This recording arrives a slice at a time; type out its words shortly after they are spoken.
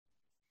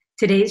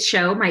Today's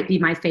show might be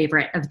my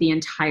favorite of the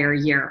entire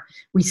year.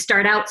 We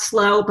start out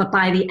slow, but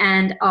by the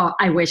end,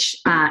 I wish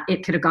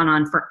it could have gone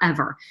on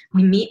forever.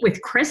 We meet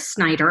with Chris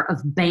Snyder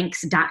of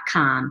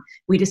Banks.com.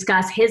 We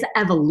discuss his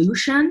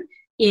evolution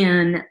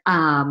in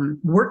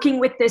working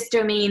with this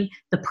domain,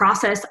 the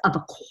process of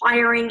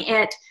acquiring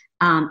it,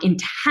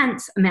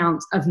 intense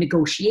amounts of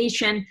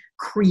negotiation,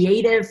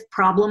 creative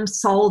problem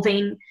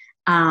solving,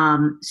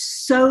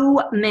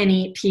 so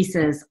many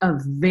pieces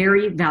of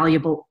very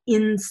valuable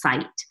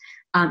insight.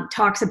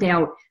 Talks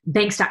about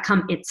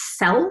Banks.com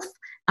itself,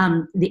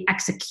 the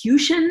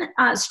execution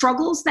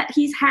struggles that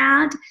he's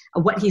had,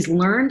 what he's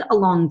learned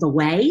along the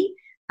way,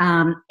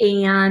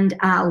 and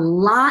a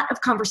lot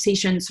of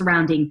conversation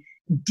surrounding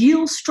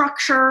deal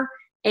structure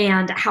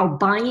and how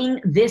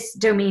buying this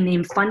domain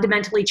name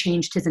fundamentally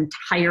changed his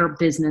entire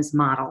business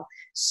model.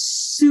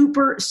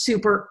 Super,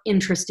 super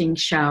interesting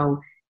show.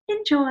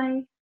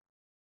 Enjoy.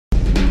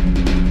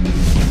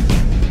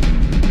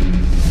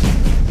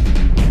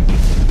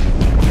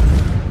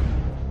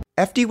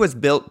 FD was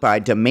built by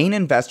domain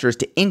investors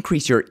to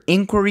increase your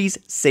inquiries,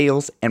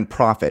 sales, and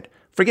profit.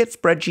 Forget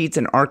spreadsheets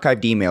and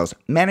archived emails.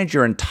 Manage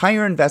your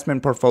entire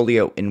investment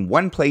portfolio in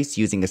one place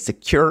using a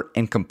secure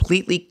and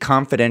completely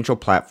confidential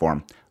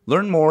platform.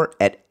 Learn more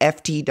at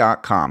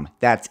FT.com.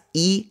 That's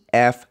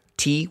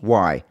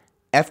EFTY,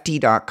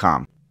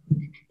 FT.com.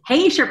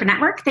 Hey, Sherpa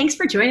Network. Thanks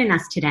for joining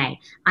us today.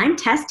 I'm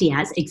Tess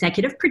Diaz,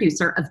 executive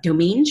producer of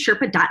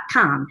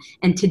DomainSherpa.com.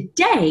 And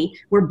today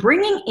we're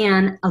bringing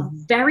in a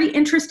very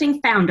interesting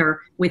founder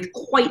with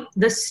quite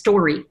the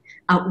story.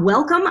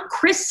 Welcome,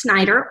 Chris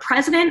Snyder,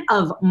 president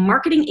of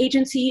marketing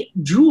agency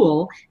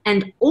Jewel,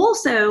 and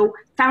also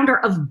founder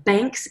of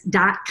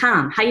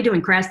Banks.com. How you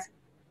doing, Chris?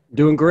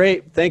 Doing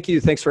great. Thank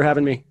you. Thanks for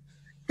having me.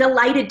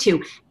 Delighted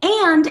to.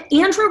 And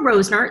Andrew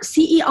Rosner,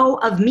 CEO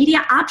of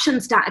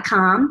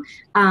MediaOptions.com.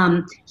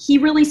 He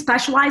really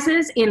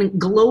specializes in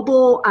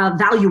global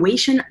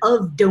valuation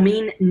of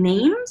domain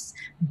names,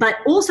 but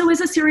also is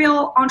a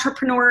serial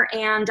entrepreneur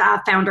and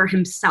founder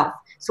himself.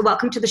 So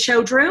welcome to the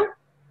show, Drew.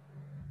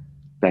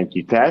 Thank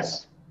you,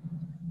 Tess.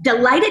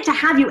 Delighted to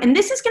have you. And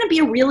this is going to be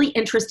a really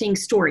interesting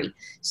story.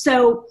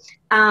 So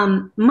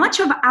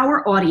much of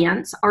our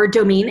audience are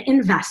domain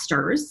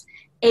investors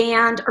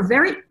and are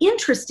very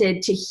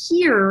interested to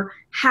hear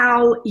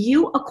how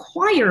you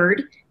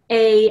acquired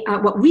a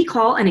what we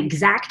call an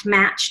exact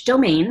match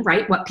domain,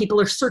 right? What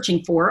people are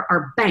searching for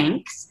are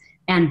banks,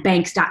 and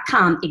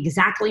Banks.com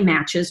exactly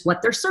matches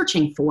what they're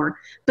searching for,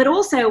 but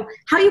also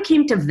how you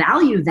came to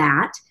value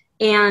that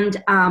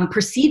and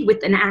proceed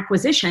with an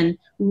acquisition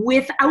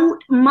without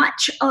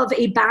much of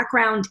a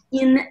background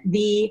in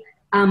the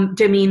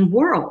domain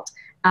world.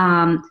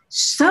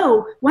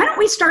 So why don't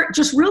we start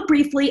just real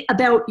briefly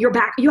about your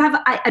back. You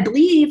have, I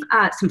believe,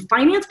 some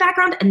finance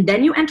background, and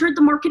then you entered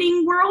the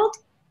marketing world.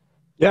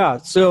 Yeah.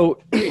 So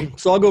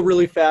I'll go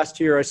really fast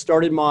here. I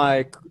started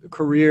my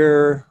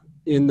career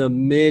in the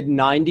mid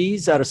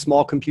 90s at a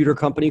small computer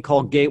company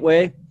called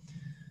Gateway.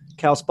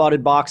 Cow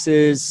spotted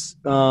boxes.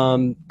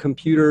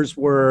 Computers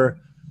were,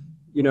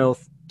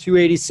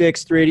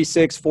 286,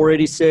 386,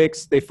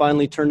 486. They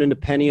finally turned into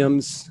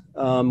Pentiums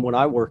when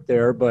I worked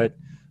there, but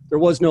there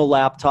was no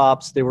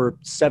laptops. They were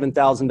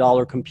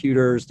 $7,000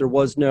 computers. There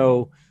was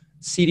no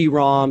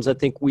CD-ROMs. I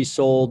think we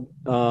sold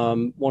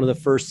one of the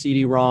first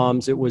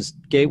CD-ROMs. It was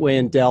Gateway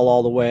and Dell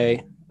all the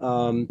way.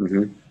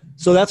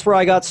 So that's where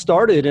I got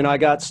started, and I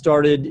got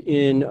started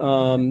in.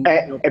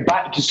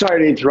 Just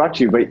sorry to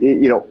interrupt you, but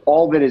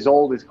all that is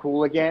old is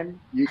cool again.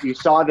 You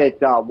saw that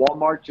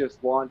Walmart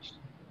just launched,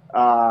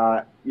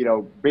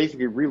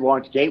 basically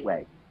relaunched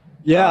Gateway.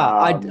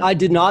 Yeah, I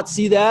did not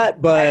see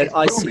that, but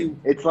I see.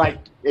 It's like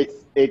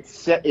I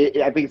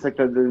think it's like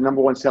the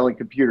number one selling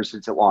computer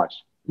since it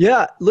launched.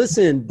 Yeah,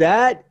 listen,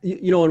 that in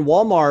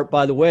Walmart,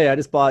 by the way, I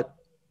just bought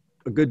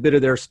a good bit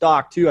of their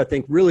stock too. I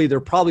think really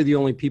they're probably the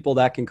only people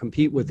that can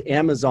compete with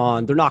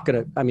Amazon. They're not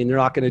going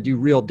to do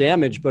real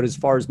damage, but as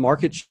far as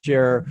market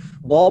share,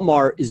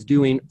 Walmart is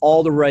doing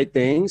all the right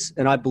things,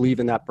 and I believe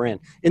in that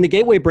brand. And the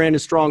Gateway brand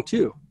is strong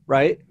too,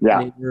 right?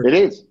 Yeah, it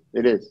is.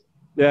 It is.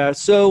 Yeah.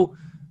 So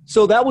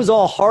that was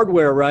all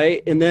hardware,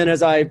 right? And then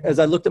as I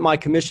looked at my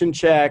commission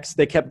checks,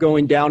 they kept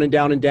going down and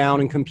down and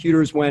down, and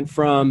computers went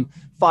from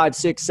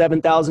 $5,000,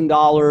 $6,000,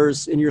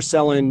 $7,000, and you're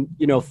selling,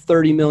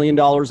 $30 million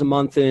a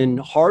month in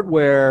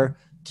hardware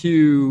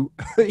to,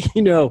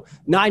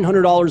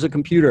 $900 a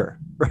computer,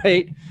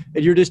 right?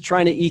 And you're just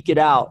trying to eke it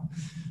out.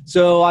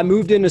 So I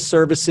moved into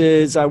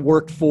services. I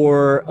worked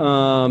for,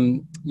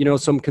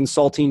 some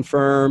consulting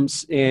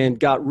firms and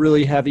got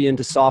really heavy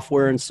into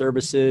software and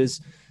services.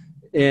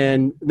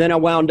 And then I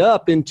wound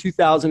up in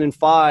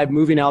 2005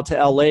 moving out to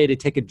LA to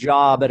take a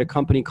job at a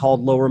company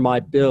called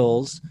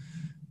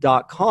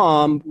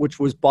LowerMyBills.com, which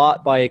was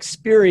bought by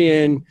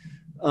Experian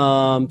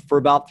for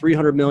about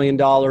 $300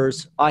 million.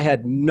 I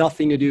had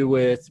nothing to do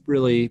with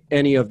really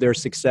any of their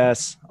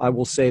success. I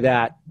will say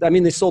that. I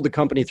mean, they sold the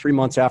company 3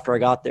 months after I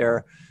got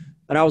there.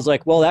 And I was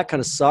like, well, that kind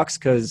of sucks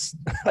because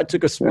I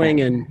took a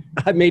swing and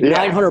I made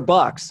 $900.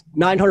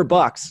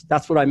 $900.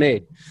 That's what I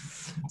made.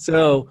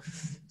 So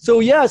So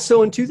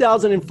in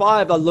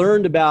 2005, I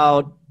learned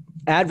about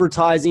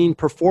advertising,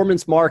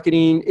 performance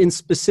marketing, and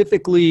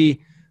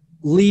specifically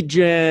lead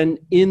gen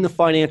in the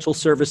financial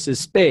services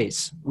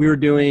space. We were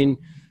doing,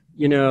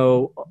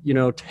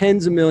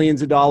 tens of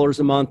millions of dollars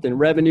a month in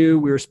revenue.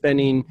 We were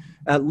spending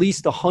at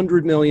least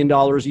 $100 million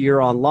a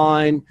year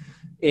online.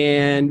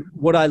 And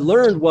what I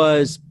learned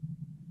was,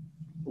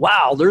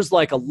 wow, there's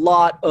like a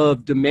lot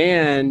of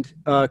demand,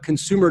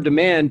 consumer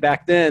demand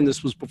back then.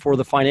 This was before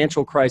the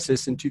financial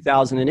crisis in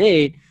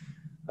 2008.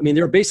 I mean,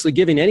 they were basically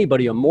giving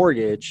anybody a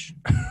mortgage,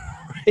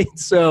 right?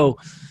 So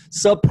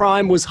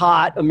subprime was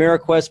hot,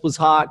 Ameriquest was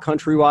hot,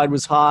 Countrywide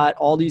was hot.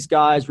 All these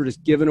guys were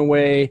just giving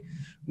away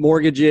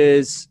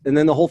mortgages, and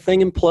then the whole thing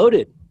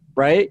imploded,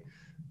 right?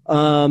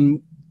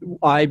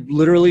 I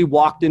literally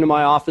walked into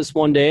my office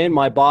one day and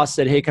my boss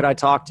said, "Hey, could I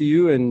talk to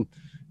you?" And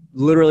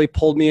literally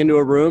pulled me into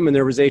a room, and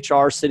there was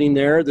HR sitting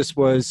there. This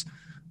was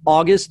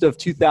August of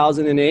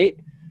 2008.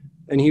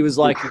 And he was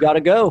like, "You got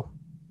to go."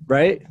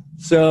 Right?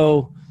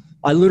 So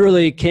I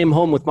literally came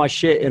home with my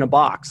shit in a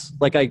box.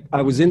 Like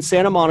I was in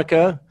Santa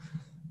Monica.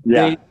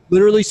 Yeah. They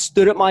literally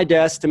stood at my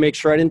desk to make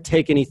sure I didn't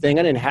take anything.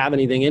 I didn't have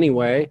anything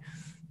anyway.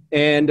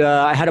 And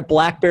I had a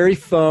BlackBerry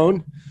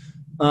phone.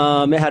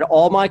 It had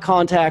all my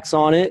contacts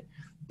on it.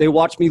 They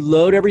watched me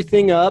load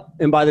everything up.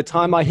 And by the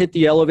time I hit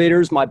the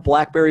elevators, my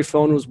BlackBerry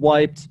phone was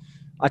wiped.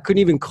 I couldn't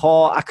even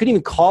call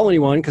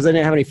anyone because I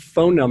didn't have any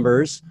phone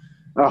numbers.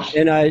 Oh.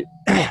 And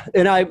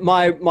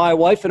my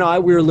wife and I,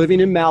 we were living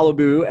in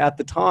Malibu at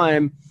the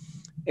time.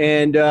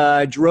 And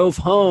I drove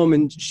home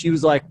and she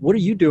was like, "What are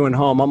you doing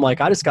home?" I'm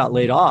like, "I just got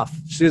laid off."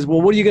 She says,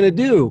 "Well, what are you going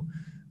to do?"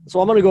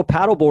 So I'm going to go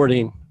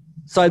paddleboarding.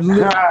 So I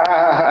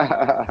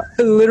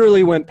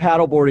literally went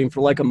paddleboarding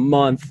for like a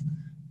month,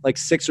 like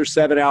 6 or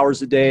 7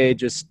 hours a day,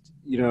 just,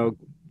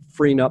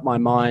 freeing up my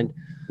mind.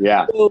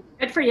 Yeah. So,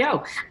 good for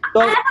you.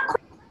 I have a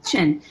quick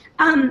question.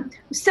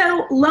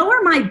 So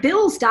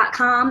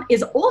lowermybills.com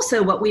is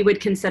also what we would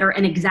consider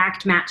an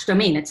exact match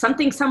domain. It's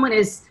something someone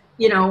is,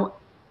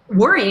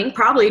 worrying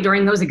probably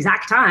during those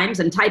exact times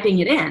and typing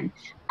it in.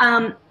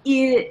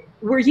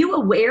 Were you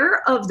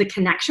aware of the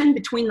connection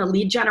between the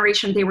lead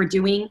generation they were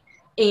doing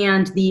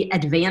and the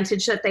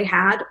advantage that they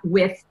had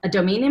with a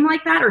domain name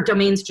like that, or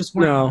domains just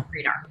weren't on the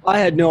radar? I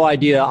had no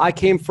idea. I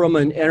came from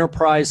an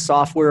enterprise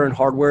software and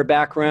hardware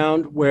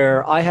background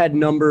where I had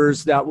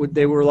numbers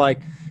they were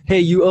like,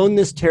 "Hey, you own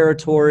this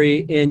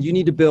territory and you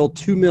need to build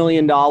 $2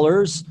 million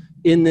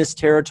in this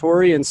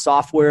territory in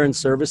software and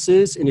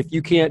services. And if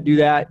you can't do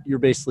that, you're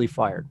basically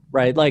fired,"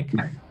 right?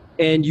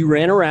 And you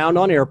ran around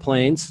on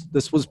airplanes.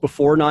 This was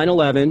before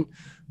 9/11.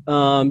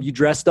 You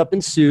dressed up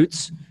in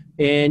suits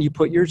and you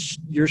put your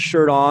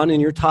shirt on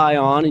and your tie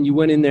on and you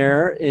went in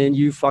there and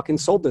you fucking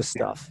sold this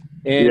stuff.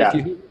 And if you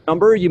hit your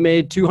number, you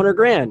made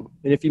 $200,000.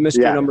 And if you missed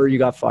your number, you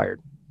got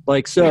fired.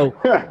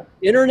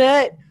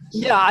 Internet,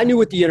 I knew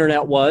what the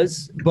internet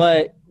was,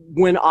 but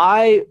when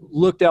I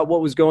looked at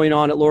what was going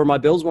on at Lower My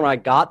Bills, when I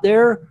got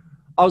there,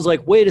 I was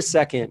like, wait a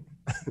second.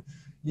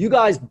 You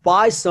guys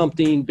buy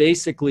something,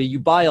 basically, you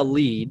buy a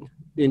lead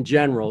in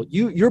general.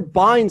 You're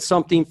buying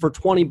something for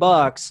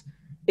 $20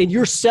 and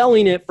you're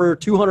selling it for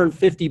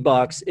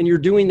 $250 and you're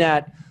doing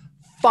that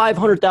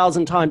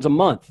 500,000 times a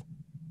month.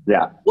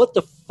 Yeah. What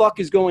the fuck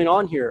is going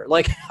on here?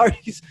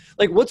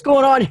 What's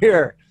going on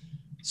here?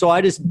 So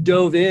I just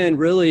dove in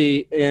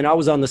really, and I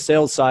was on the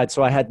sales side.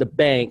 So I had the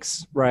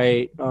banks,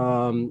 right?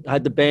 I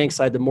had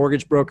the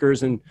mortgage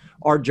brokers, and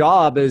our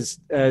job as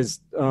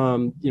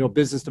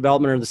business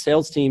development or the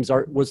sales teams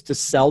was to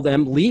sell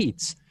them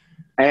leads.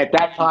 And at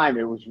that time,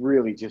 it was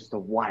really just a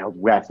Wild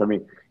West. I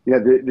mean,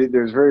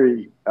 there's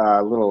very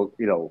little,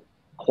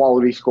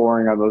 quality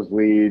scoring on those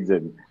leads,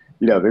 and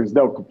there's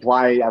no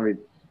compliance. I mean,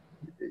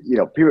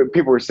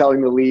 people were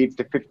selling the leads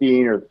to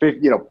 15 or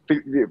 50,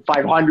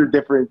 500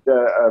 different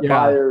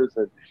buyers.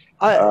 And,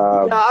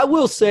 I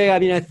will say,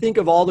 I think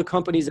of all the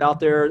companies out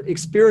there,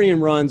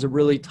 Experian runs a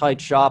really tight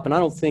shop, and I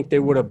don't think they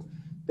would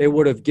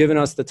have given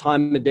us the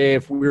time of day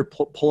if we were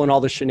pulling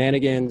all the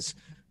shenanigans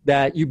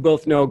that you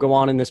both know go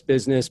on in this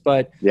business.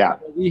 But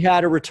we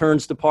had a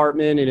returns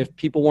department, and if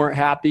people weren't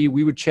happy,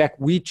 we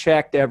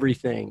checked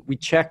everything.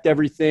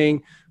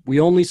 We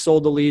only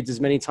sold the leads as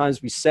many times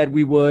as we said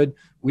we would.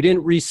 We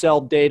didn't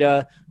resell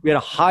data. We had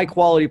a high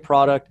quality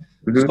product,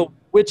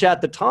 which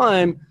at the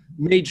time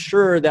made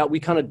sure that we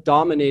kind of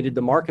dominated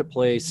the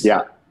marketplace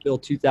until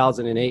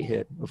 2008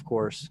 hit, of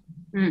course.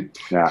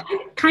 Yeah.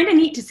 Kind of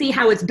neat to see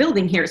how it's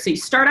building here. So you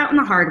start out in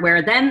the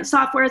hardware, then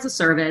software as a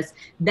service,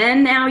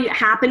 then now you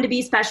happen to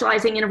be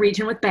specializing in a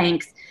region with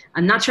banks.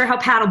 I'm not sure how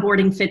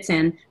paddleboarding fits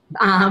in.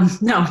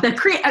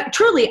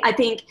 Truly, I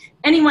think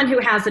anyone who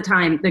has the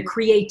time, the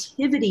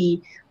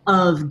creativity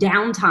of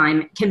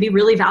downtime can be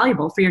really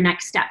valuable for your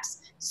next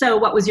steps. So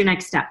what was your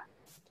next step?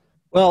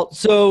 Well,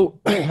 so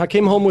I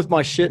came home with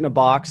my shit in a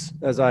box,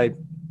 as I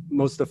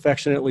most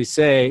affectionately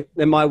say.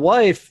 And my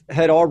wife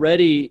had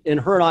already, and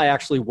her and I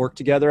actually worked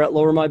together at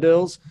Lower My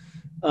Bills.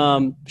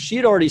 She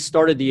had already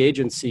started the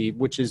agency,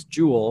 which is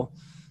Jewel.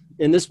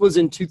 And this was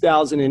in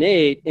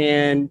 2008.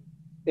 And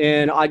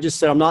And I just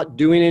said, I'm not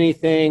doing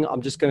anything.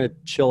 I'm just going to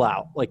chill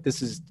out. Like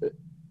this is,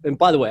 and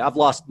by the way, I've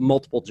lost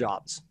multiple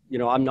jobs. You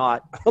know, I'm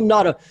not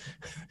Not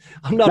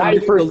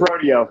your first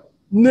rodeo.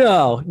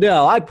 No,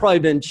 I've probably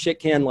been shit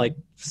canned like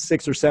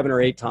 6 or 7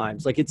 or 8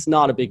 times. Like it's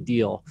not a big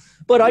deal,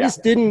 but I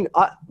just didn't,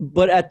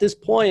 but at this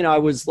point I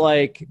was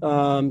like,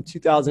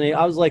 2008,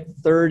 I was like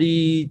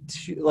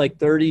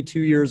 32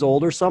 years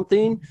old or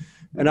something.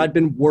 And I'd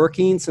been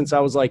working since I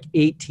was like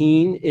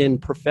 18 in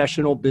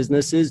professional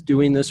businesses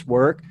doing this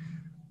work.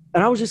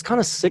 And I was just kind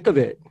of sick of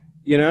it.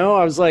 You know,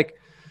 I was like,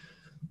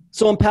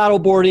 so I'm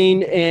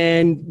paddleboarding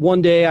and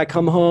one day I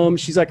come home,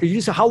 she's like,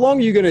 how long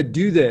are you going to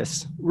do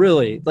this?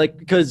 Really? Like,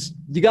 because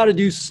you got to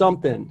do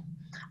something.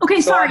 Okay.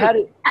 So sorry.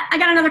 I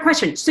got another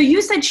question. So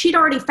you said she'd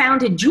already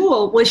founded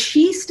Jewel. Was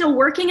she still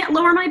working at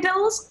Lower My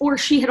Bills or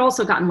she had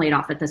also gotten laid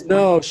off at this point?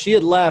 No, she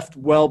had left.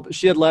 Well,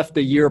 she had left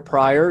a year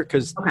prior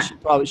because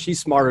she's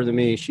smarter than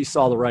me. She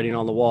saw the writing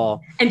on the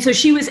wall. And so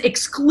she was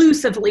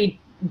exclusively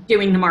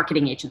doing the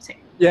marketing agency.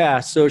 Yeah,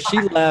 so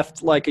she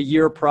left like a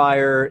year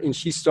prior and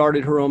she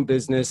started her own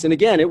business. And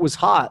again, it was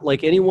hot.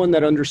 Like anyone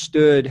that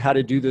understood how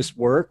to do this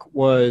work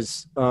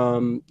was,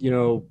 in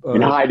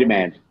high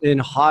demand. In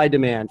high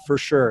demand, for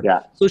sure.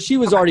 Yeah. So she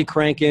was already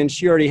cranking.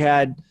 She already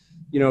had,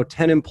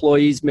 10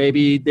 employees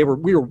maybe.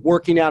 We were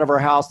working out of our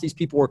house. These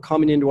people were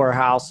coming into our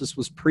house. This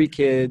was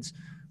pre-kids.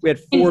 We had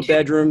 4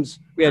 bedrooms.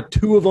 We had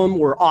 2 of them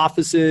were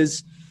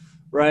offices,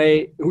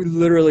 right? We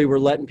literally were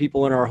letting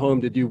people in our home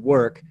to do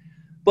work.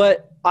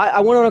 But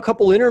I went on a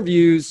couple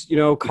interviews,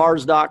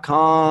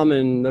 cars.com,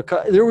 and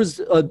there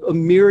was a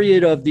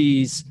myriad of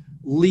these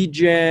lead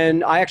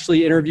gen. I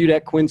actually interviewed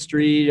at Quinn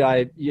Street.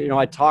 I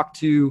talked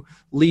to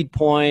Lead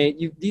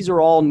Point. These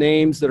are all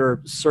names that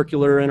are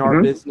circular in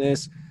our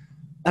business.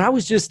 And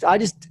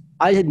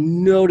I had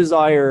no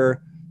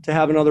desire to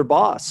have another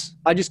boss.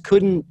 I just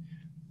couldn't,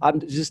 I'm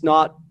just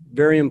not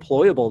very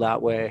employable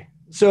that way.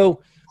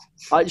 So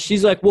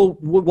she's like, well,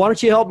 why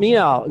don't you help me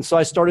out? And so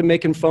I started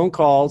making phone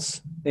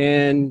calls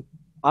and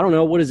I don't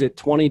know, what is it,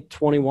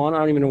 2021? I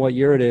don't even know what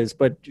year it is,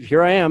 but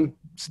here I am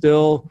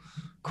still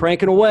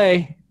cranking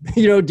away,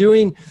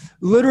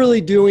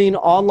 literally doing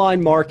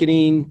online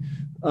marketing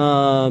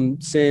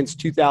since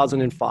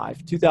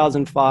 2005,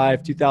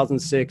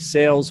 2006,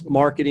 sales,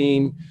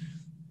 marketing,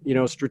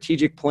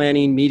 strategic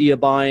planning, media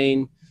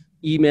buying,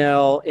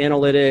 email,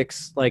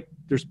 analytics. Like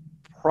there's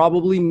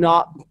probably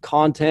not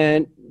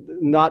content,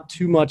 not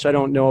too much I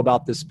don't know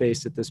about this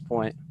space at this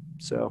point.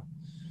 So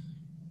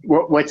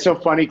what's so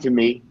funny to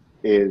me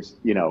is,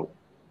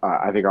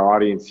 I think our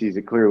audience sees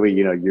it clearly.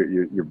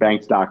 You're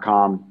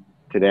banks.com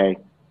today.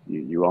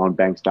 You own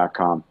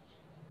banks.com.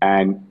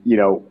 And,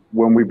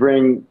 when we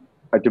bring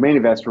a domain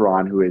investor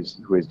on who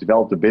has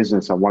developed a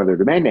business on one of their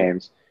domain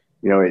names,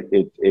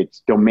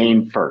 it's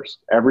domain first.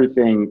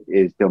 Everything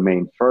is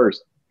domain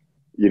first.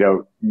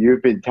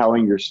 You've been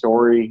telling your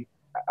story.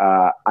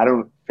 I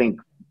don't think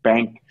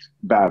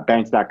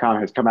banks.com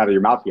has come out of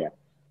your mouth yet.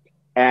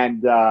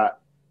 And,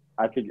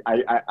 I think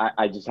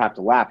I just have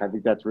to laugh. I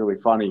think that's really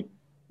funny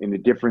in the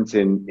difference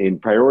in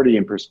priority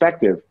and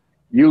perspective.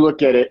 You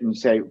look at it and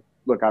say,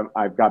 look,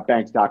 I've got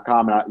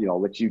banks.com and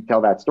I'll let you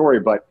tell that story.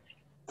 But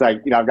it's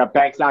like, I've got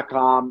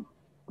banks.com,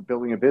 I'm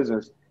building a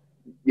business.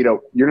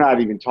 You're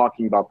not even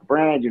talking about the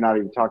brand. You're not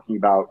even talking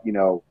about,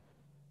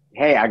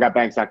 hey, I got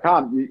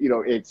banks.com.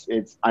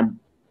 It's I'm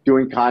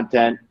doing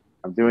content.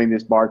 I'm doing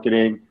this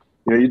marketing.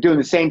 You're doing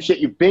the same shit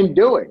you've been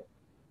doing.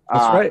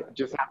 That's right.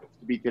 Just happens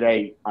to be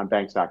today on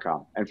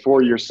banks.com and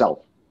for yourself.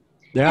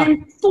 Yeah.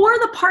 And for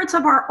the parts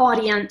of our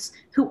audience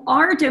who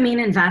are domain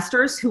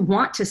investors who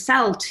want to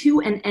sell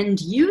to an end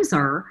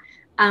user,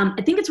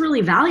 I think it's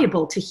really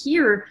valuable to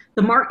hear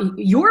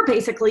you're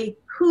basically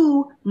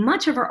who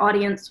much of our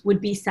audience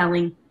would be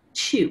selling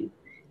to.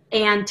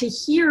 And to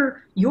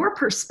hear your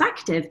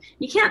perspective,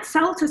 you can't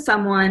sell to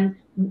someone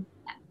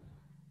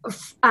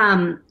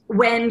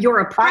when your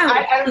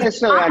approach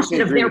is the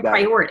opposite of their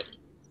priority.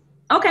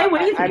 Okay,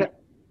 what do you think?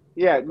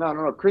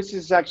 No. Chris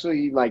is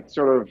actually like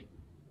sort of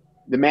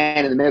the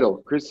man in the middle.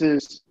 Chris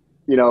is,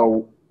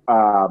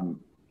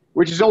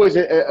 which is always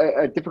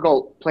a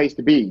difficult place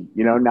to be,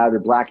 neither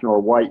black nor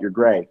white, you're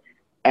gray.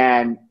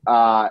 And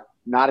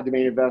not a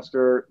domain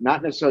investor,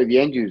 not necessarily the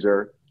end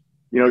user.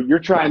 You're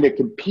trying to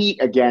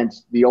compete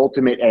against the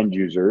ultimate end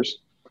users,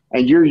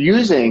 and you're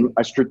using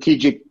a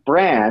strategic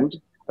brand,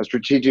 a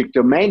strategic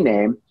domain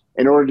name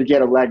in order to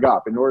get a leg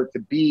up, in order to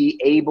be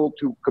able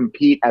to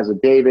compete as a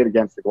David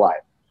against the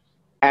Goliath.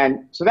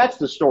 And so that's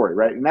the story,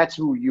 right? And that's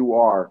who you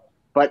are.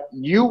 But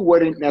you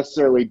wouldn't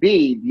necessarily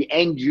be the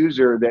end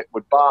user that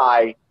would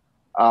buy,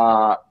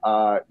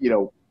 that,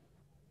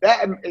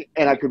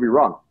 and I could be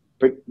wrong,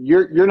 but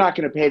you're not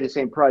going to pay the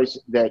same price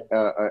that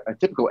a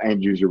typical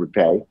end user would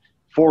pay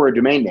for a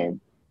domain name.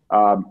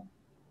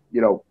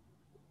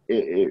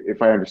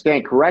 If I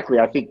understand correctly,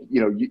 I think,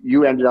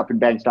 you ended up in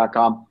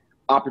banks.com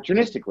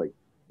opportunistically.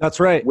 That's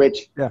right.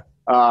 Which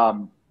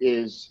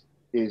is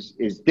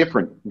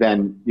different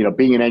than,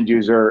 being an end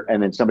user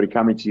and then somebody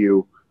coming to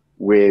you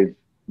with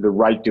the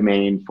right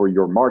domain for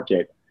your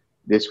market.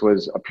 this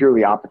was a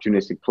purely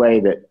opportunistic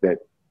play that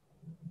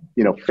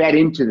fed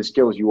into the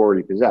skills you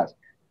already possess.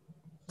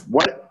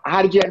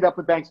 How did you end up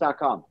with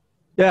Banks.com?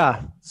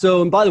 Yeah.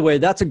 So, and by the way,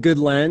 that's a good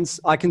lens.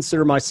 I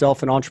consider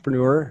myself an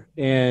entrepreneur,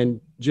 and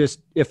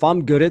just if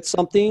I'm good at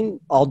something,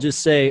 I'll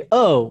just say,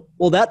 oh,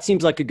 well, that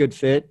seems like a good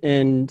fit.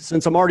 And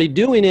since I'm already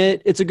doing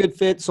it, it's a good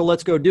fit. So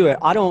let's go do it.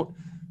 I don't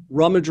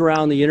rummage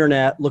around the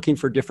internet looking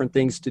for different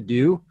things to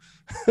do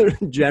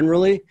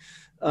generally.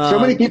 So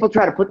many people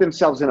try to put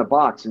themselves in a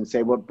box and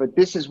say, well, but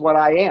this is what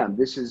I am.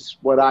 This is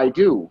what I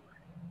do.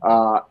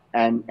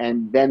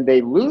 And then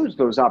they lose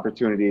those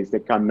opportunities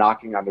that come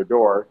knocking on their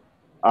door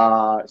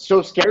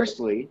so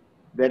scarcely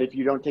that if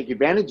you don't take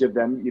advantage of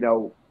them,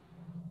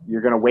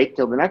 you're going to wait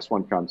till the next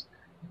one comes.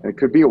 And it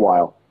could be a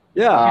while.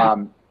 Yeah.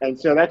 And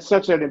so that's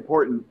such an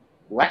important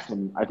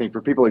lesson, I think,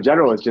 for people in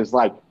general. It's just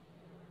like,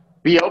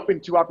 be open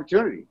to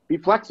opportunity. Be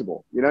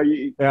flexible.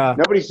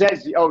 Nobody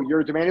says, oh, you're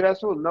a domain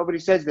investor. Nobody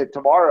says that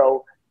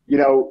tomorrow,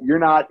 you're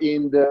not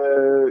in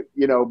the,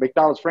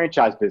 McDonald's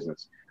franchise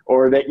business,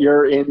 or that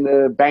you're in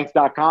the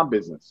Banks.com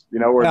business,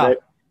 or that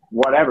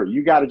whatever.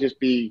 You got to just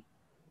be,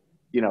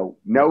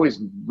 know as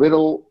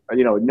little,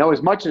 know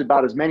as much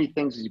about as many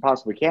things as you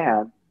possibly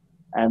can,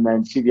 and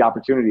then see the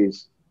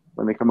opportunities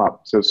when they come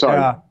up. So sorry.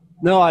 Yeah.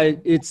 No,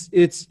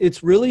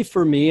 it's really,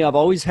 for me, I've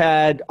always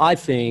had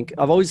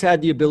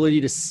the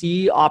ability to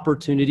see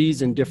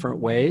opportunities in different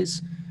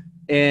ways.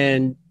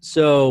 And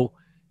so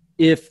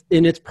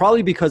and it's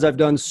probably because I've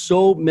done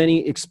so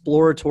many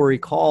exploratory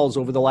calls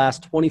over the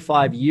last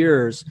 25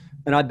 years,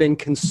 and I've been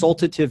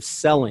consultative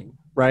selling,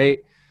 right?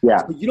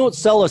 Yeah. So you don't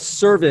sell a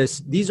service.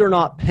 These are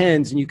not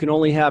pens and you can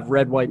only have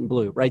red, white, and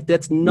blue, right?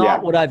 That's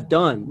not what I've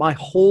done. My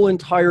whole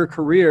entire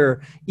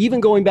career, even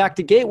going back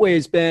to Gateway,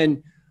 has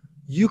been,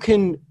 you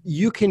can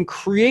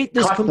create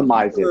this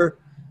computer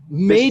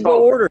made to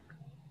order,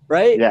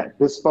 right? Yeah,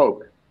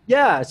 bespoke.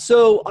 Yeah.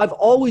 So I've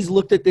always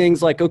looked at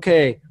things like,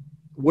 okay,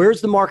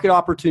 where's the market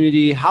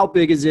opportunity? How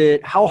big is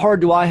it? How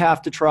hard do I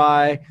have to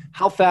try?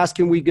 How fast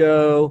can we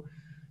go?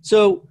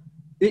 So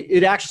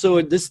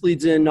this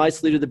leads in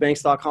nicely to the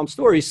Banks.com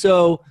story.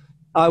 So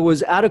I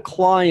was at a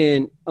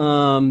client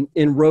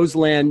in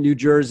Roseland, New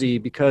Jersey,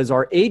 because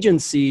our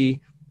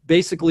agency,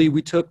 basically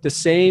we took the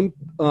same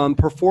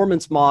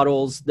performance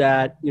models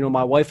that,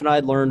 my wife and I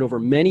had learned over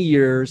many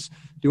years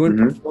doing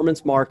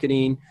performance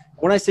marketing.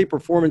 When I say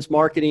performance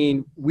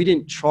marketing, we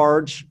didn't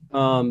charge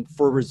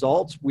for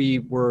results. We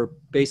were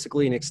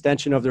basically an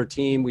extension of their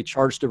team. We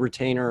charged a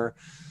retainer.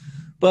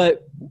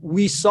 But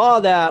we saw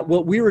that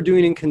what we were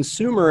doing in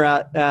consumer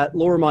at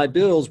Lower My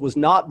Bills was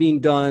not being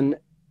done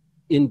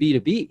in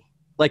B2B.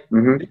 Like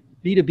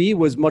B2B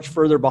was much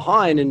further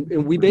behind.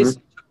 And we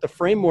basically took the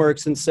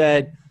frameworks and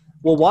said,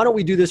 well, why don't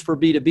we do this for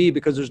B2B?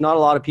 Because there's not a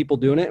lot of people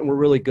doing it and we're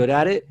really good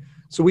at it.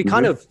 So we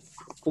kind of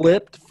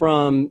flipped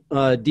from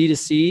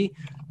D2C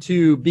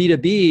to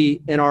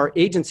B2B, and our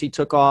agency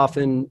took off,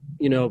 and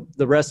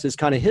the rest is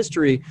kind of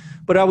history.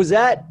 But I was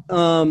at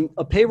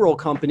a payroll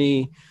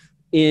company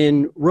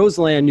in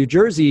Roseland, New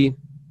Jersey,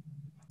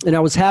 and I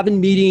was having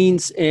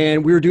meetings,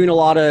 and we were doing a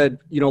lot of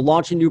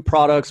launching new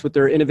products with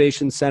their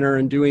innovation center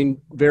and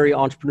doing very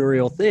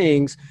entrepreneurial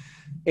things.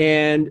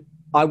 And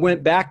I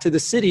went back to the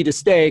city to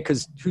stay,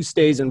 because who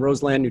stays in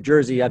Roseland, New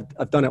Jersey?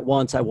 I've done it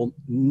once. I will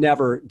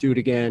never do it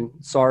again.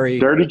 Sorry.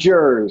 Dirty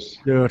jurors.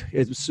 Dude,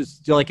 it's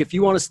just like, if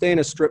you want to stay in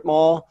a strip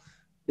mall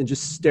and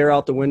just stare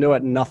out the window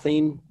at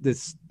nothing,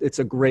 it's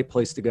a great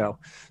place to go.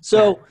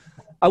 So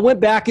I went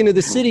back into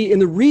the city. And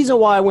the reason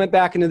why I went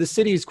back into the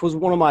city is because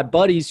one of my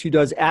buddies who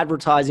does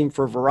advertising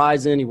for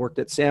Verizon, he worked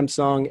at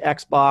Samsung,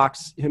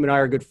 Xbox, him and I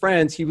are good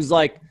friends. He was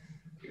like,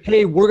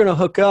 hey, we're going to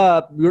hook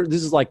up.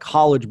 This is like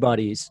college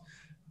buddies.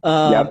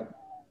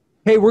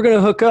 Hey, we're going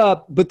to hook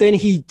up. But then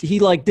he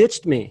like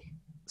ditched me.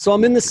 So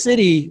I'm in the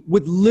city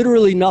with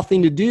literally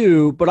nothing to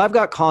do, but I've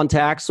got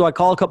contacts. So I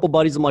call a couple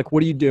buddies. I'm like,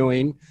 what are you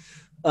doing?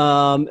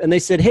 And they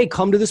said, hey,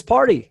 come to this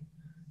party.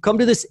 Come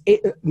to this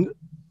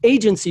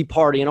agency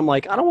party. And I'm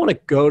like, I don't want to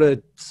go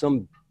to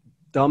some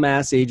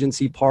dumbass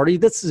agency party.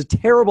 This is a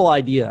terrible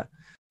idea.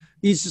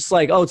 He's just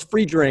like, oh, it's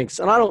free drinks.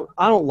 And I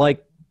don't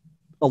like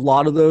a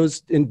lot of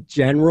those in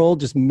general,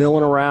 just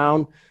milling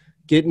around,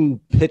 getting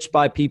pitched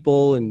by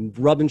people and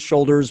rubbing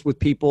shoulders with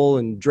people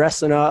and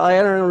dressing up.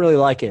 I don't really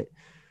like it.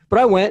 But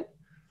I went.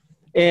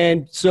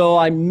 And so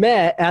I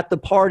met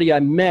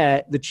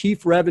the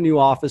chief revenue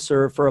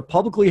officer for a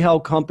publicly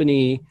held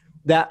company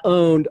that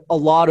owned a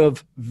lot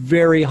of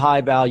very high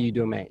value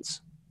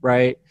domains,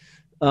 right?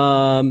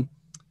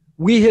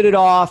 We hit it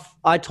off.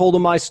 I told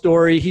him my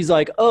story. He's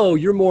like, oh,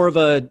 you're more of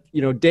a,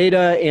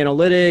 data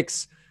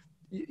analytics.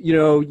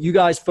 You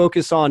guys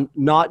focus on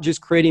not just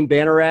creating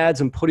banner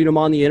ads and putting them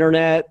on the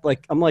internet.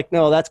 Like, I'm like,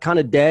 no, that's kind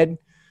of dead.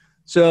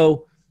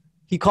 So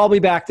he called me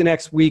back the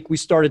next week. We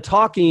started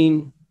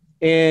talking,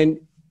 and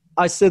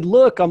I said,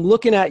 look, I'm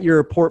looking at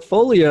your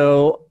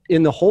portfolio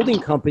in the holding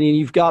company, and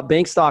you've got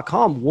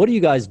Banks.com. What are you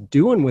guys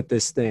doing with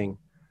this thing?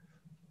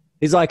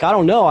 He's like, I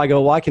don't know. I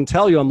go, well, I can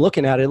tell you, I'm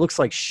looking at it. It looks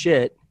like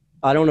shit.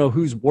 I don't know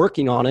who's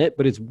working on it,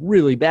 but it's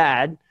really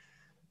bad.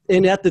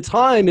 And at the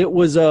time, it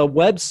was a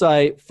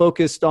website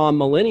focused on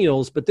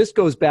millennials, but this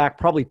goes back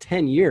probably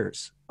 10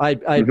 years.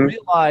 I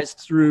realized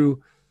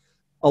through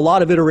a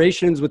lot of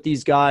iterations with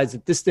these guys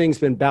that this thing's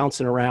been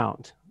bouncing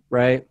around,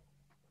 right?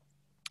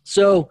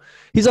 So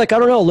he's like, I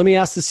don't know. Let me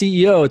ask the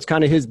CEO. It's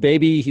kind of his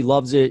baby. He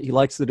loves it. He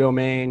likes the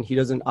domain.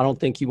 I don't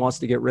think he wants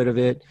to get rid of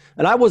it.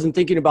 And I wasn't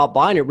thinking about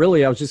buying it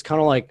really. I was just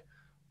kind of like,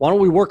 why don't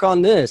we work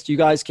on this? You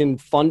guys can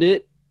fund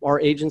it. Our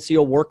agency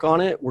will work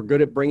on it. We're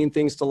good at bringing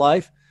things to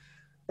life.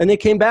 And they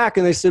came back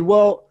and they said,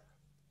 well,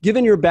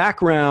 given your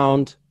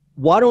background,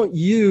 why don't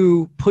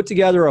you put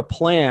together a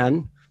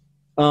plan?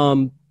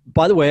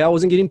 By the way, I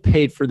wasn't getting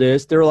paid for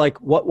this. They're like,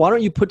 why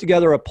don't you put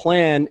together a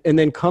plan and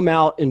then come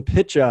out and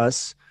pitch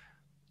us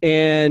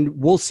and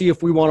we'll see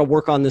if we want to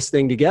work on this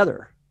thing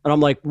together. And I'm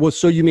like, well,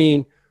 so you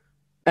mean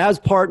as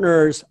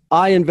partners,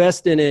 I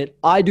invest in it.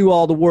 I do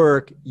all the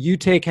work. You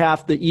take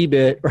half the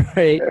EBIT,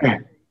 right?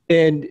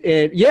 And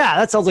yeah,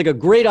 that sounds like a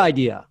great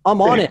idea.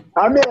 I'm on it.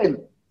 I'm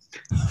in.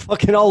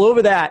 Fucking all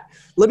over that.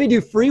 Let me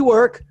do free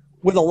work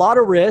with a lot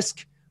of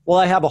risk while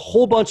I have a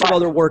whole bunch of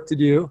other work to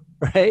do,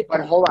 right?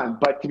 But hold on.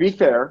 But to be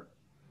fair,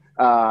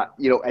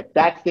 at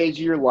that stage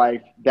of your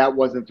life, that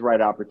wasn't the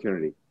right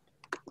opportunity.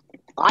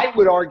 I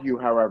would argue,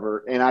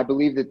 however, and I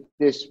believe that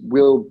this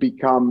will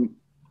become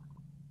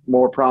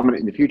more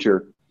prominent in the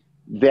future,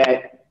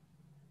 that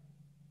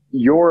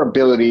your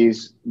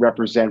abilities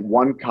represent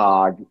one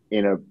cog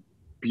in a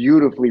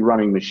beautifully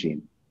running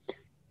machine.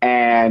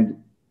 And,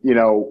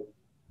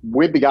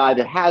 with the guy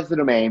that has the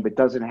domain but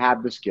doesn't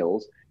have the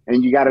skills,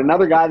 and you got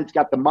another guy that's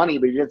got the money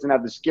but he doesn't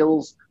have the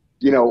skills,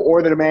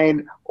 or the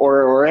domain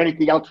or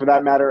anything else for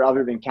that matter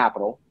other than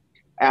capital.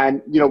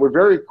 And, we're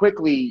very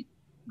quickly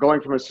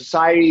going from a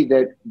society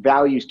that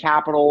values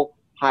capital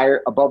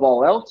higher above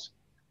all else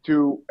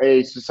to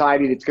a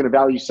society that's going to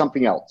value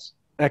something else.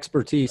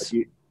 Expertise.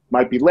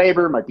 Might be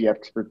labor, might be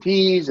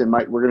expertise, and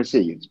we're going to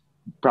see. It's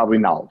probably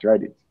knowledge,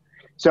 right?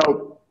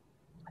 So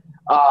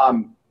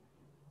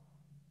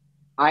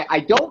I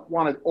don't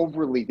want to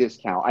overly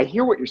discount. I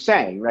hear what you're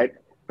saying, right?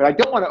 But I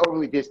don't want to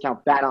overly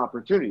discount that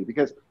opportunity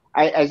because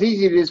as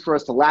easy it is for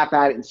us to laugh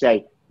at it and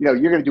say, you're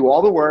going to do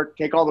all the work,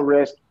 take all the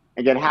risk,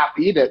 and get half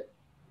the EBIT.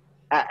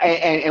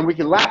 And we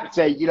can laugh and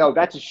say,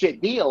 that's a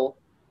shit deal.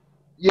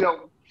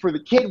 For the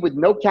kid with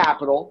no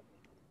capital,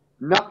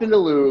 nothing to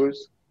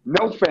lose,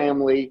 no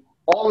family,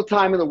 all the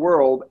time in the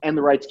world, and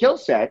the right skill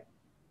set,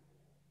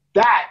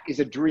 that is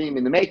a dream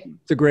in the making.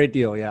 It's a great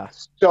deal, yeah.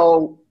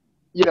 So,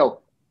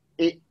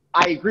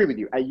 I agree with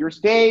you. At your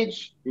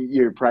stage,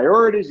 your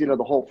priorities,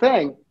 the whole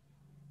thing,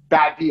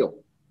 bad deal.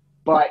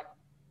 But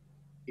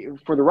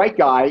for the right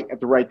guy at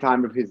the right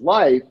time of his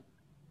life,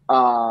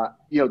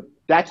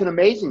 that's an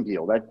amazing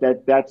deal. That's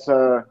that's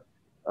the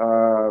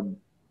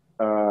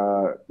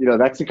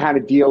kind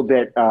of deal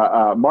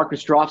that Mark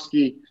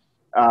Ostrovsky,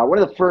 one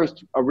of the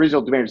first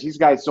original domainers, these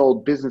guys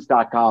sold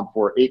business.com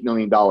for $8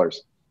 million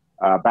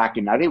back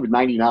in, I think it was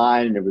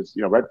 99, and it was,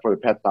 right before the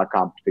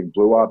pets.com thing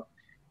blew up.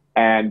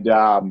 And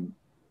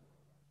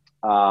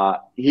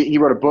he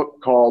wrote a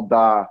book called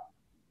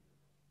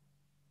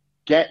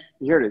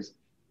here it is.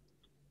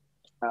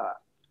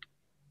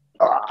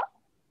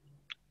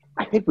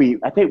 Mike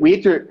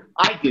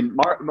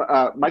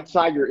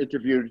Siger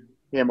interviewed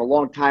him a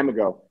long time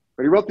ago,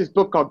 but he wrote this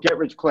book called Get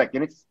Rich Click,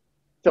 and it's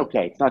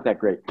okay. It's not that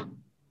great.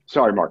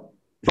 Sorry, Mark.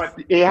 But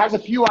it has a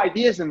few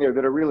ideas in there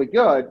that are really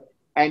good.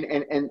 And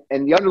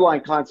the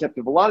underlying concept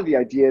of a lot of the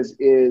ideas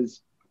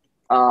is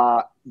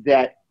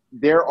that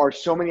there are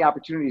so many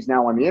opportunities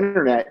now on the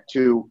internet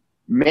to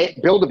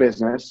build a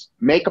business,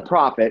 make a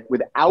profit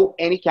without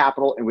any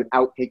capital and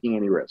without taking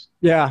any risk.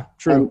 Yeah,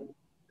 true. And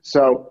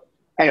so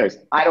anyways,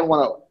 I don't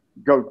want to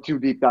go too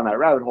deep down that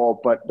rabbit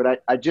hole, but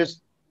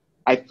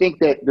I think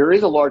that there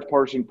is a large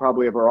portion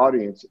probably of our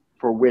audience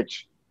for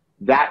which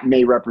that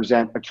may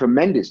represent a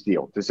tremendous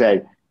deal to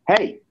say,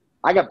 hey,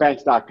 I got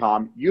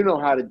banks.com. You know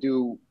how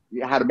to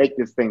make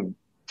this thing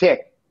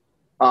tick.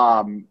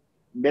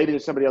 Maybe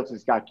there's somebody else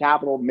that's got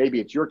capital.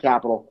 Maybe it's your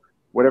capital,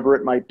 whatever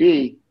it might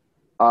be.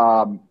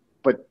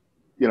 But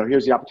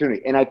here's the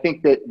opportunity. And I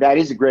think that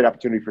is a great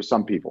opportunity for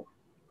some people.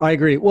 I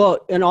agree. Well,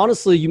 and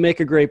honestly, you make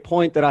a great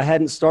point that I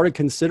hadn't started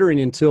considering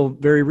until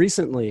very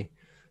recently.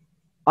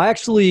 I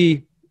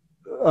actually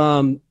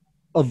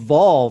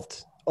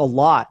evolved a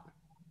lot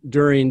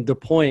during the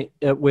point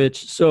at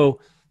which, so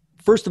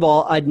first of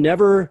all, I'd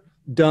never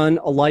done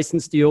a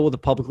license deal with a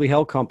publicly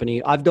held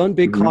company. I've done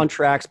big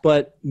contracts,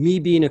 but me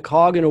being a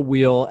cog in a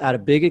wheel at a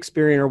big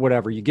Experian or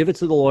whatever, you give it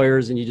to the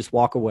lawyers and you just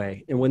walk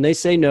away. And when they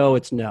say no,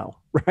 it's no,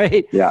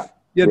 right? Yeah.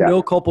 You have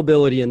no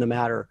culpability in the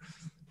matter.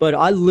 But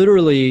I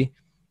literally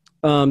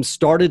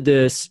started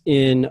this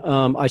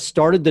I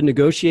started the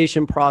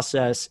negotiation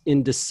process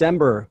in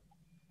December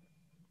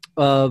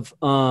of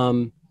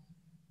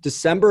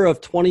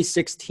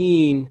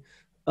 2016.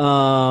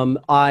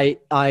 I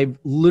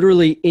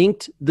literally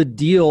inked the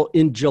deal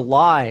in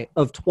July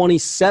of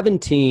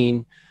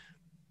 2017.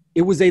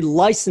 It was a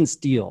license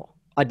deal.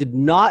 I did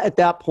not at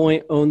that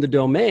point own the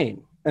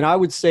domain. And I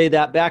would say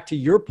that back to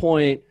your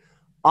point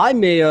I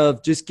may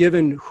have, just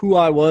given who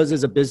I was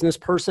as a business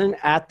person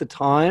at the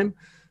time,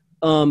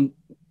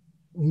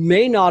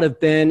 may not have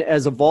been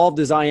as evolved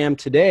as I am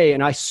today.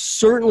 And I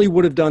certainly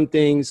would have done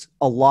things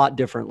a lot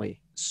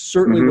differently.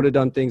 Would have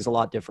done things a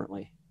lot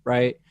differently.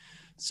 Right.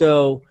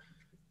 So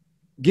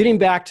getting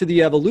back to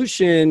the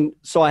evolution.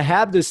 So I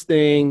have this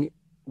thing,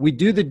 we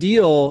do the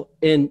deal,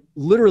 and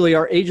literally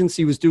our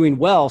agency was doing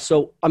well.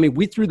 So, I mean,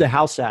 we threw the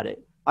house at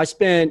it. I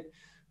spent,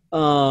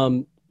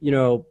 probably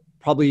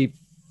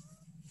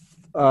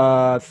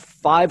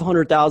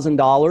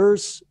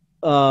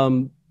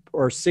 $500,000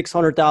 or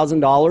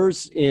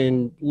 $600,000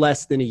 in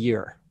less than a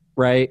year,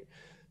 right?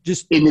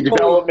 Just in the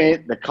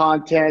development, the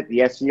content, the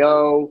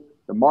SEO,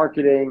 the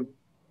marketing,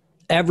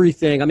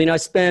 everything. I mean, I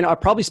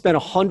probably spent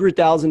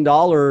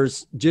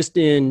 $100,000 just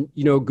in,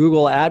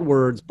 Google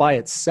AdWords by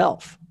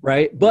itself,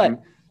 right? But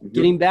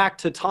getting back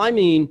to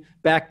timing,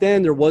 back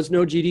then there was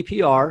no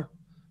GDPR,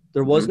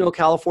 there was no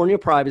California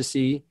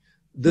privacy.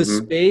 The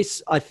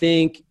space, I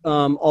think,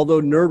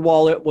 although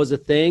NerdWallet was a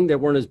thing, they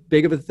weren't as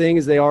big of a thing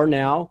as they are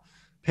now.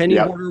 Penny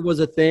Hoarder was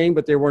a thing,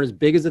 but they weren't as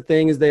big as a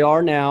thing as they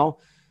are now.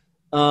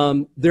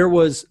 There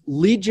was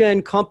lead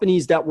gen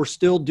companies that were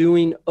still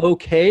doing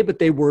okay, but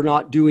they were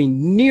not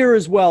doing near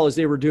as well as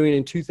they were doing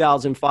in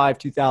 2005,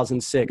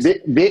 2006.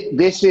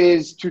 This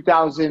is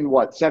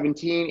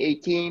 17,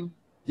 18?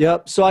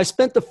 Yep. So I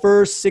spent the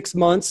first 6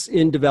 months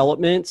in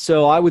development.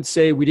 So I would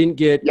say we didn't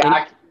get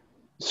I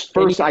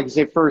can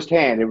say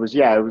firsthand. It was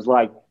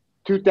like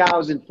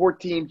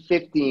 2014,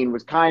 15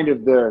 was kind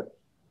of the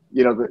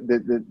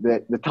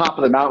top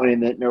of the mountain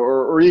in it,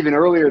 or even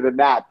earlier than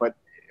that, but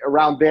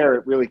around there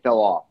it really fell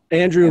off.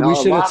 Andrew, we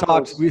should have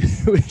talked. We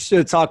should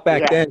have talked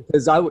back then,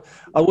 because I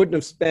wouldn't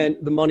have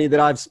spent the money that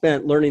I've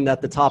spent learning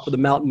that the top of the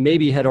mountain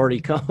maybe had already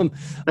come.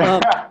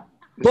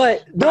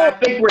 But I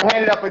think we're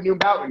headed up a new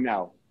mountain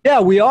now. Yeah,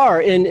 we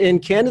are.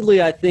 And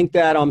candidly, I think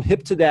that I'm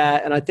hip to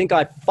that. And I think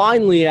I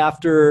finally,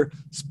 after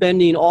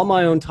spending all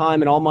my own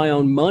time and all my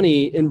own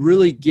money and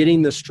really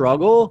getting the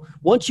struggle,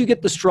 once you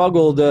get the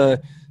struggle,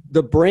 the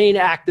brain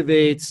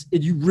activates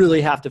and you really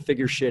have to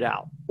figure shit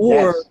out.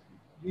 Or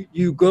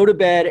you go to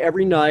bed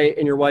every night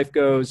and your wife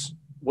goes,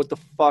 what the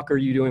fuck are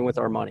you doing with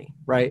our money?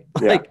 Right?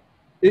 Yeah.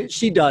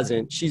 She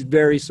doesn't. She's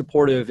very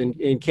supportive.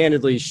 And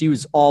candidly, she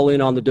was all in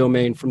on the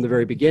domain from the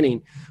very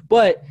beginning.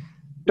 But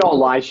don't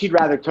lie. She'd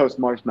rather toast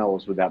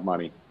marshmallows with that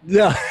money.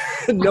 No,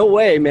 no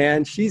way,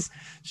 man. She's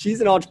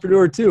an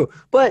entrepreneur too.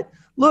 But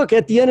look,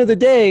 at the end of the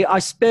day, I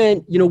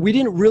spent, we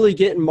didn't really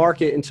get in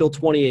market until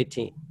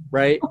 2018,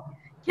 right?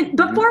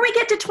 Before we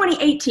get to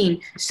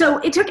 2018, so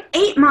it took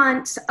 8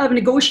 months of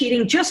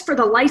negotiating just for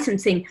the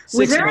licensing.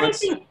 Was there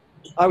anything?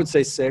 I would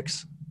say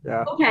 6.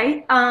 Yeah.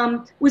 Okay.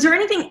 Was there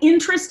anything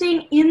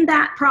interesting in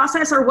that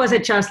process, or was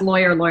it just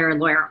lawyer?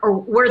 Or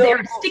were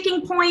there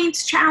sticking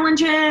points,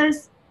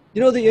 challenges?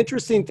 The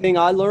interesting thing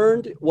I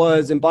learned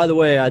was, and by the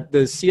way, the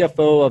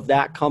CFO of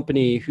that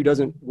company, who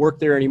doesn't work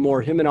there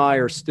anymore, him and I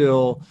are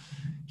still,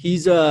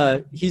 he's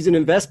an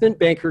investment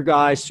banker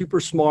guy, super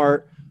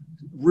smart,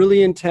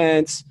 really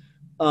intense,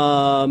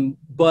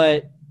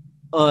 but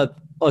a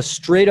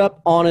straight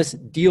up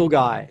honest deal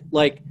guy.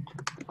 Like,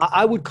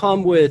 I would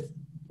come with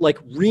like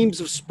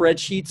reams of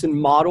spreadsheets and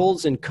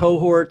models and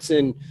cohorts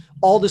and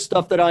all the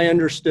stuff that I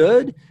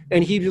understood.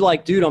 And he'd be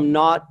like, dude, I'm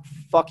not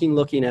fucking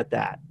looking at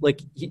that.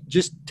 Like,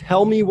 just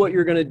tell me what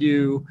you're going to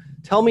do.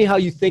 Tell me how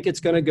you think it's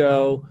going to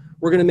go.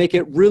 We're going to make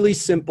it really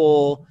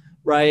simple.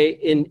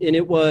 Right. And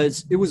it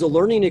was a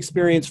learning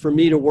experience for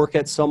me to work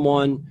at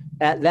someone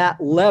at that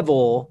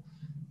level,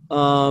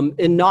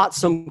 and not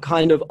some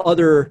kind of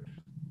other,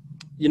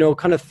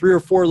 kind of 3 or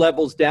 4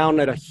 levels down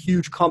at a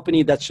huge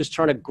company that's just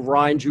trying to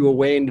grind you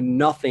away into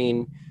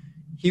nothing.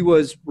 He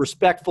was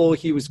respectful.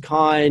 He was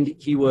kind.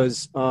 He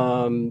was,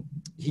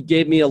 he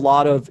gave me a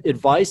lot of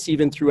advice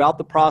even throughout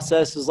the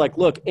process. Is like,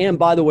 look, and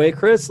by the way,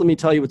 Chris, let me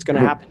tell you what's going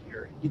to happen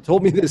here. He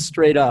told me this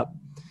straight up.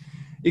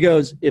 He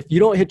goes, if you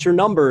don't hit your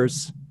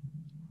numbers,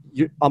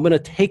 I'm going to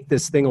take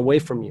this thing away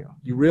from you.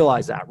 You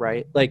realize that,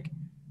 right? Like,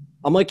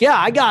 I'm like, yeah,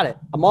 I got it.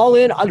 I'm all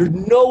in. There's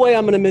no way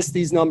I'm going to miss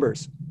these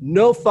numbers.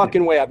 No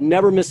fucking way. I've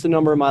never missed a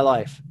number in my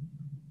life.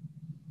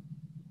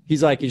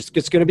 He's like, it's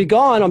going to be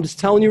gone. I'm just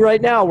telling you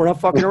right now. We're not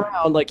fucking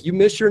around. Like, you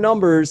miss your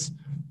numbers.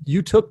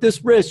 You took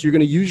this risk. You're going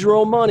to use your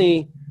own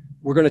money.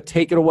 We're going to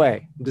take it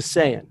away. I'm just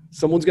saying.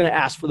 Someone's going to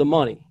ask for the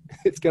money.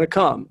 It's going to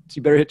come. So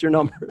you better hit your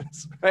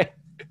numbers, right?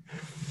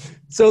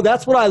 So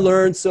that's what I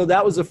learned. So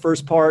that was the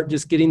first part,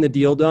 just getting the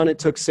deal done. It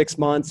took 6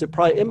 months. It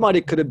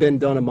could have been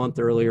done a month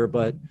earlier,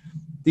 but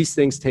these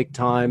things take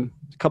time.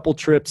 A couple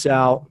trips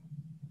out,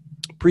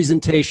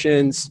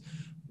 presentations,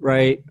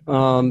 right?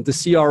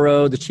 The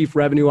CRO, the chief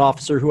revenue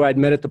officer who I'd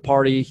met at the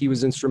party, he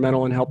was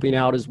instrumental in helping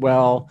out as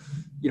well.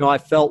 I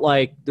felt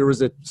like there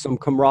was some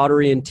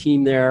camaraderie and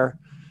team there.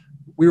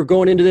 We were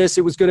going into this.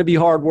 It was going to be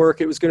hard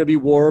work. It was going to be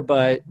war,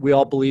 but we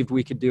all believed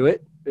we could do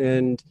it.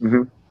 And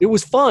it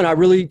was fun.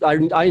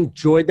 I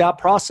enjoyed that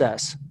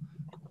process.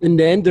 And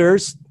then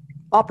there's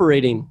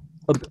operating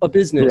a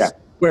business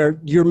where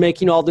you're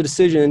making all the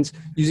decisions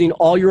using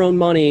all your own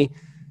money.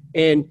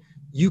 And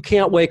you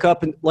can't wake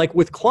up and like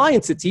with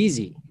clients, it's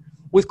easy.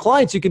 With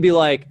clients, you could be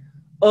like,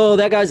 oh,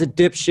 that guy's a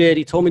dipshit.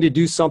 He told me to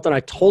do something.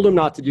 I told him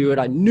not to do it.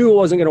 I knew it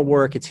wasn't going to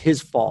work. It's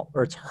his fault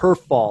or it's her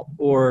fault.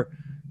 Or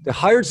they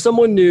hired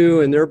someone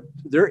new and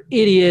they're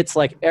idiots.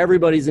 Like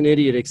everybody's an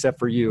idiot except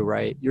for you,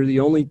 right? You're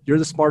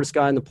the smartest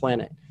guy on the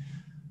planet.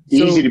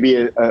 Easy to be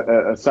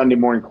a Sunday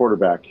morning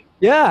quarterback.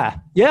 Yeah.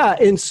 Yeah.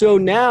 And so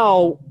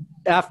now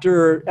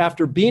after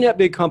being at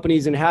big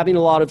companies and having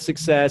a lot of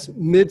success,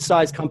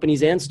 mid-sized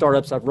companies and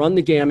startups, I've run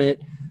the gamut,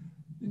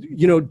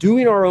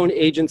 doing our own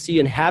agency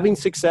and having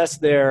success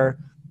there.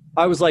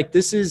 I was like,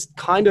 this is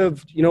kind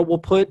of, we'll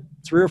put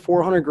 $300,000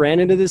 or $400,000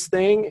 into this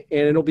thing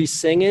and it'll be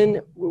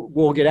singing.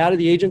 We'll get out of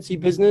the agency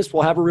business.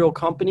 We'll have a real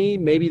company.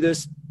 Maybe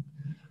this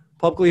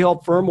publicly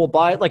held firm will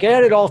buy it. Like I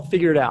had it all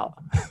figured out.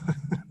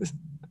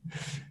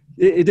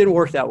 It didn't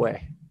work that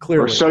way,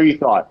 clearly. Or so you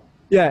thought.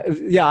 Yeah.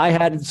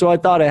 I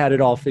thought I had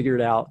it all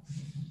figured out.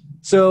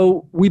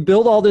 So we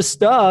built all this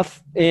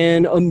stuff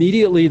and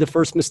immediately the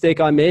first mistake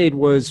I made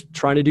was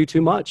trying to do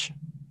too much,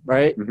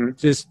 right? Mm-hmm.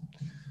 Just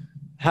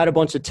had a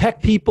bunch of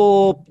tech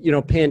people,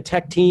 paying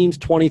tech teams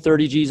 20,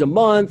 30 G's a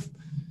month,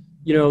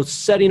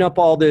 setting up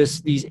all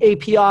these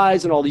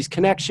APIs and all these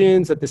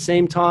connections. At the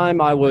same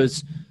time, I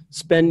was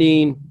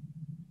spending,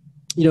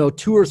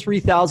 $2,000 or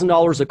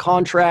 $3,000 a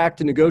contract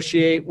to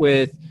negotiate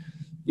with,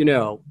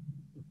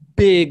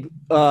 big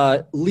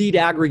lead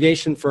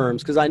aggregation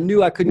firms because I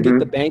knew I couldn't get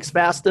the banks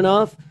fast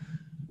enough.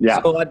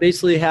 Yeah. So I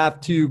basically have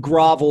to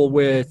grovel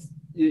with,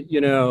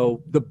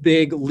 the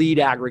big lead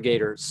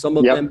aggregators. Some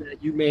of them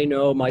that you may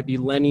know might be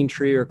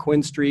LendingTree or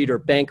QuinStreet or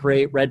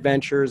Bankrate, Red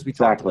Ventures. We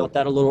talked about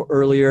that a little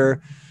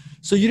earlier.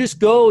 So you just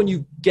go and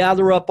you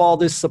gather up all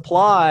this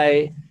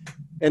supply.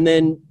 And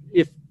then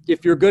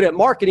if you're good at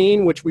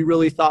marketing, which we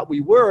really thought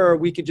we were,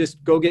 we could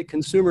just go get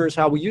consumers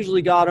how we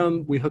usually got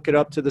them. We hook it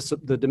up to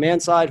the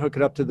demand side, hook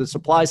it up to the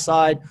supply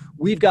side.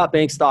 We've got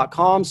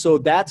banks.com. So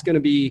that's going to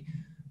be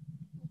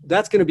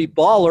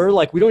baller.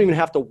 Like we don't even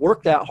have to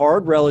work that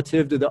hard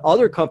relative to the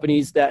other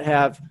companies that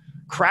have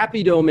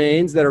crappy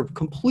domains that are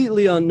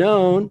completely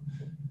unknown.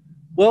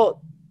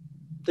 Well,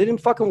 they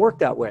didn't fucking work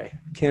that way,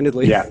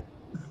 candidly. Yeah.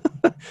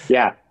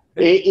 Yeah.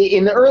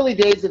 In the early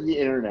days of the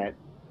internet,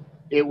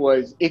 it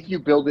was, if you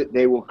build it,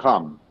 they will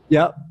come.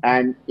 Yep.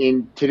 And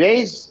in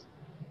today's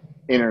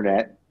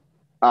internet,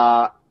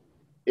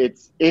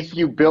 it's, if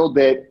you build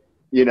it,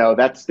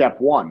 that's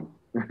step one.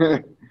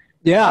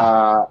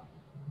 Yeah.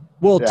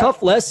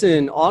 Tough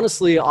lesson.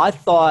 Honestly, I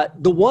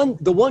thought the one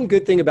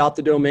good thing about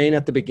the domain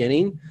at the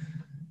beginning,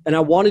 and I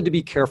wanted to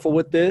be careful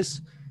with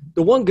this,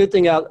 the one good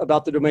thing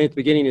about the domain at the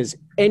beginning is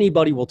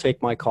anybody will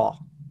take my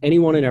call.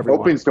 Anyone and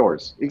everyone. Open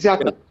stores.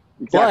 Exactly. Yeah.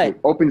 Exactly.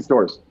 Open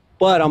stores.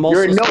 But I'm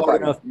also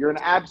You're an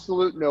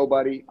absolute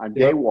nobody on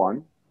day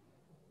one.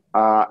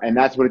 And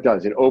that's what it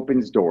does. It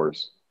opens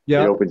doors.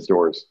 Yeah. It opens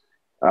doors.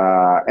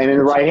 And in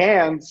the right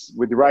hands,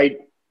 with the right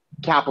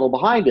capital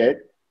behind it,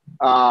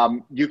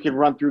 you can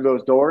run through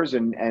those doors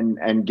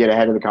and get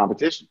ahead of the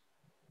competition.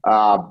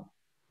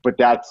 But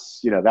that's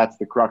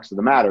the crux of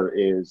the matter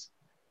is,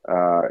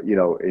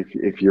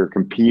 if you're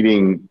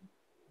competing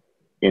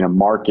in a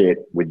market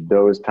with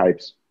those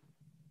types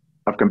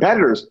of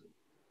competitors,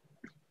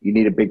 you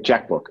need a big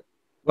checkbook.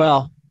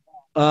 Well,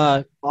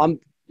 I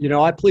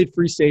played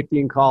free safety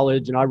in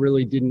college and I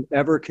really didn't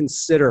ever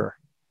consider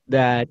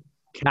that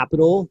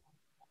capital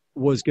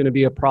was going to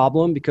be a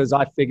problem because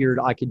I figured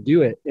I could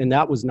do it. And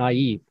that was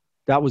naive.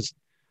 That was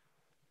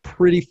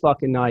pretty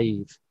fucking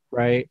naive,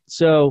 right?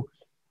 So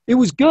it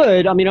was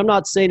good. I mean, I'm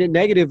not saying it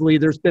negatively.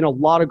 There's been a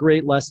lot of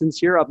great lessons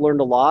here. I've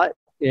learned a lot.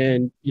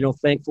 And,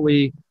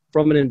 thankfully,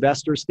 from an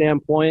investor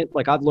standpoint,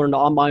 like I've learned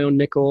on my own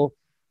nickel.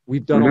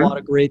 We've done a lot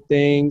of great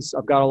things.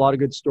 I've got a lot of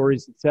good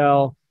stories to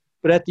tell.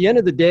 But at the end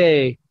of the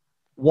day,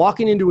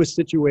 walking into a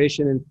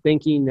situation and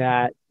thinking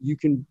that you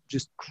can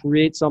just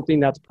create something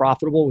that's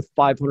profitable with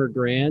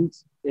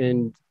 $500,000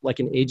 in like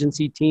an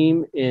agency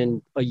team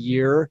in a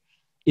year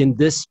in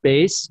this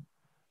space,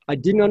 I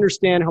didn't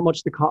understand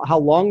how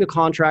long the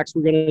contracts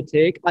were going to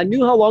take. I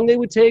knew how long they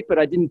would take, but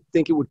I didn't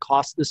think it would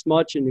cost this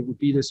much and it would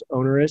be this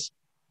onerous.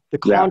 The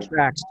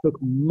contracts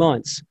took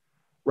months,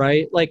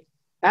 right? Like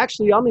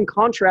actually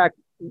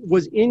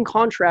was in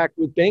contract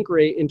with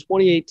Bankrate in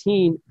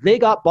 2018. They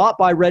got bought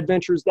by Red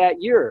Ventures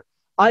that year.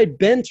 I'd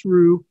been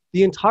through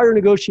the entire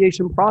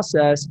negotiation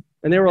process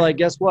and they were like,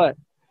 guess what?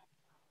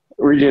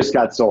 We just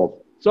got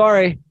sold.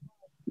 Sorry.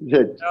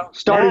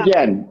 Start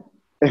again.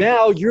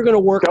 Now you're going to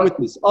work with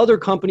this other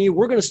company.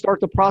 We're going to start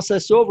the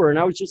process over. And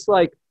I was just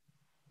like,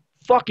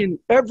 fucking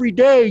every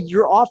day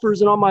your offer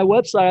isn't on my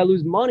website. I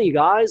lose money,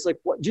 guys. Like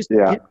what? Just give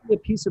me a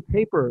piece of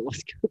paper.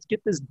 Let's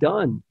get this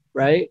done.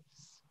 Right.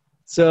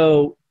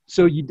 So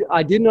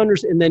I didn't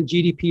understand. And then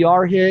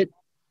GDPR hit,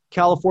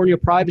 California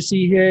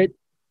privacy hit,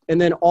 and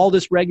then all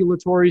this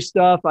regulatory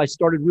stuff. I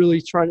started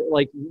really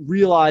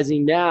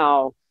realizing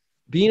now,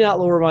 being at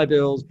Lower My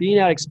Bills, being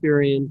at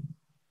Experian,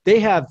 they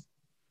have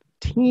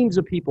teams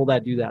of people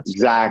that do that stuff.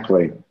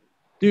 Exactly.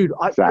 Dude,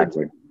 I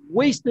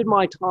wasted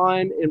my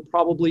time and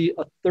probably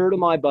a third of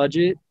my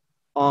budget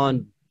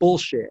on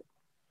bullshit.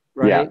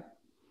 right? Yeah.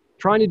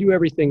 Trying to do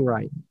everything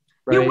right.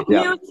 Right.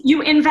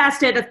 You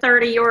invested a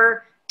third of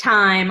your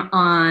time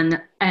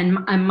on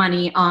and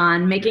money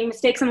on making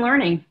mistakes and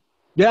learning.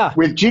 Yeah.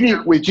 With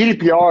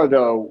GDPR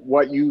though,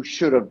 what you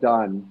should have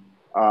done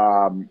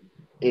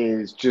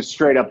is just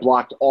straight up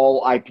blocked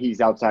all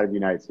IPs outside of the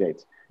United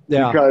States.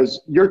 Yeah.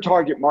 Because your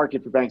target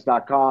market for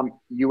banks.com,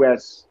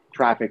 US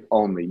traffic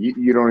only.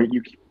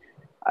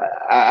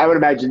 I would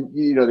imagine,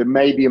 there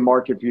may be a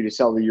market for you to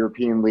sell the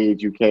European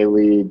leads, UK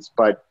leads,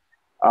 but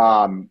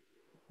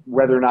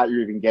whether or not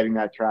you're even getting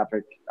that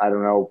traffic, I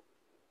don't know.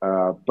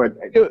 But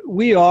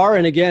we are.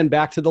 And again,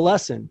 back to the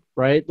lesson,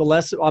 right? The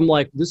lesson, I'm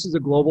like, this is a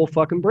global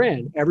fucking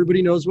brand.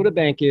 Everybody knows what a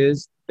bank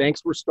is.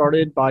 Banks were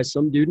started by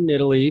some dude in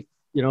Italy,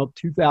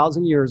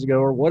 2,000 years ago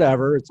or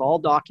whatever. It's all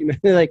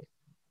documented.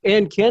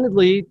 And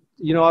candidly,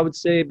 I would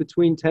say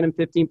between 10 and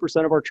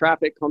 15% of our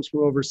traffic comes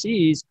from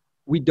overseas.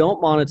 We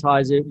don't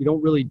monetize it. We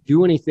don't really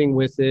do anything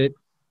with it.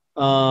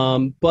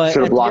 But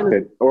should have blocked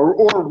it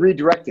or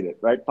redirected it,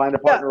 right? Find a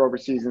partner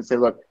overseas and say,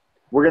 look,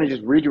 we're going to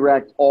just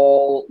redirect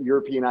all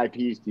European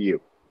IPs to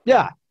you.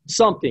 Yeah,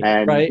 something,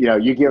 and, right?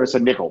 You give us a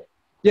nickel.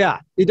 Yeah,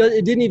 it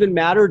didn't even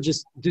matter.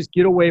 Just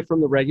get away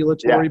from the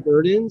regulatory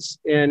burdens.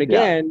 And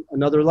again,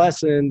 another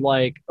lesson,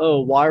 why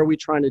are we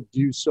trying to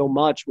do so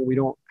much when we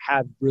don't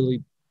have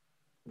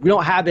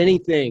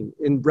anything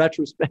in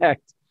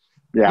retrospect?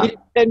 Yeah. We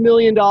had $10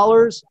 million.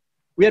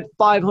 We had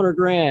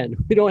 $500,000.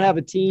 We don't have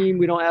a team.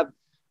 We don't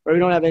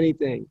have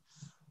anything.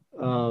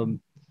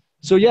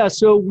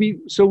 So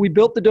we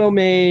built the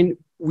domain.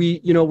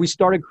 We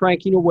started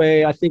cranking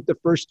away. I think the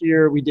first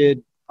year we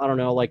did, I don't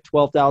know, like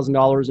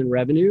 $12,000 in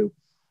revenue.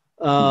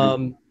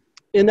 And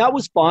that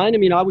was fine. I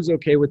mean, I was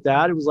okay with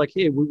that. It was like,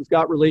 hey, we've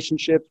got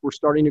relationships. We're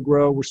starting to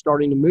grow. We're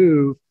starting to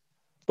move.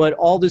 But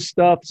all this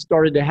stuff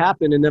started to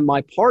happen. And then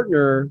my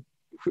partner,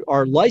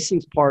 our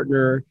licensed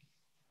partner,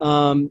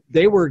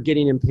 they were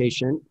getting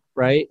impatient,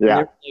 right? Yeah. And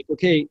they were like,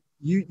 okay,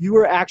 you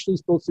were actually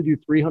supposed to do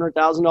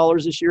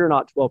 $300,000 this year,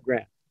 not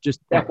 $12,000. Just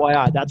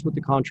FYI, that's what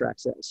the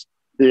contract says.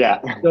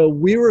 Yeah. So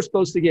we were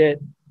supposed to get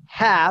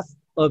half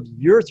of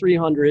your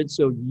 300.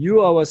 So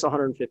you owe us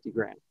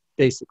 150,000,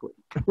 basically,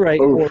 right?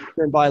 Or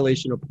you're in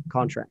violation of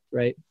contract,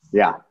 right?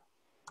 Yeah.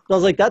 So I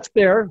was like, that's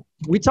fair.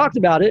 We talked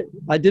about it.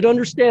 I did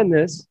understand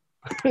this.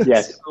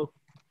 Yes.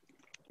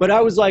 But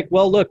I was like,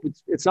 well, look,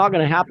 it's not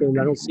going to happen.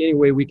 I don't see any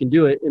way we can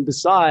do it. And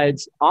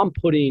besides, I'm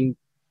putting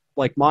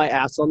my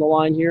ass on the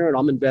line here, and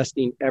I'm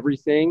investing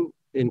everything,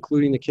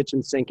 including the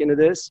kitchen sink, into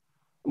this.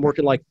 I'm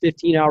working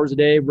 15 hours a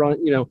day,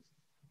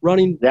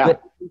 running. Yeah.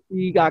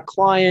 We got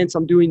clients.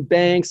 I'm doing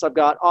banks. I've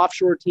got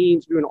offshore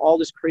teams doing all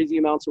this crazy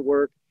amounts of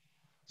work.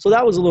 So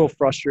that was a little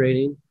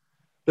frustrating.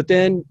 But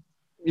then,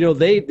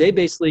 they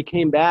basically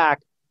came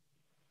back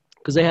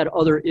because they had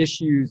other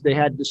issues. They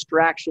had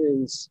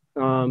distractions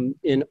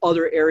in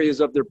other areas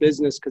of their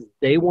business because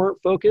they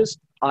weren't focused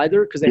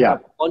either, because they had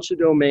a bunch of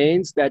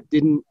domains that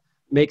didn't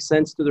make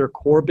sense to their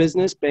core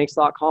business.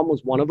 Banks.com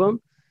was one of them.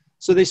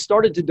 So they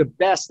started to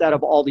divest out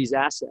of all these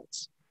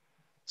assets.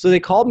 So they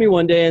called me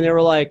one day and they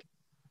were like,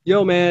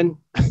 yo, man,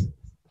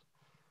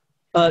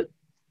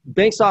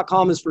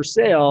 Banks.com is for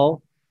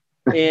sale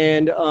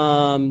and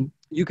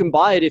you can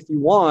buy it if you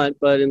want,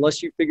 but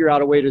unless you figure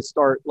out a way to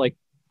start,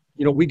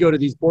 we go to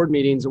these board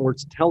meetings and we're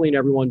telling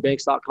everyone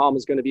Banks.com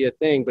is going to be a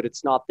thing, but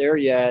it's not there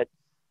yet.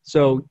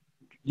 So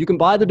you can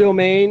buy the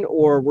domain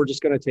or we're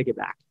just going to take it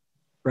back,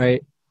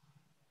 right?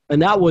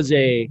 And that was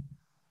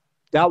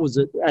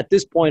at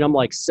this point, I'm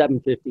like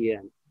 750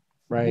 in,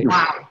 right?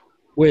 Wow.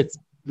 With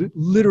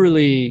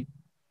literally,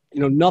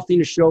 nothing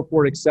to show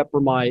for it except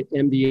for my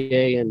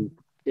MBA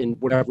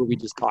and whatever we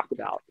just talked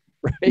about,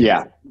 right?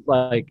 Yeah.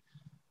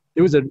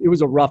 It was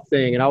a rough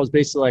thing. And I was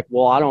basically like,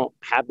 well, I don't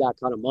have that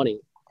kind of money,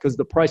 because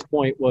the price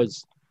point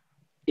was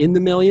in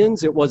the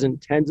millions. It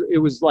wasn't tens. It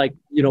was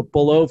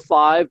below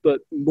 5,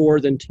 but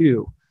more than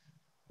 2.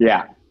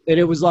 Yeah. And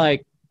it was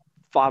like,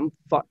 I'm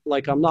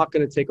not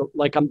going to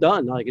I'm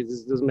done. It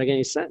just doesn't make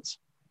any sense.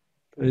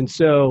 And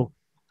so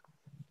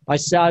I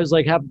was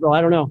like, I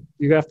don't know.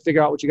 You have to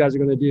figure out what you guys are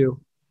going to do.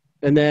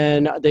 And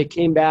then they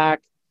came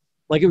back,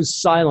 it was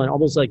silent,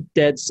 almost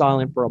dead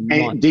silent for a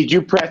month. And did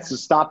you press the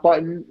stop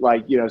button?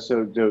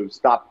 So to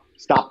stop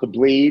the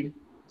bleed,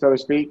 so to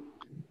speak?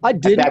 I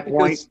didn't. At that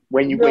point,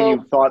 when you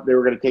thought they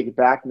were going to take it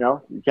back,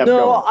 no? You kept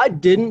going. I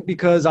didn't,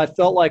 because I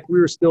felt like we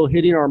were still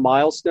hitting our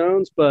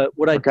milestones. But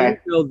what I didn't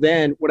know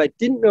then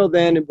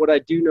and what I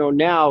do know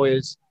now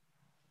is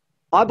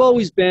I've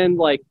always been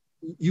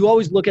you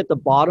always look at the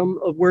bottom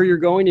of where you're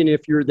going. And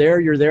if you're there,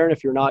 you're there. And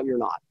if you're not, you're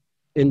not.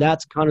 And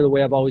that's kind of the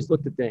way I've always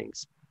looked at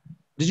things.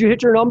 Did you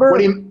hit your number?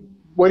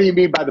 What do you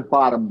mean by the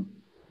bottom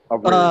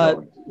of where you're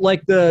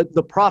going?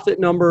 The profit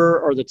number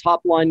or the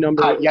top line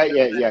number. Yeah.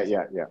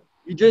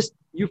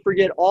 You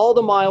forget all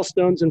the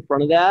milestones in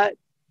front of that.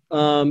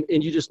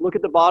 And you just look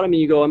at the bottom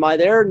and you go, am I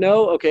there?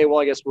 No. Okay. Well,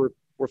 I guess we're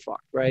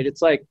fucked, right?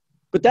 It's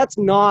but that's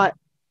not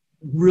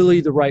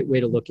really the right way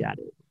to look at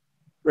it,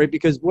 right?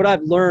 Because what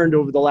I've learned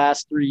over the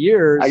last 3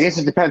 years, I guess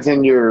it depends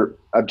on your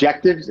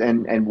objectives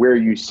and where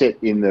you sit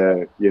in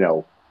the,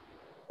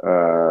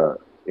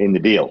 in the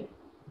deal.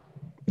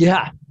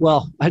 Yeah.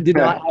 Well, I did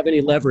not have any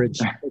leverage.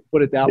 Let's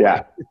put it that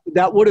way.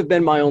 That would have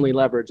been my only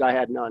leverage. I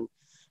had none.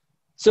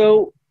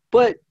 So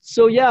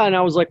yeah. And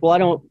I was like,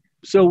 well,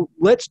 so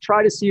let's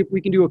try to see if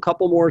we can do a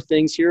couple more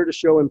things here to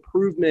show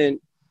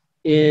improvement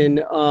in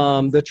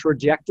the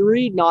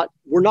trajectory.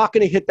 We're not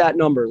going to hit that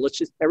number. Let's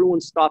just,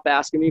 everyone stop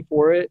asking me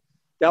for it.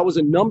 That was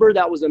a number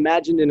that was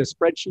imagined in a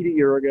spreadsheet a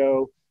year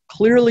ago.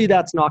 Clearly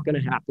that's not going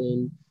to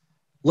happen.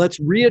 Let's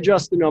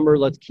readjust the number.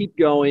 Let's keep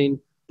going,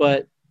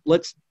 but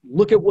let's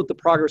look at what the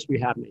progress we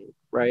have made,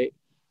 right?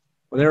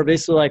 Well, they were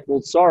basically like,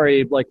 well,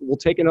 sorry, like we'll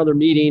take another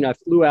meeting. I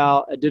flew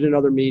out, I did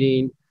another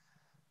meeting.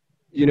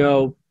 You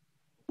know,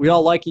 we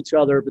all like each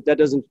other, but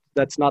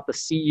that's not the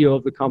CEO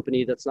of the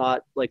company. That's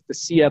not like the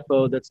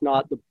CFO. That's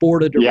not the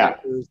board of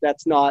directors.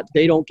 That's not,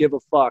 they don't give a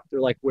fuck.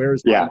 They're like,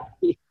 where's my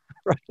money?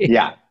 Right?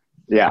 Yeah.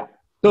 Yeah.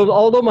 So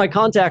although my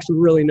contacts were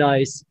really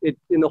nice,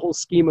 in the whole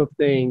scheme of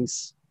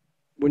things,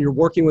 when you're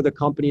working with a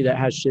company that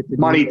has shit to do,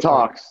 money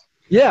talks.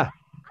 Yeah.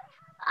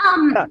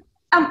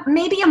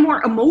 Maybe a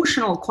more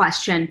emotional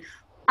question.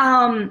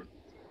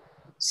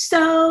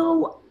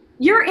 So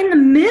you're in the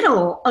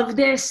middle of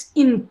this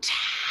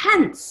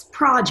intense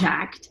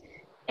project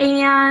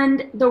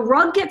and the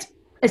rug gets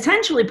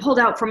essentially pulled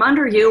out from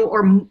under you,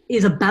 or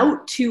is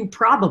about to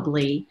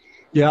probably.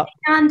 Yeah.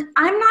 And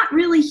I'm not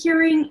really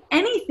hearing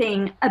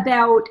anything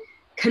about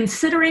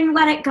considering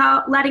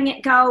letting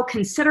it go,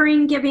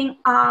 considering giving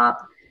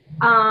up.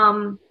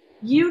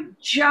 You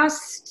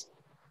just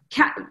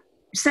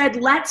said,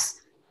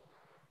 let's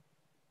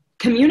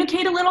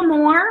communicate a little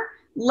more.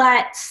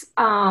 Let's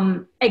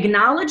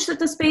acknowledge that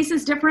the space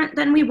is different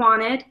than we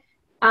wanted.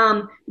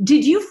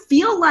 Did you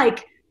feel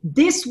like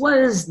this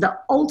was the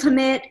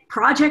ultimate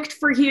project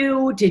for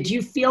you? Did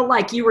you feel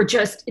like you were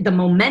the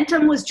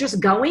momentum was just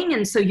going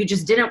and so you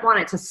just didn't want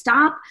it to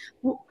stop?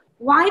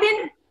 Why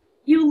didn't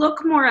you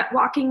look more at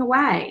walking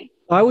away?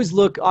 I always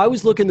look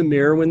in the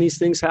mirror when these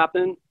things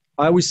happen.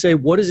 I always say,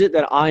 what is it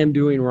that I am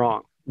doing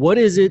wrong? What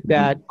is it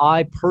that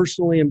I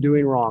personally am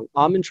doing wrong?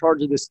 I'm in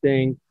charge of this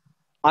thing.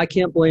 I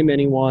can't blame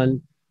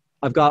anyone.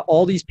 I've got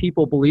all these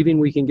people believing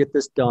we can get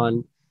this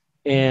done.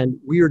 And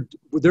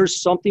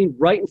there's something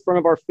right in front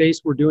of our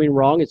face we're doing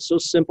wrong. It's so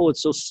simple.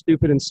 It's so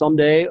stupid. And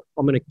someday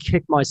I'm going to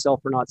kick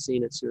myself for not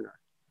seeing it sooner.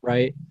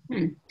 Right.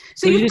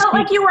 So you felt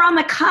like you were on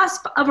the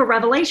cusp of a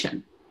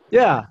revelation.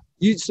 Yeah.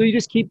 You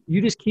just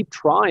keep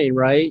trying,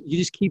 right? You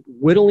just keep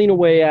whittling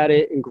away at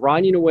it and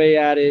grinding away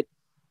at it.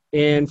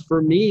 And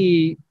for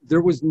me, the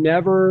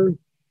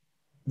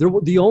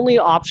only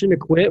option to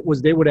quit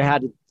was they would have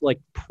had to like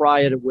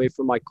pry it away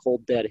from my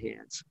cold, dead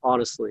hands,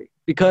 honestly,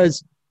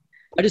 because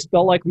I just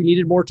felt like we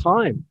needed more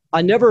time.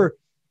 I never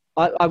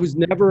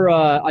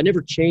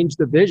changed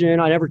the vision.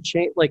 I never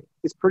changed, like,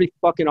 it's pretty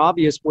fucking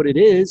obvious what it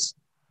is.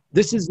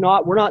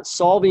 We're not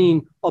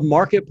solving a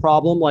market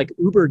problem like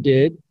Uber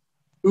did.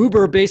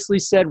 Uber basically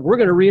said, we're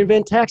going to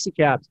reinvent taxi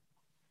cabs.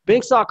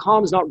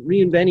 Banks.com is not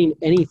reinventing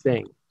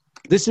anything.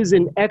 This is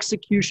an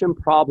execution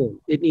problem.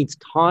 It needs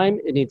time,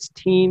 it needs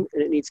team,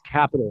 and it needs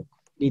capital.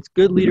 It needs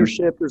good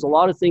leadership. There's a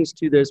lot of things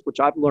to this, which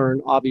I've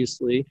learned,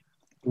 obviously.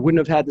 Wouldn't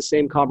have had the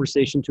same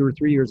conversation 2 or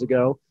 3 years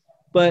ago.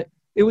 But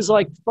it was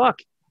like, fuck,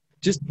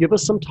 just give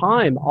us some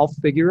time. I'll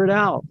figure it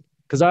out.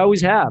 Because I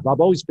always have.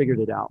 I've always figured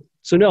it out.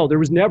 So no, there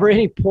was never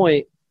any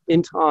point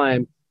in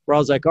time where I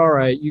was like, all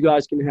right, you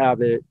guys can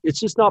have it. It's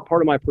just not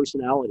part of my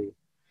personality.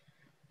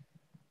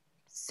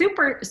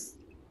 Super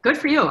good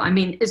for you. I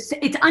mean, it's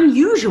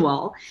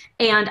unusual.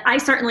 And I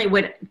certainly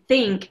would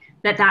think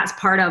that that's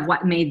part of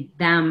what made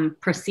them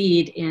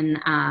proceed in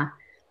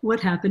what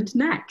happened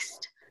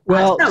next.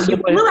 Well, so you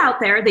flew out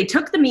there. They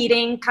took the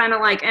meeting kind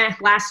of like,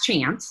 last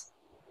chance.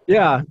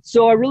 Yeah.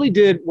 So I really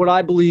did what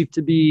I believe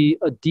to be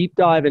a deep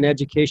dive in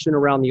education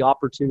around the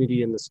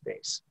opportunity in the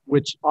space,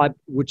 which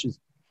is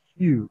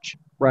huge,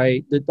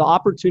 right? The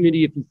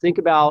opportunity, if you think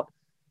about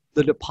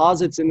the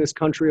deposits in this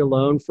country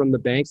alone from the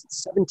banks,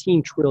 it's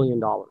 $17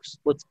 trillion.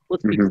 Let's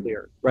be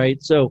clear,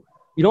 right? So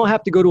you don't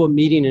have to go to a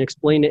meeting and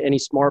explain to any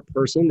smart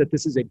person that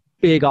this is a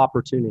big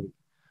opportunity,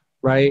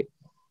 right?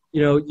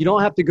 You know, you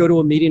don't have to go to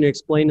a meeting and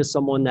explain to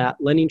someone that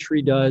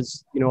LendingTree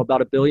does, about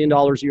 $1 billion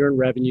a year in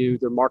revenue.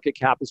 Their market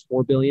cap is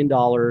 $4 billion.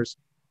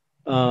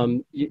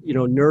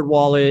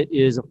 NerdWallet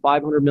is a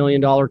 $500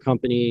 million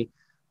company,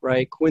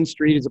 right?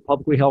 QuinStreet is a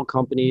publicly held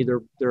company.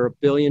 They're a $1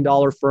 billion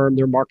firm.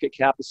 Their market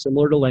cap is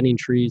similar to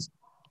LendingTree's.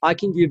 I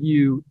can give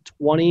you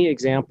 20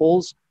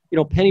 examples.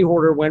 Penny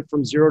Hoarder went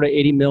from 0 to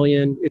 80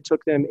 million. It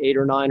took them 8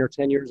 or 9 or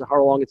 10 years,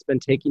 how long it's been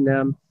taking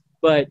them.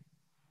 But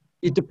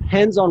it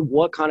depends on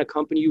what kind of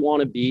company you want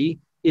to be.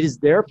 It is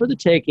there for the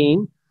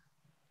taking.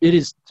 It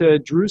is, to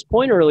Drew's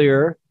point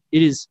earlier,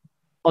 it is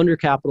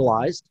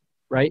undercapitalized,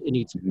 right? It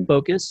needs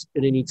focus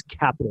and it needs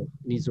capital.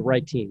 It needs the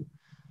right team,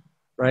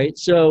 right?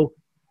 So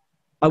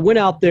I went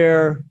out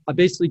there. I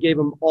basically gave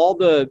them all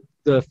the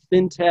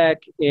fintech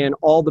and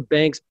all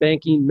the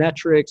banking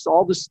metrics,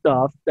 all the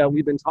stuff that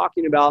we've been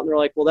talking about. And they're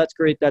like, well, that's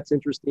great. That's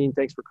interesting.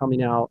 Thanks for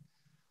coming out.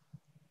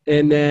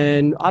 And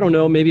then, I don't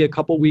know, maybe a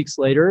couple weeks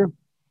later,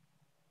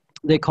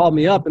 they called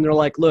me up and they're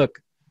like,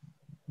 look,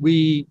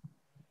 we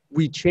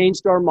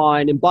changed our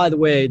mind. And by the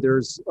way,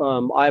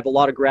 I have a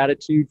lot of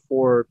gratitude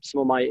for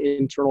some of my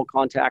internal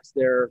contacts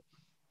there.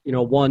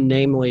 One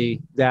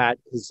namely that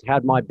has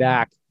had my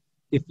back.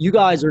 If you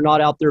guys are not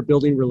out there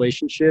building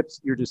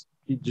relationships, you're just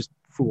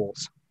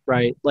fools,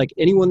 right? Like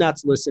anyone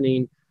that's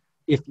listening,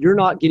 if you're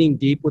not getting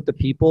deep with the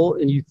people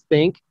and you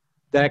think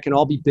that it can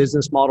all be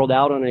business modeled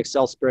out on an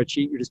Excel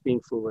spreadsheet, you're just being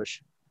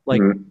foolish.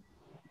 Like,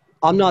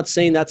 I'm not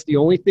saying that's the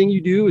only thing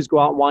you do is go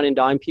out and wine and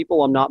dine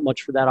people. I'm not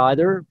much for that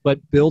either, but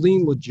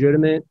building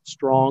legitimate,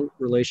 strong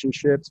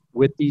relationships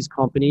with these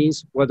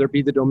companies, whether it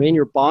be the domain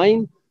you're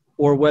buying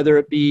or whether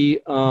it be,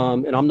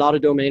 and I'm not a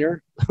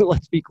domainer,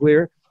 let's be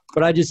clear,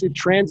 but it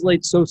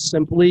translates so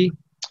simply,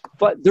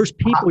 but there's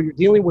people, you're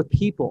dealing with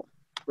people,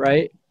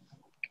 right?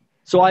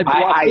 So I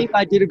think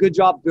I did a good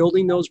job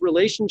building those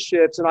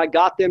relationships, and I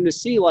got them to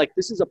see, like,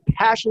 this is a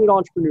passionate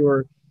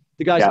entrepreneur.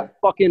 The guy's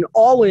fucking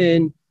all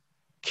in.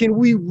 Can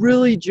we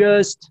really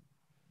just,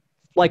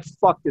 like,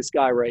 fuck this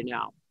guy right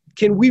now?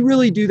 Can we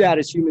really do that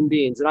as human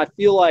beings? And I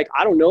feel like,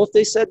 I don't know if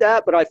they said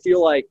that, but I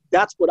feel like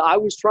that's what I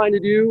was trying to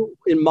do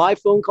in my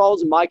phone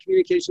calls and my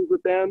communications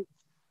with them.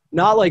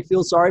 Not like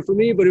feel sorry for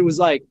me, but it was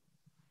like,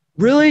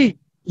 really?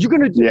 You're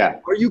going to do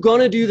Are you going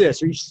to do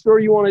this? Are you sure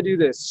you want to do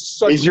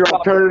this? Is your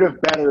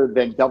alternative better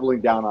than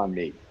doubling down on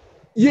me?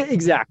 Yeah,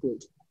 exactly.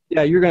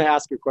 Yeah, you're going to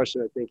ask a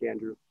question, I think,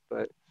 Andrew.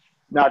 But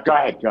no, go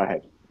ahead.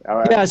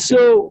 Yeah,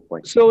 so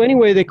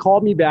anyway, they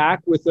called me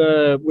back with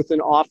an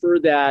offer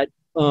that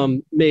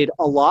made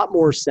a lot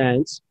more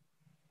sense.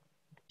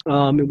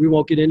 And we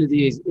won't get into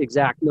the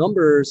exact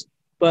numbers,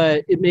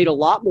 but it made a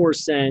lot more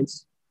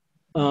sense.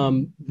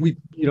 My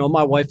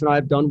wife and I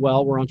have done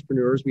well. We're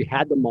entrepreneurs. We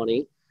had the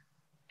money.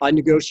 I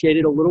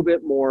negotiated a little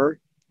bit more,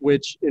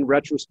 which in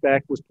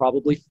retrospect was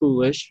probably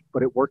foolish,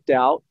 but it worked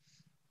out.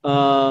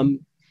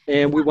 And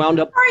we wound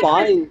up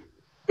buying.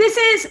 Is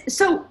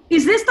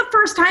this the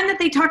first time that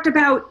they talked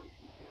about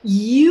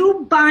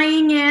you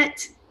buying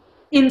it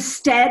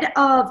instead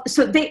of,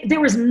 so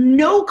there was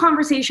no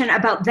conversation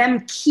about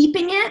them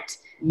keeping it?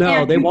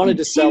 No, they wanted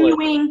to sell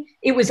it.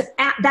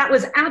 That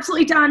was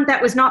absolutely done.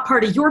 That was not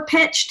part of your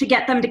pitch to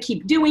get them to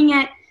keep doing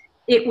it.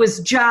 It was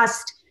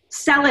just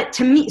sell it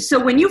to me. So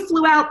when you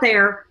flew out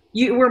there,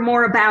 you were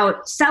more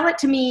about sell it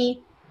to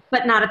me,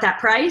 but not at that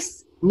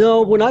price?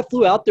 No, when I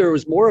flew out there, it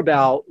was more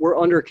about we're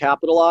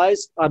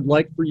undercapitalized. I'd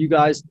like for you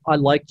guys, I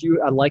like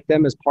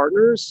them as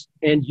partners,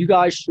 and you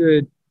guys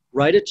should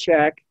write a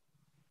check,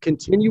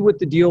 continue with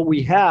the deal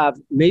we have,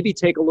 maybe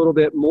take a little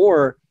bit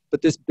more,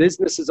 but this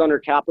business is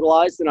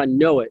undercapitalized, and I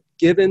know it,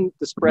 given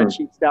the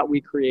spreadsheets that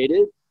we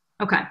created.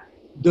 Okay.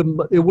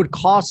 It would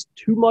cost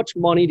too much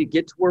money to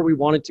get to where we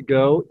wanted to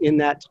go in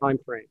that time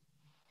frame.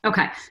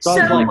 Okay. So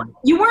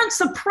you weren't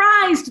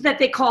surprised that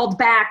they called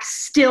back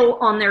still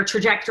on their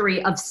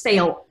trajectory of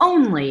sale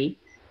only,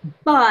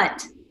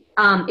 but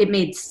it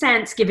made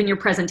sense given your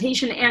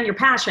presentation and your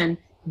passion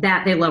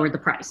that they lowered the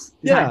price.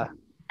 Yeah.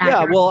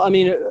 Yeah. Well, I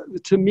mean,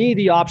 to me,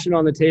 the option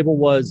on the table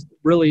was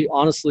really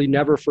honestly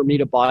never for me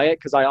to buy it,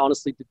 because I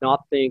honestly did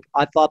not think,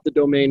 I thought the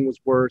domain was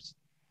worth,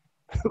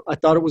 I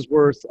thought it was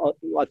worth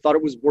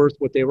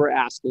what they were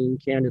asking,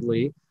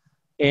 candidly.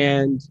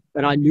 And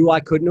I knew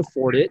I couldn't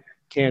afford it,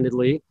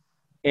 candidly.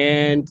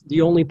 And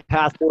the only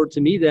path forward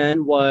to me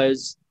then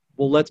was,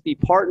 well, let's be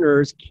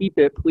partners. Keep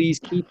it, please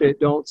keep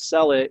it. Don't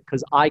sell it,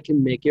 because I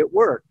can make it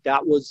work.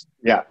 That was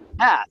the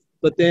path.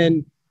 But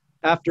then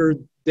after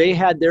they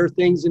had their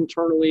things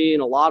internally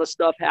and a lot of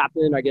stuff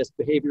happened, I guess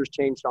behaviors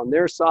changed on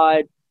their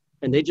side,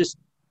 and they just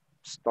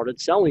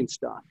started selling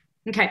stuff.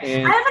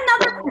 Okay. I have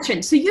another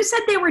question. So you said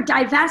they were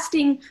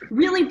divesting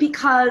really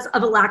because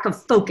of a lack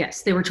of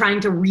focus. They were trying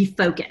to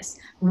refocus.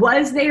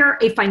 Was there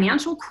a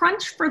financial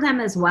crunch for them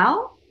as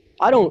well?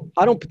 I don't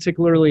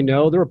particularly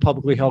know. They're a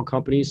publicly held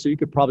company, so you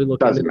could probably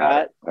look into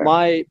that.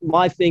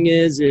 My thing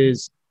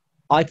is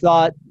I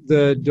thought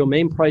the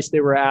domain price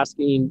they were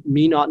asking,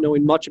 me not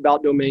knowing much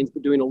about domains,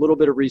 but doing a little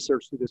bit of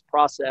research through this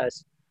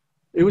process,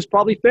 it was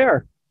probably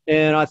fair.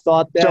 And I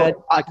thought that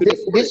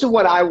this is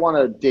what I want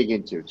to dig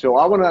into. So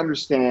I want to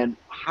understand,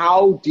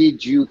 how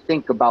did you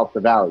think about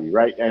the value,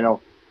 right? I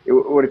know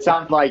what it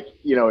sounds like,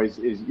 is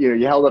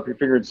you held up your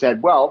finger and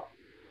said, well,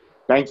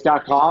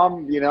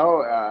 banks.com,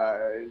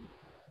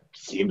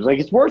 seems like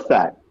it's worth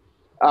that.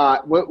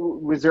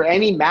 Was there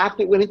any math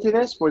that went into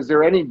this? Was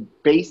there any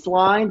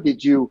baseline?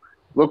 Did you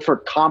look for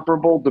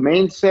comparable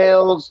domain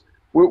sales?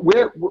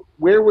 Where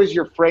was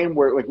your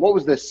framework? Like, what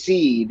was the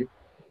seed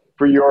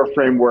for your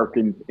framework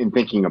in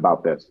thinking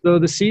about this? So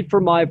the seed for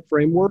my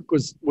framework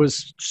was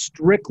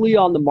strictly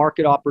on the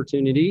market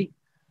opportunity,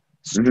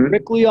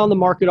 on the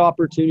market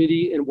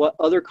opportunity and what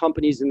other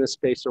companies in this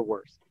space are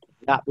worth.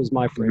 That was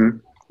my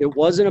framework. It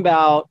wasn't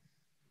about,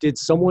 did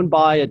someone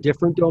buy a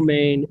different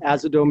domain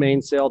as a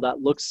domain sale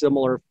that looks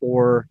similar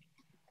for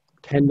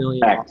 $10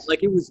 million?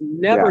 Like, it was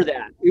never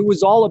that. It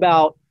was all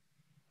about,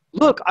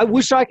 look, I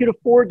wish I could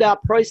afford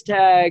that price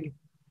tag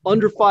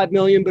under 5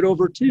 million, but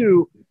over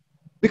 2,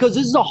 because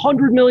this is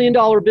 $100 million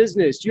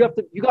business. You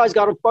guys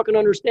got to fucking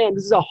understand,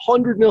 this is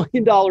 $100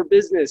 million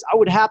business. I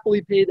would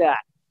happily pay that.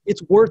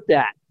 It's worth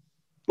that.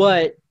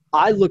 But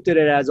I looked at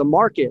it as a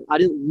market. I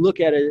didn't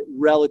look at it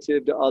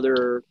relative to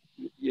other,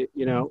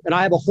 and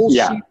I have a whole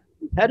sheet of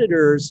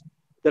competitors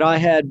that I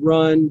had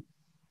run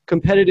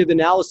competitive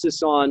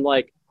analysis on,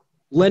 like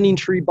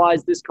LendingTree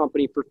buys this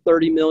company for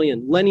 30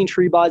 million.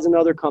 LendingTree buys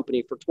another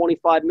company for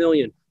 25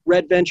 million.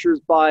 Red Ventures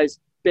buys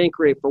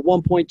Bankrate for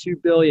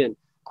 1.2 billion.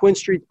 Quinn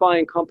Street's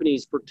buying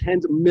companies for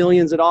tens of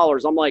millions of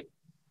dollars. I'm like,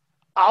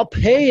 I'll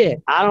pay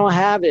it. I don't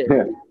have it.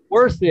 It's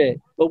worth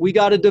it. But we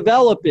got to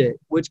develop it,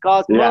 which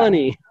costs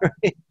money.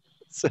 Right?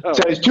 So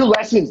there's two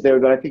lessons there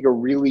that I think are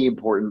really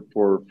important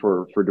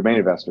for domain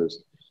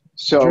investors.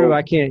 So Drew,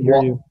 I can't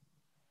hear you.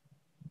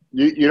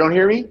 You don't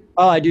hear me?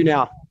 Oh, I do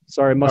now.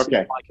 Sorry, must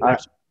okay. Be my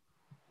connection.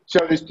 So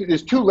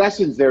there's two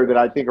lessons there that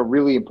I think are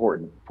really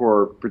important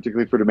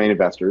particularly for domain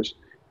investors.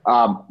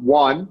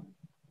 One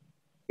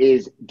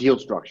is deal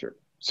structure.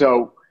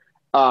 So,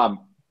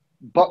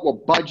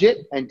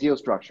 budget and deal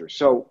structure.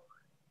 So,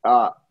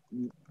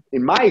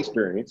 in my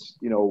experience,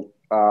 nearly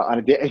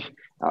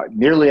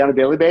on a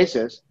daily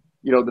basis,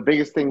 the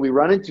biggest thing we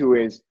run into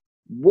is,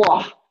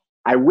 wow,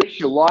 I wish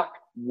you luck.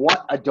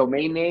 What a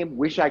domain name.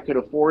 Wish I could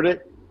afford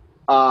it,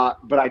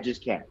 but I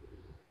just can't.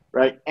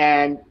 Right.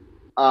 And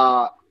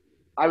I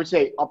would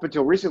say up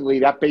until recently,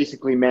 that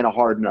basically meant a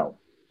hard no.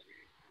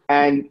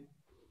 And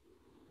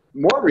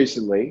more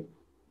recently,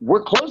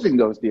 we're closing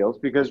those deals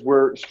because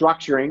we're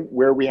structuring,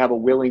 where we have a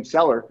willing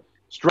seller,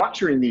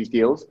 structuring these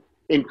deals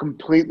in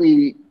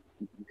completely,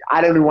 I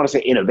don't even want to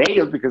say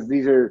innovative, because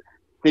these are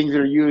things that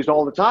are used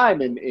all the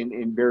time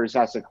in various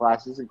asset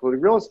classes,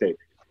 including real estate.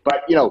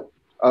 But,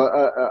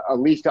 a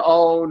lease to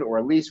own or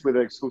a lease with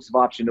an exclusive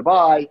option to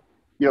buy,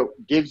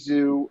 gives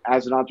you,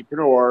 as an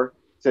entrepreneur,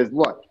 says,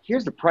 look,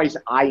 here's the price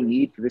I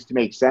need for this to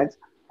make sense.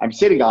 I'm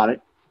sitting on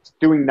it. It's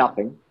doing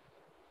nothing.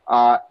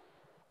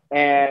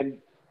 And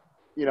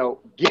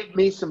give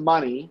me some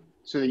money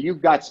so that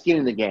you've got skin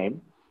in the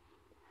game.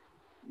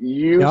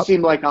 You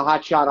seem like a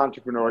hotshot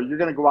entrepreneur. You're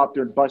going to go out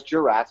there and bust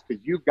your ass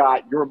because you've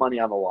got your money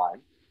on the line.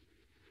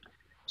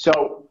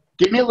 So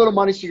give me a little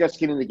money so you got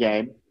skin in the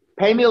game.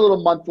 Pay me a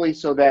little monthly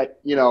so that,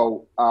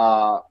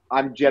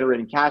 I'm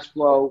generating cash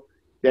flow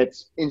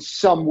that's in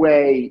some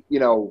way,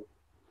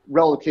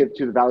 relative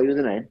to the value of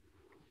the name.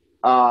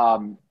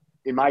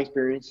 In my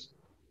experience,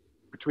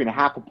 between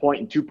 0.5 point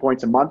and 2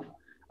 points a month.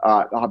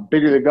 The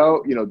bigger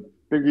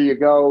you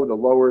go, the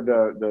lower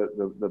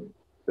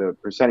the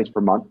percentage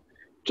per month,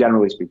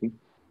 generally speaking.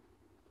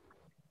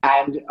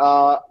 And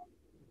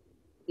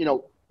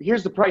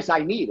here's the price I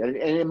need, and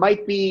it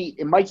might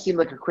seem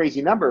like a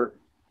crazy number,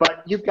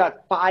 but you've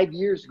got 5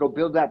 years to go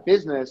build that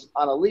business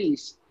on a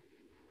lease.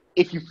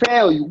 If you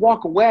fail, you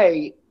walk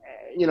away.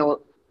 No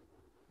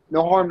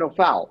harm, no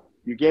foul.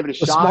 You gave it a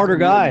shot. A smarter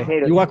guy.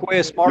 You walk away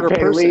a smarter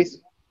person.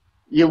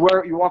 You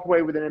walk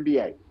away with an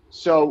MBA.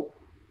 So.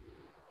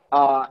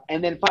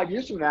 And then 5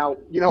 years from now,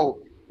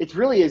 it's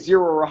really a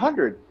 0 or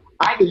 100.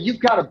 Either you've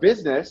got a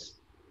business,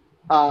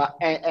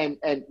 and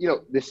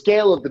the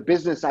scale of the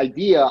business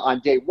idea on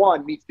day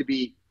one needs to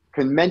be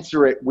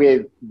commensurate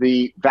with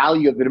the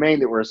value of the domain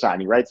that we're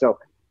assigning, right? So,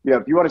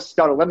 if you want to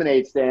start a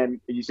lemonade stand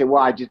and you say,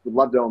 well, I just would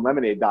love to own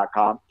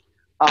lemonade.com,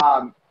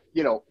 5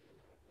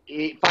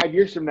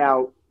 years from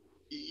now,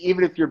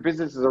 even if your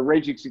business is a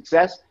raging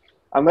success,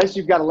 unless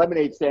you've got a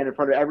lemonade stand in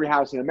front of every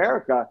house in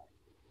America,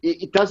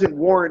 it doesn't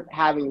warrant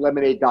having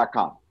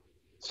lemonade.com.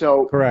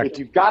 So correct. If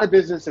you've got a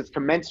business that's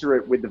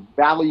commensurate with the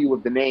value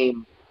of the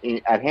name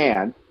at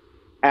hand,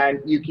 and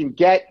you can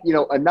get,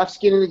 enough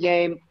skin in the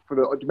game for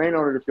the domain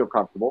owner to feel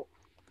comfortable,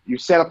 you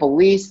set up a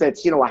lease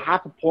that's,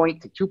 0.5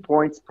 point to 2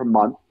 points per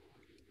month,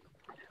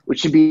 which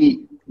should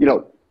be,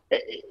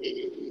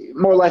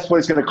 more or less what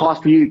it's going to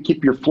cost for you to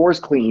keep your floors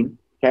clean.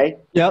 Okay.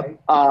 Yep.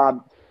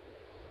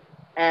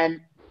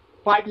 And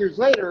 5 years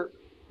later,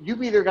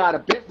 you've either got a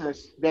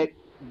business that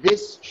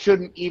this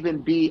shouldn't even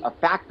be a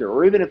factor,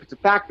 or even if it's a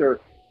factor,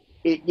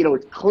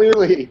 it's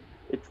clearly,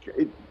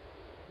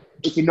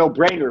 it's a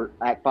no-brainer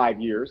at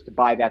 5 years to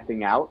buy that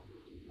thing out.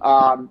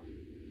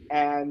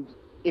 And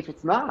if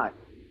it's not,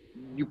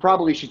 you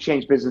probably should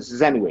change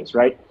businesses anyways,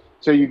 right?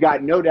 So you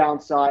got no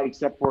downside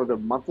except for the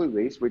monthly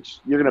lease, which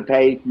you're going to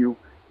pay if you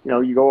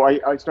go,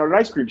 I start an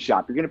ice cream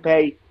shop. You're going to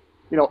pay,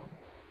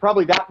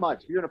 probably that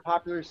much. If you're in a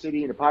popular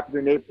city, in a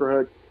popular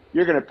neighborhood,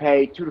 you're going to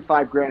pay $2,000 to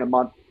 $5,000 a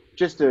month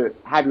just to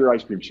have your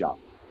ice cream shop,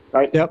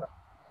 right? Yep.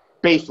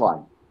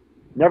 Baseline.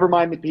 Never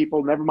mind the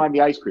people, never mind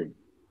the ice cream.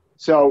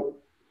 So,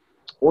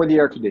 or the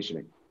air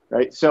conditioning,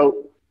 right?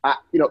 So,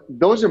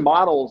 those are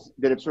models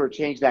that have sort of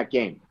changed that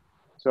game.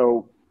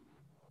 So,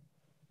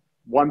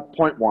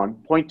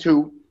 1.1, point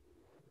 2,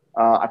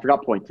 I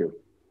forgot point 2.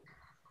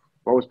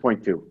 What was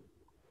point 2?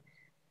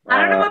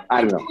 I don't know what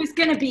point 2 was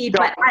going to be,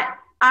 but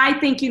I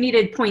think you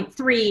needed point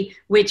 3,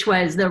 which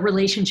was the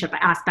relationship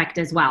aspect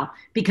as well,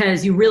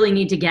 because you really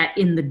need to get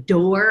in the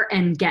door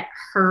and get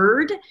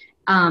heard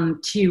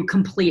to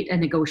complete a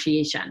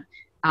negotiation.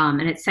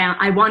 And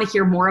I want to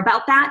hear more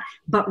about that.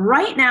 But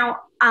right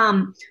now,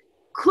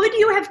 could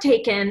you have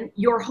taken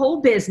your whole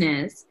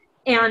business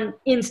and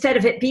instead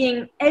of it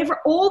being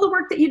all the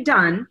work that you've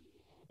done,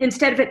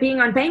 instead of it being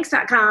on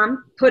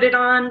banks.com, put it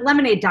on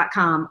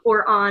lemonade.com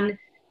or on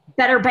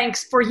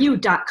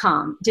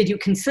betterbanksforyou.com. Did you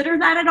consider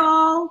that at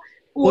all?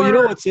 Or... Well, you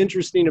know what's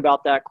interesting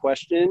about that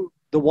question?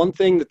 The one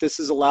thing that this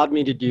has allowed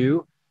me to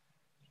do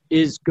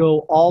is go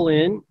all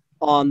in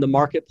on the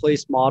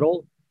marketplace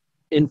model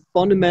and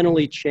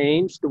fundamentally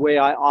change the way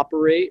I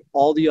operate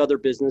all the other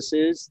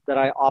businesses that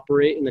I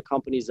operate in the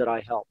companies that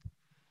I help.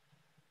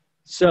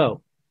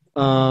 So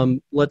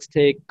let's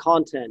take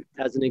content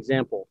as an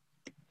example.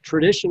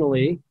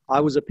 Traditionally, I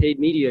was a paid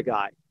media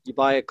guy. You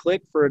buy a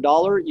click for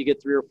 $1, you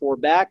get 3 or 4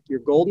 back, you're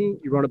golden,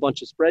 you run a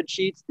bunch of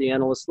spreadsheets, the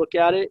analysts look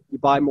at it, you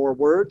buy more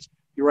words,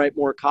 you write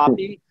more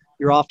copy,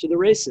 you're off to the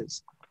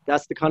races.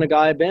 That's the kind of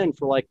guy I've been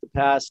for like the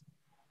past,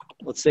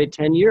 let's say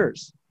 10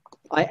 years.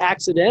 I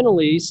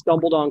accidentally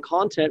stumbled on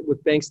content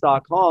with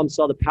banks.com,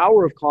 saw the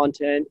power of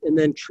content, and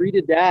then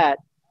treated that.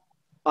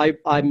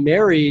 I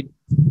married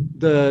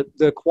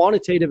the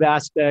quantitative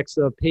aspects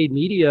of paid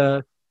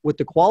media with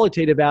the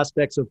qualitative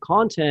aspects of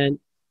content.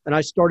 And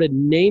I started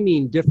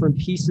naming different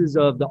pieces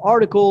of the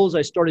articles.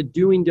 I started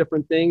doing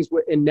different things.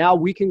 And now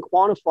we can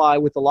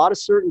quantify with a lot of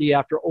certainty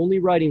after only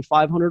writing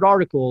 500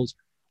 articles.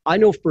 I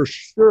know for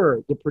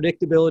sure the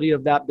predictability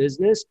of that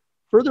business.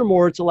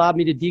 Furthermore, it's allowed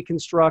me to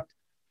deconstruct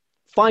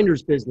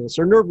Finder's business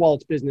or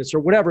NerdWallet's business or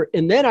whatever.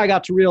 And then I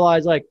got to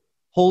realize, like,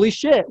 holy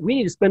shit, we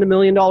need to spend $1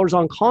 million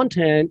on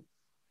content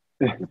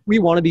if we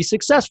want to be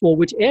successful,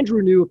 which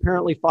Andrew knew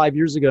apparently 5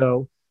 years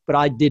ago, but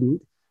I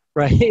didn't,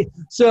 right?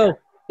 So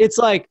it's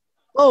like,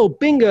 oh,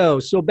 bingo.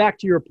 So back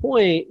to your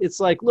point, it's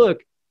like,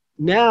 look,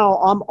 now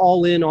I'm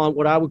all in on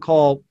what I would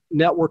call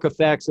network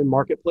effects and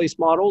marketplace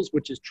models,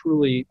 which is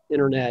truly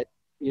internet,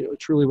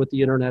 truly what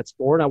the internet's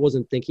for. And I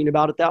wasn't thinking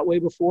about it that way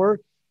before.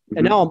 Mm-hmm.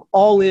 And now I'm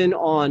all in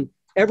on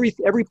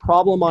every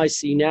problem I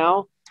see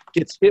now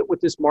gets hit with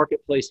this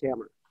marketplace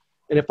hammer.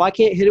 And if I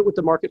can't hit it with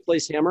the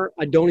marketplace hammer,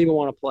 I don't even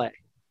want to play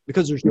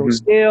because there's no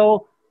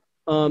scale.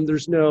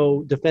 There's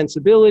no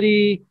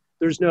defensibility.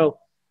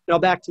 Now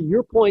back to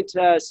your point,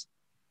 Tess,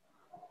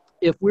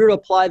 if we were to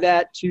apply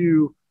that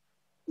to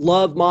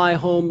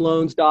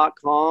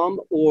lovemyhomeloans.com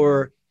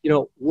or,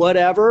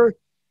 whatever,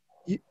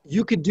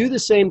 you could do the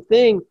same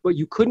thing, but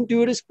you couldn't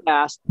do it as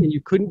fast and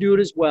you couldn't do it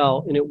as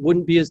well. And it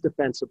wouldn't be as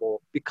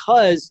defensible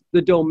because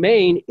the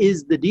domain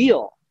is the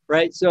deal,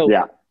 right? So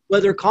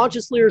whether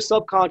consciously or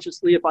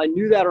subconsciously, if I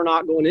knew that or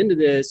not going into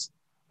this,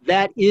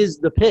 that is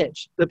the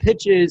pitch. The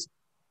pitch is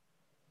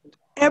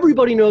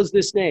everybody knows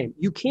this name.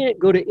 You can't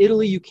go to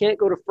Italy. You can't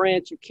go to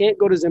France. You can't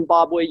go to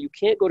Zimbabwe. You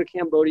can't go to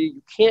Cambodia.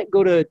 You can't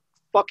go to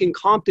fucking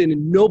Compton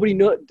and nobody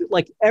knows,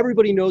 like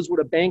everybody knows what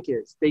a bank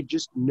is. They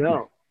just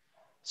know.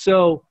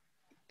 So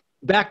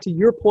back to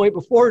your point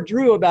before,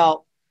 Drew,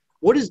 about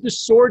what is the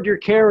sword you're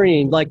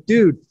carrying? Like,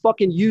 dude,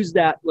 fucking use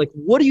that. Like,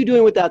 what are you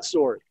doing with that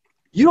sword?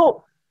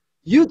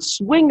 You'd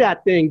swing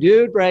that thing,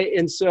 dude, right?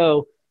 And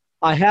so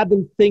I have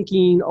been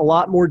thinking a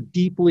lot more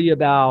deeply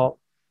about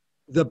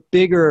the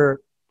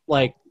bigger,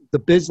 like the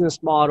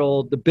business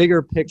model, the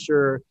bigger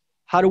picture.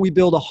 How do we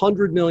build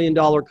 $100 million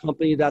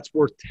company that's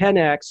worth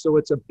 10x so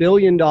it's $1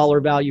 billion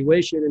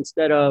valuation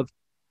instead of,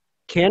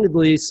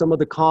 candidly, some of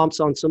the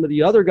comps on some of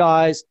the other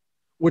guys,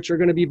 which are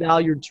going to be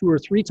valued 2 or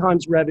 3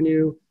 times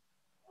revenue.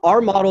 Our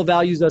model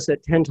values us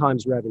at 10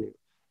 times revenue.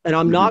 And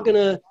I'm not going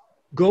to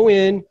go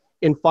in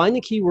and find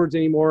the keywords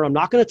anymore. I'm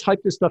not going to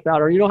type this stuff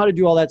out, or you know how to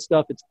do all that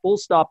stuff. It's full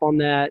stop on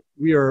that.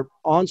 We are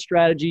on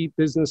strategy,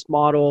 business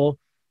model,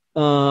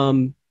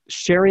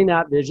 sharing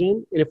that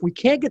vision. And if we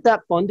can't get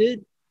that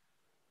funded,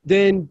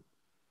 then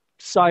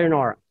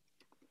sayonara.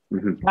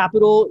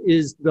 Capital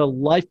is the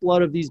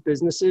lifeblood of these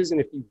businesses.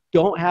 And if you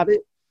don't have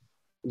it,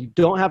 you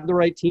don't have the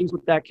right teams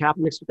with that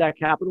mixed with that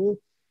capital,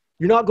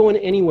 you're not going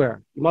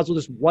anywhere. You might as well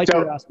just wipe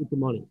your ass with the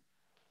money.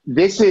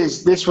 This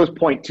was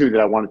point 2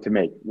 that I wanted to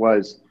make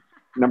was,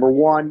 number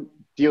 1,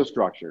 deal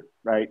structure,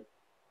 right?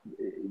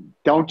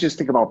 Don't just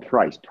think about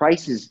price.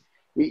 Price is,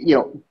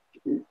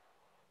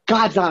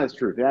 God's honest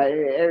truth.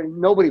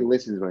 Nobody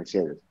listens when I say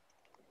this,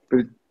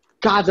 but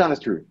God's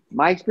honest truth.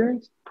 My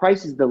experience,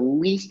 price is the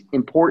least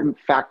important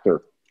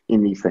factor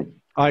in these things.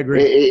 I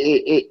agree.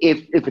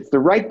 If it's the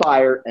right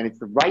buyer and it's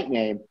the right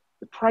name,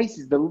 the price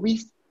is the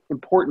least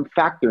important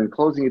factor in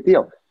closing a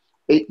deal.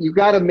 You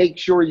got to make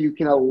sure you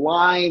can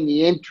align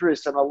the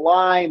interests and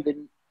align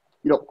the,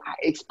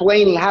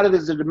 explaining how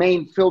does the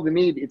domain fill the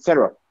need,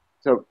 etc.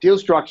 So deal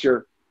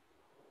structure,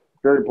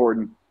 very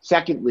important.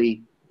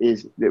 Secondly,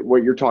 is that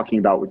what you're talking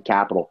about with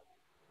capital.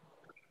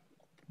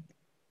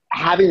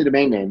 Having the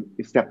domain name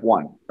is step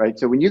 1, right?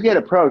 So when you get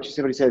approached,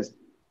 somebody says,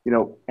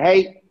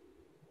 hey,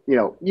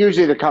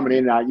 usually they're coming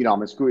in,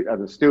 I'm a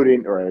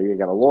student, or you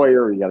got a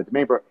lawyer, or you got a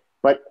domain broker,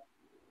 but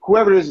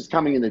whoever it is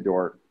coming in the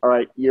door, all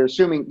right, you're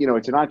assuming,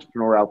 it's an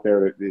entrepreneur out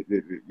there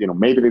that,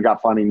 maybe they've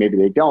got funding, maybe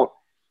they don't,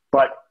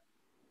 but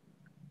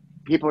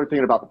people are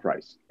thinking about the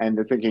price and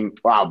they're thinking,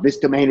 wow, this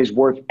domain is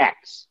worth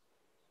X.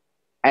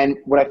 And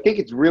what I think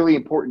it's really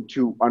important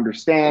to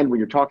understand when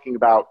you're talking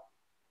about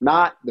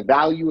not the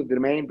value of the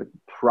domain, but the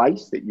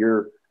price that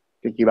you're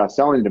thinking about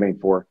selling the domain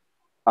for,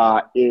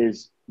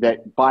 is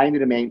that buying the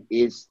domain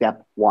is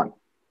step 1.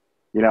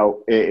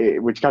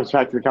 which comes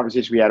back to the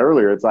conversation we had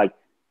earlier. It's like,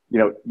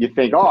 you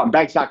think, oh, I'm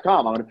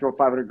banks.com. I'm going to throw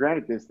 500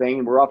 grand at this thing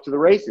and we're off to the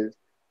races.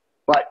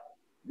 But,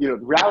 the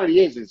reality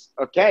is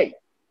okay,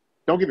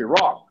 don't get me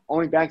wrong.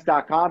 Owning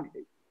banks.com,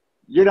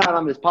 you're not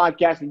on this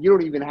podcast and you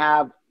don't even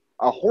have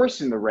a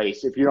horse in the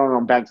race if you don't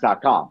own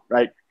banks.com,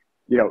 right?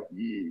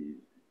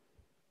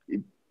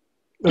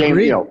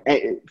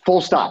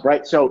 Full stop,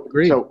 right? So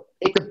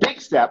it's a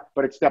big step,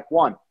 but it's step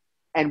one.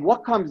 And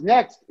what comes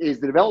next is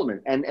the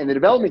development. And the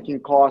development can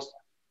cost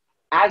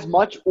as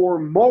much or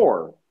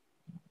more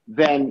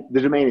than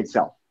the domain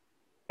itself.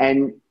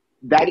 And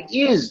that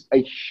is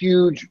a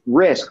huge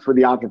risk for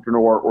the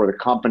entrepreneur or the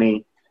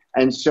company.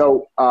 And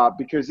so,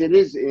 because it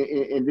is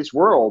in this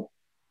world,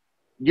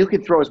 you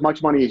can throw as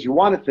much money as you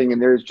want at a thing,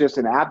 and there's just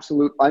an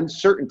absolute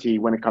uncertainty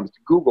when it comes to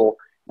Google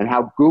and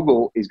how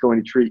Google is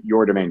going to treat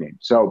your domain name.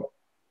 So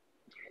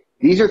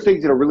these are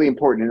things that are really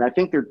important, and I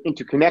think they're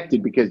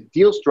interconnected because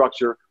deal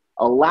structure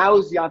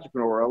allows the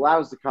entrepreneur,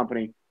 allows the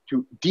company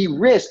to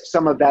de-risk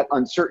some of that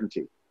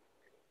uncertainty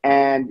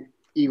and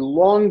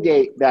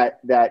elongate that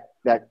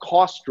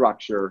cost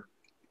structure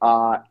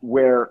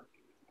where,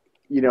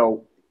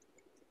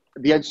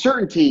 the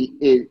uncertainty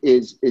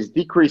is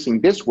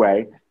decreasing this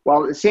way,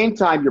 while at the same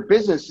time your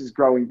business is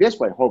growing this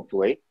way,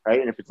 hopefully, right?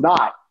 And if it's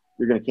not,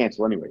 you're going to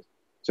cancel anyways.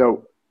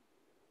 So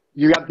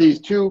you got these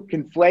two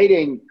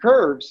conflating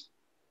curves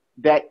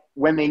that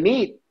when they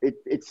meet,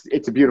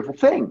 it's a beautiful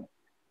thing.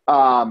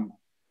 But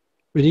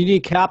you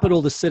need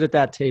capital to sit at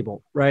that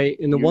table, right?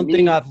 And the one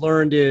thing I've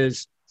learned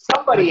is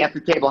somebody at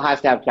the table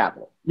has to have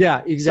capital.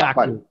 Yeah,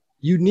 exactly. Somebody.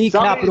 You need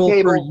capital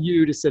for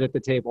you to sit at the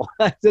table.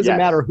 It doesn't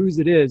matter whose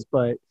it is,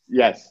 but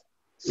yes,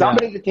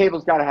 somebody at the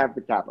table's got to have the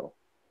capital.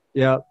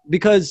 Yeah,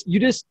 because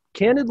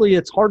candidly,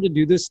 it's hard to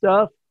do this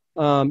stuff.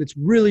 It's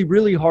really,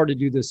 really hard to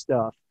do this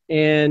stuff,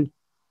 and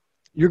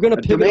you're going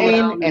to pivot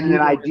around, and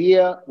an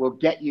idea will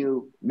get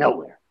you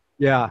nowhere.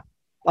 Yeah,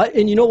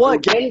 and you know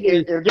what?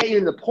 It'll get you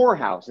in the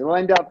poorhouse. You'll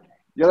end up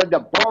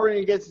borrowing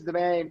against the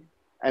domain,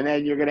 and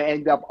then you're going to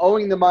end up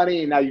owing the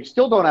money. And now you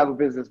still don't have a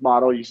business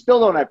model. You still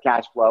don't have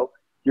cash flow.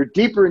 You're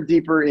deeper and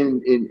deeper in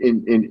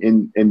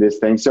this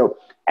thing. So,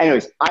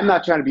 anyways, I'm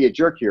not trying to be a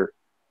jerk here.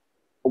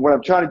 What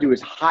I'm trying to do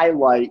is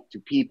highlight to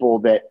people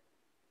that,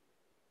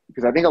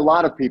 because I think a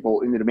lot of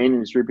people in the domain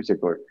industry in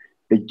particular,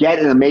 they get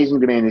an amazing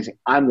domain and they say,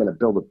 I'm going to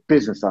build a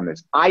business on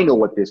this. I know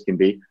what this can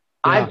be. Yeah.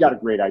 I've got a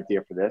great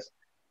idea for this.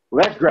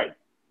 Well, that's great.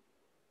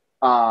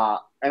 And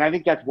I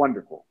think that's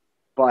wonderful.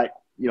 But,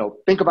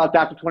 think about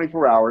that for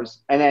 24 hours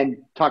and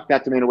then tuck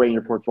that domain away in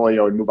your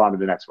portfolio and move on to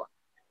the next one.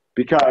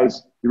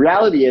 Because the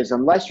reality is,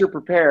 unless you're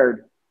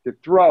prepared to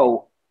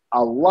throw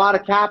a lot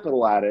of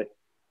capital at it,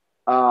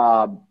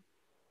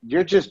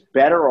 you're just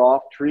better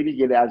off treating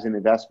it as an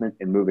investment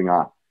and moving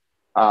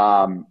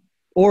on.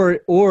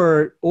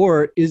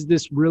 Or is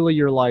this really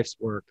your life's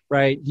work,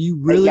 right? Do you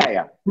really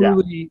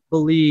truly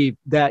believe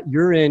that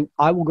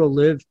I will go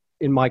live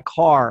in my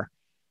car.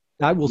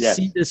 I will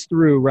see this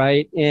through,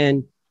 right?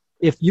 And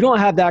if you don't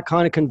have that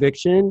kind of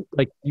conviction,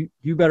 like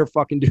you better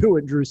fucking do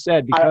what Drew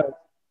said, because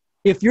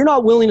if you're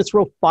not willing to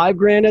throw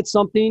 $5,000 at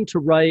something to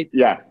write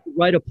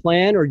a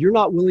plan, or you're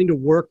not willing to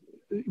work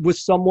with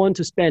someone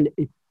to spend,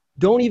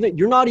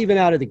 you're not even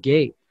out of the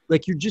gate.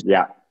 Like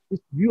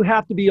you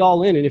have to be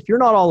all in. And if you're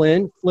not all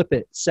in, flip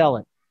it, sell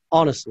it.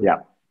 Honestly. Yeah.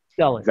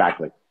 Sell it.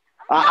 Exactly.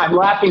 I'm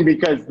laughing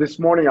because this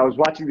morning I was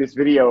watching this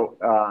video.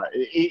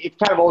 It's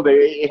kind of old.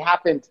 It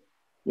happened,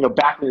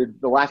 back in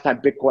the last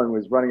time Bitcoin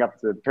was running up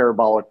to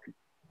parabolic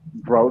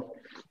growth.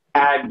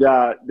 And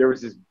there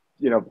was this,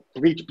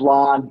 bleach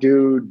blonde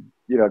dude,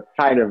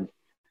 kind of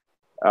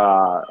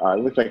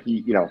looked like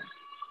he,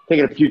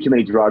 taking a few too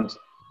many drugs.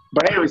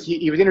 But anyways,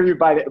 he was interviewed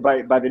by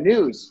the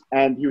news,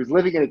 and he was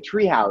living in a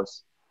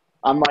treehouse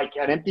on like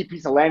an empty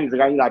piece of land. He's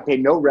like, I pay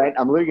no rent.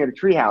 I'm living in a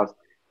treehouse,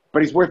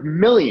 but he's worth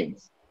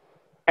millions.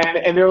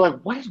 And they're like,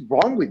 what is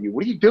wrong with you?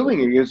 What are you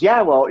doing? And he goes,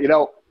 yeah, well,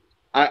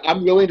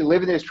 I'm willing to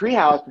live in this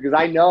treehouse because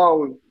I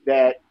know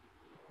that,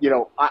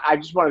 I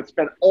just want to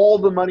spend all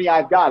the money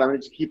I've got. I'm going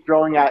to just keep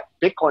throwing at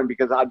Bitcoin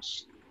because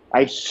I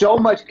have so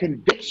much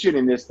conviction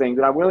in this thing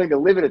that I'm willing to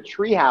live in a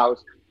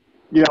treehouse,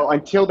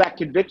 until that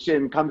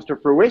conviction comes to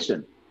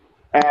fruition.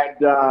 And,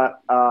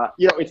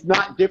 it's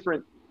not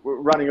different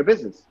running a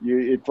business.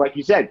 It's like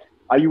you said,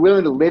 are you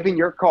willing to live in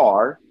your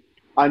car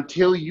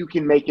until you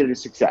can make it a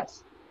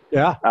success?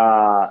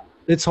 Yeah.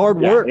 It's hard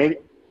work.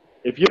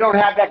 If you don't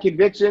have that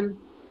conviction,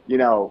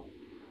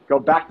 go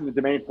back to the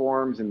domain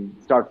forums and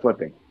start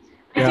flipping.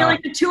 I feel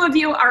like the two of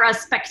you are a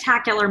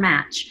spectacular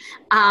match.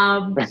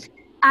 I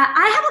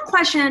have a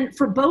question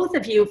for both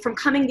of you from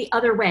coming the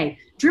other way.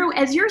 Drew,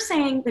 as you're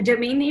saying, the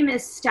domain name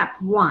is step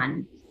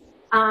one.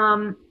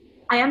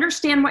 I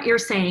understand what you're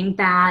saying,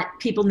 that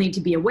people need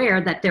to be aware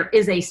that there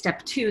is a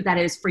step two that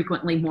is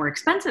frequently more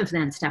expensive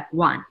than step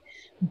one.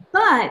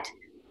 But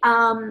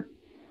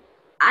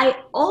I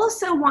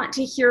also want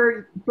to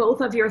hear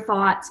both of your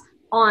thoughts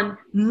on,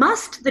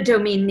 must the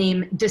domain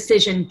name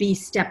decision be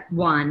step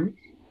one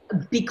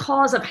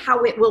because of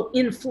how it will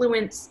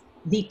influence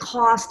the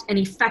cost and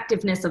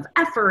effectiveness of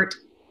effort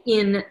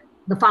in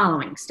the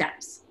following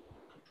steps?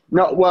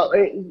 No, well,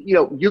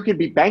 you could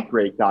be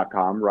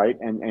bankrate.com, right?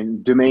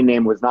 And domain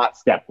name was not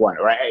step one,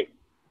 right?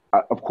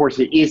 Of course,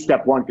 it is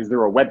step one because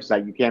they're a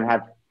website. You can't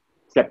have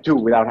step two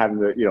without having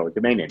the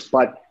domain name.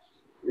 But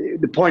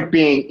the point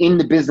being, in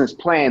the business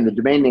plan, the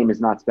domain name is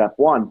not step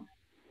one.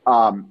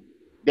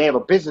 They have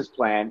a business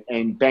plan,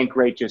 and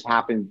Bankrate just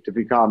happened to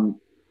become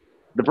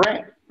the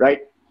brand, right?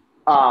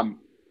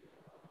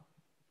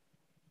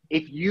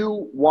 If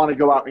you want to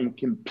go out and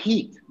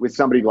compete with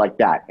somebody like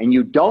that, and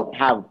you don't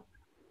have,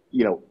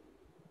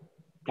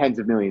 tens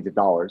of millions of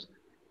dollars,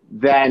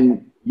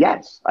 then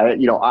yes,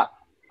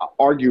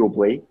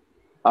 arguably,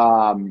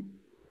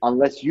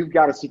 unless you've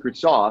got a secret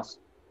sauce,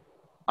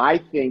 I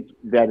think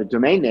that a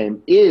domain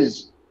name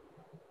is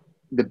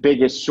the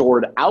biggest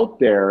sword out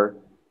there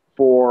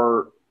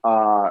for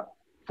an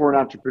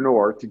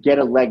entrepreneur to get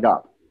a leg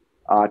up,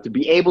 to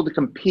be able to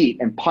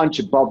compete and punch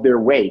above their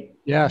weight.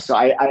 Yes. So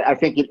I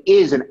think it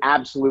is an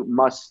absolute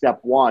must step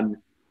one,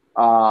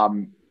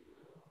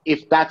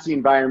 if that's the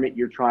environment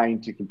you're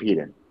trying to compete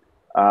in.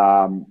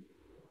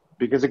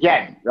 Because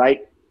again,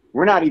 right,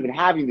 we're not even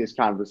having this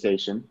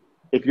conversation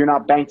if you're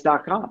not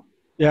banks.com.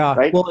 Yeah.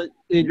 Right? Well,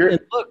 and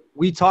look,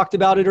 we talked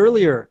about it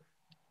earlier.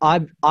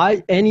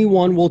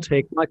 Anyone will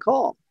take my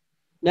call.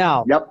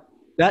 Now, Yep.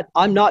 that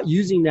I'm not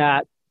using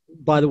that,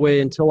 by the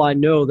way, until I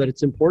know that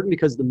it's important,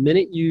 because the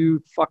minute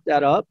you fuck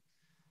that up,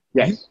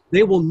 Yes.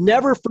 they will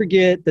never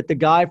forget that the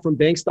guy from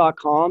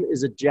banks.com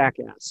is a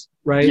jackass,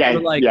 right?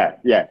 Yeah.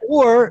 Yeah.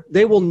 Or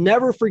they will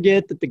never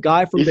forget that the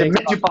guy from He's a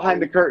banks.com. midget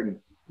behind the curtain.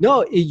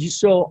 No,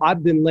 so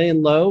I've been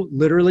laying low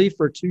literally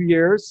for 2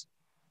 years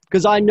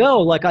because I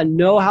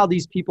know how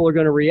these people are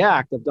going to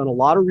react. I've done a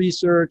lot of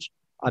research.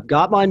 I've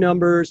got my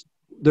numbers.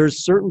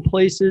 There's certain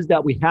places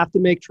that we have to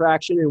make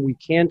traction and we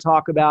can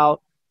talk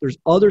about. There's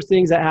other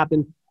things that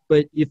happen.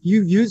 But if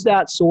you use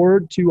that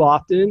sword too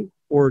often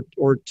or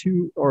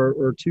too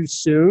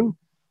soon,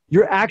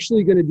 you're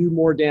actually going to do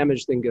more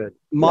damage than good,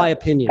 in my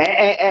opinion.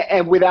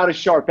 And without a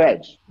sharp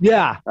edge.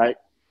 Yeah. Right?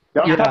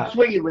 Don't come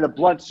swinging with a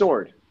blunt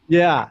sword.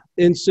 Yeah.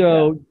 And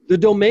so the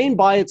domain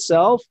by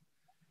itself,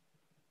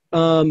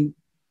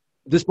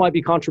 this might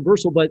be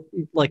controversial, but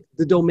like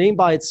the domain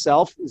by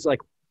itself is like,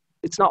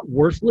 it's not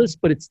worthless,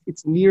 but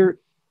it's near,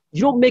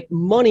 you don't make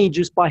money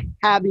just by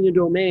having a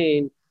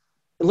domain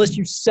unless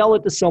you sell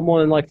it to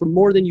someone like for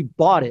more than you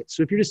bought it.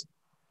 So if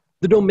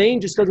the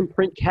domain just doesn't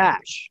print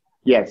cash.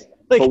 Yes.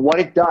 But what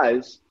it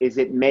does is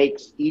it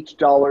makes each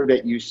dollar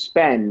that you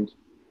spend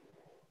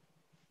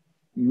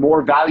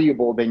more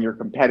valuable than your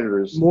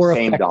competitors' More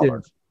same effective.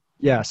 dollar.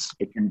 Yes.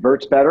 It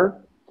converts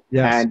better.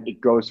 Yes. And it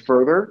goes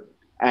further.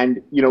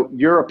 And,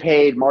 you're a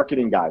paid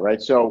marketing guy,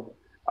 right? So,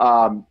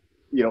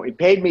 in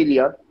paid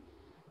media,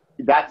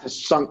 that's a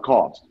sunk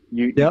cost.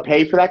 You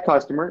pay for that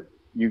customer.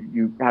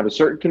 You have a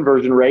certain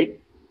conversion rate.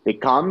 They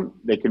come,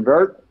 they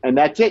convert, and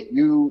that's it.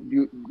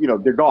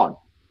 They're gone.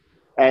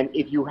 And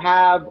if you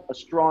have a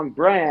strong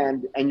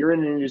brand and you're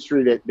in an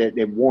industry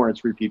that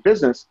warrants repeat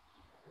business,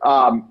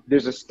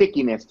 there's a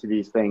stickiness to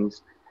these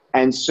things.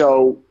 And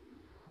so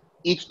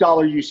each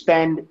dollar you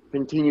spend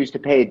continues to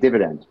pay a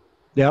dividend.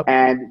 Yep.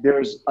 And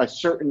there's a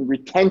certain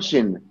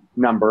retention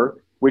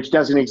number which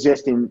doesn't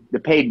exist in the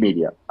paid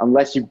media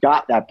unless you've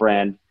got that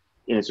brand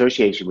in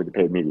association with the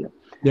paid media.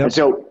 Yep. And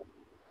so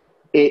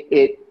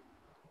it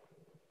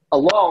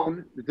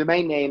alone, the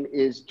domain name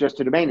is just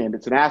a domain name.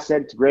 It's an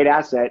asset. It's a great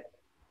asset,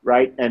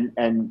 right?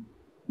 And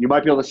you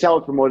might be able to sell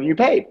it for more than you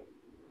paid.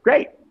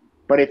 Great.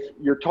 But if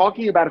you're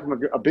talking about it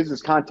from a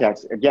business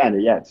context, again,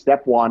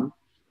 step one,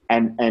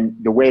 and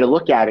the way to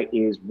look at it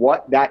is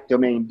what that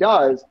domain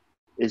does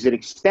is it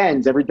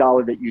extends every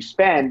dollar that you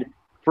spend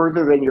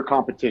further than your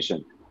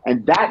competition.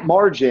 And that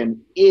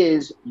margin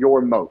is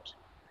your moat.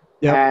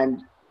 Yep.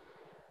 And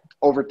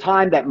over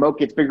time, that moat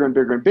gets bigger and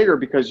bigger and bigger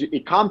because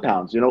it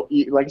compounds.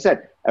 Like I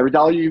said, every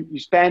dollar you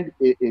spend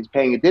is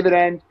paying a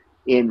dividend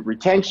in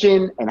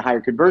retention and higher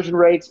conversion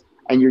rates,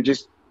 and you're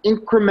just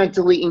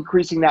incrementally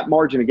increasing that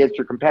margin against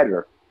your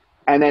competitor.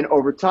 And then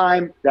over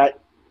time, that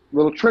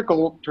little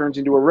trickle turns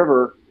into a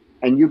river,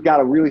 and you've got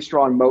a really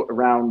strong moat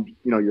around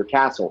your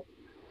castle.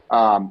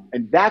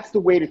 And that's the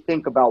way to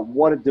think about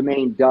what a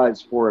domain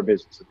does for a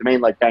business, a domain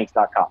like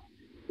banks.com.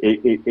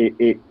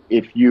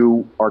 If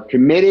you are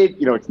committed,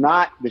 it's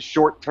not the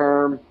short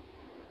term,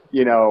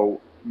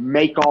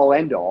 make all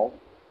end all.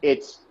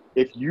 It's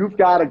if you've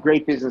got a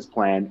great business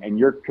plan and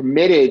you're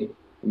committed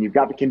and you've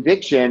got the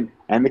conviction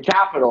and the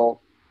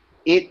capital,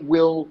 it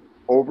will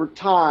over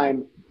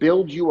time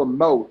build you a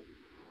moat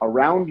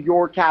around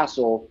your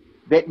castle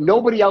that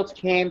nobody else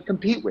can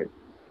compete with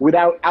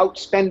without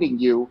outspending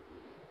you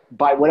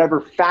by whatever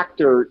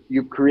factor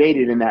you've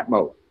created in that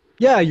moat.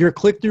 Yeah, your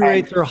click-through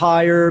rates are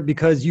higher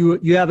because you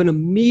have an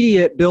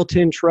immediate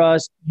built-in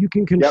trust. You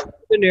can control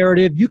the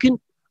narrative. You can,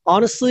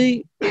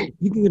 honestly,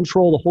 you can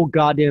control the whole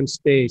goddamn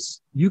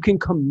space. You can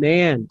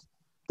command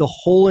the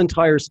whole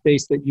entire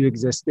space that you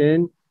exist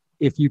in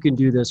if you can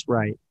do this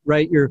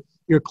right?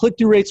 Your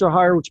click-through rates are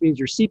higher, which means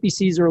your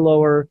CPCs are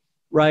lower,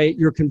 right?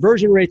 Your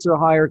conversion rates are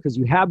higher because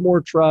you have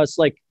more trust.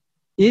 Like,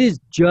 it is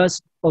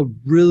just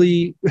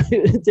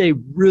it's a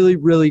really,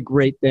 really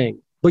great thing.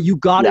 But you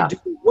got to do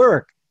the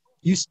work.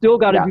 You still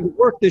got to do the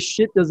work. This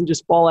shit doesn't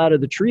just fall out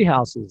of the tree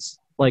houses.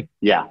 Like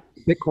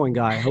Bitcoin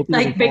guy. I hope he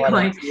like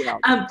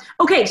Bitcoin.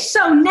 Okay,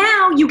 so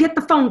now you get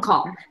the phone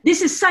call.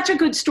 This is such a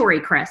good story,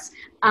 Chris.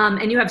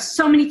 And you have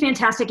so many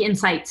fantastic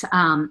insights.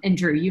 And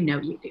Drew, you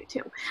know you do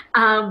too.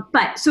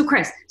 But so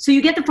Chris, so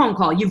you get the phone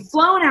call. You've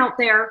flown out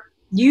there.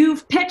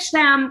 You've pitched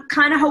them,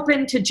 kind of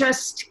hoping to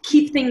just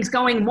keep things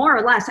going more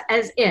or less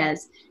as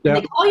is. And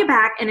they call you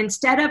back, and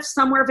instead of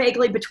somewhere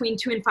vaguely between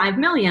 2 and 5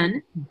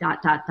 million, ...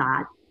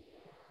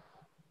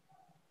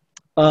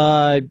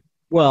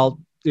 Well,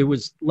 it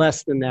was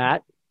less than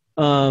that.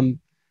 And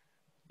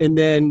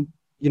then,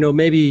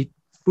 maybe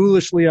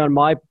foolishly on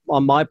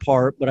my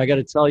part, but I got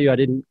to tell you, I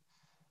didn't,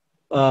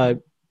 I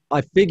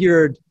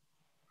figured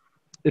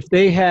if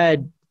they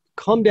had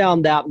come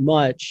down that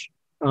much,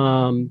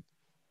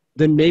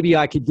 then maybe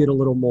I could get a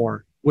little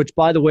more, which,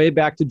 by the way,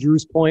 back to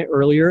Drew's point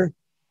earlier,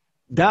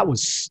 that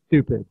was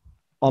stupid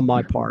on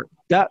my part.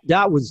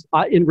 That was,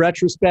 in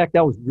retrospect,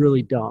 that was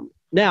really dumb.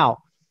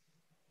 Now,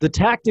 the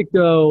tactic,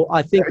 though,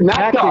 I think...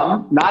 Not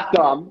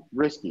dumb,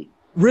 risky.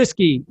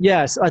 Risky,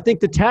 yes. I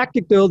think the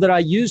tactic, though, that I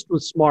used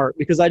was smart,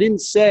 because I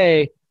didn't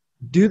say,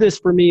 do this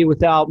for me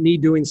without me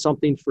doing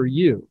something for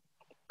you.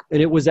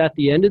 And it was at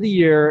the end of the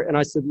year, and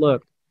I said,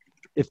 look,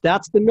 if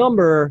that's the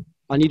number,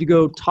 I need to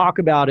go talk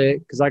about it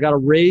because I got to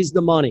raise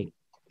the money,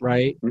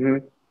 right?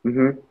 Mm-hmm.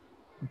 Mm-hmm.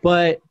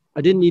 But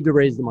I didn't need to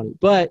raise the money.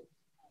 But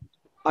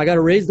I got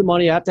to raise the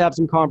money. I have to have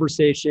some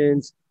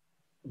conversations.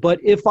 But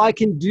if I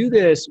can do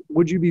this,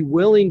 would you be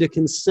willing to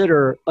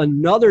consider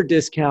another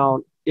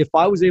discount if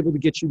I was able to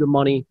get you the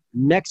money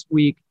next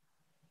week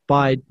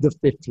by the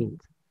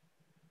 15th?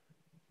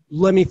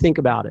 Let me think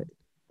about it,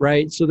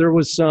 right? So there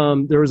was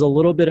a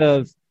little bit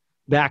of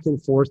back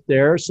and forth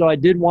there. So I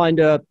did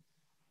wind up,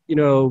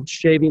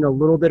 shaving a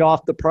little bit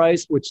off the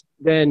price, which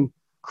then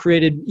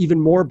created even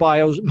more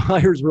buyer's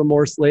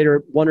remorse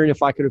later, wondering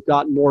if I could have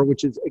gotten more,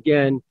 which is,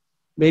 again,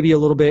 maybe a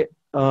little bit,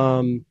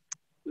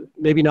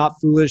 maybe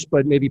not foolish,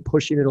 but maybe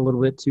pushing it a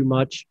little bit too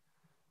much.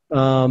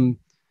 But,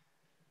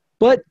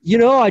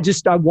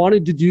 I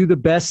wanted to do the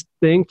best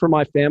thing for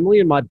my family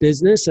and my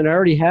business. And I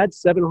already had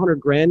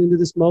 $700,000 into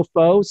this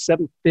mofo,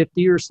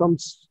 750 or some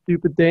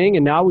stupid thing.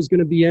 And now I was going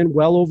to be in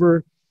well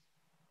over,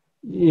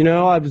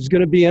 I was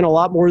going to be in a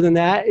lot more than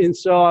that. And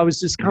so I was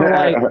just kind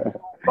of like,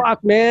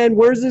 fuck, man,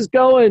 where's this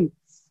going?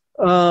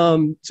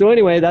 So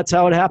anyway, that's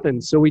how it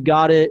happened. So we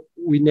got it.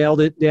 We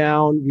nailed it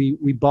down.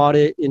 We bought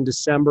it in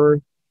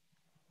December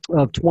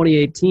of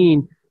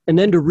 2018. And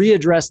then to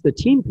readdress the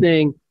team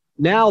thing,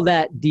 now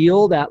that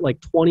deal, that like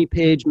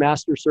 20-page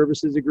master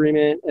services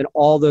agreement and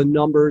all the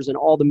numbers and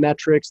all the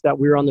metrics that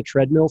we were on the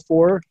treadmill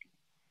for,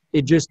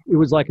 it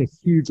was like a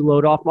huge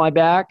load off my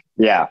back.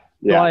 Yeah.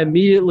 So I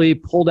immediately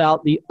pulled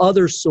out the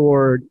other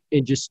sword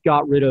and just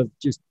got rid of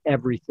just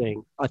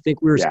everything. I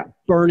think we were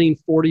burning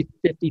 $40,000,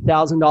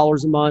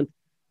 $50,000 a month.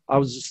 I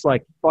was just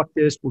like, fuck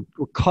this.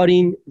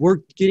 We're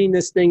getting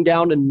this thing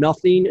down to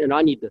nothing, and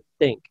I need to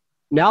think.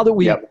 Now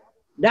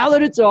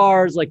that it's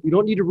ours, like, we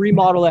don't need to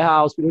remodel the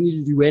house. We don't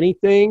need to do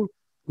anything.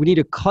 We need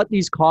to cut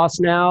these costs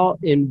now,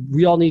 and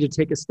we all need to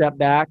take a step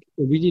back.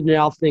 And we need to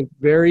now think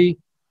very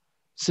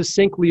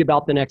succinctly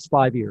about the next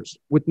 5 years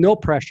with no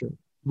pressure.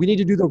 We need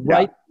to do the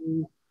right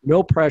thing,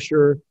 no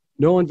pressure,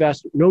 no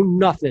investor, no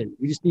nothing.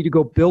 We just need to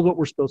go build what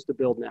we're supposed to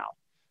build now.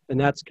 And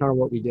that's kind of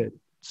what we did.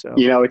 So,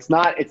 it's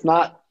not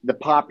the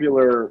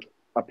popular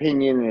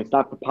opinion, and it's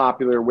not the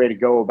popular way to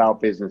go about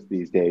business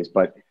these days,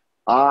 but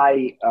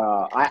I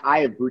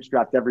have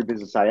bootstrapped every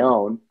business I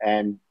own,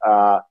 and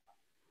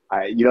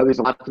there's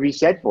a lot to be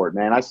said for it,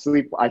 man. I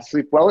sleep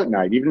well at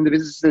night. Even in the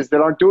businesses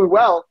that aren't doing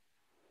well,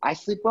 I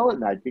sleep well at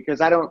night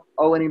because I don't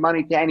owe any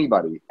money to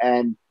anybody,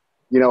 and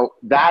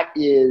that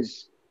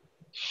is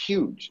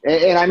huge.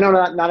 And I know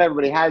not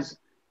everybody has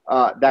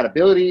that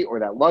ability or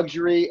that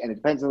luxury, and it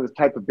depends on the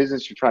type of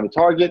business you're trying to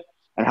target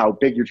and how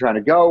big you're trying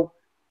to go.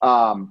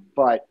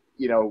 But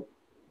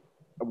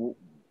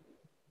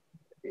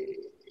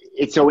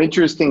it's so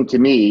interesting to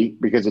me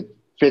because it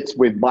fits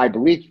with my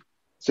belief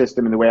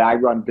system and the way I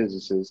run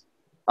businesses,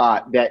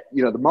 that,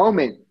 the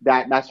moment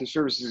that master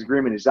services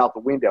agreement is out the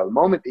window, the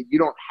moment that you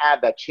don't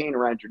have that chain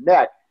around your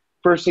neck,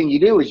 first thing you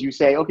do is you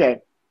say, okay,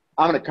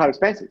 I'm going to cut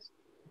expenses.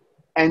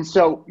 And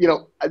so,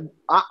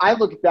 I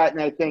look at that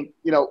and I think,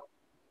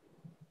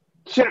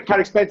 should have cut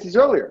expenses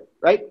earlier,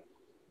 right?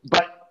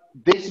 But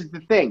this is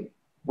the thing.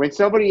 When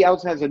somebody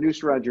else has a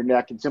noose around your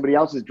neck and somebody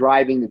else is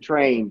driving the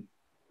train,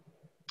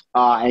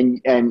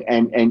 and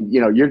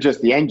you're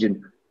just the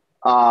engine,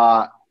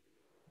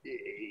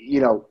 you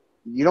don't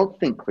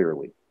think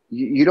clearly.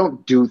 You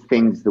don't do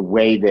things the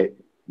way that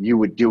you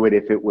would do it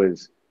if it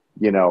was,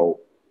 100%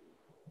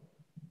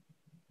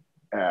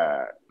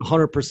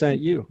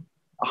 you.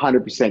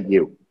 100%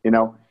 you,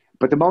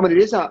 But the moment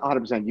it is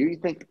 100% you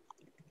think,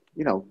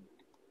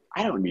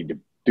 I don't need to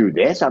do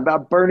this. I'm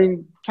about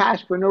burning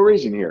cash for no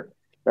reason here,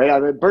 right?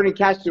 I'm burning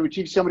cash to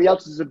achieve somebody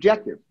else's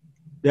objective.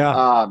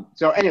 Yeah.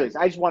 So anyways,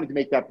 I just wanted to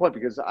make that point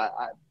because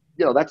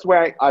that's the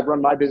way I've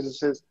run my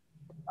businesses.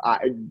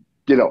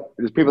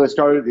 There's people that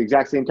started at the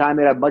exact same time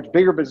that have much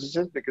bigger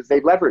businesses because they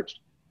leveraged.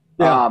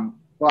 Yeah.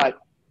 But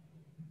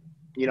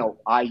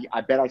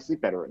I bet I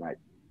sleep better at night.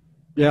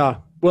 Yeah.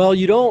 Well,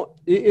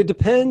 it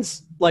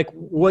depends like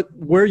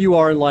where you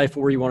are in life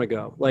and where you want to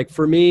go. Like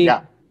for me,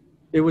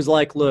 it was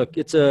like, look,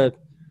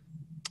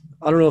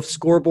 I don't know if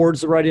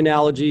scoreboard's the right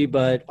analogy,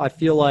 but I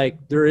feel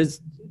like there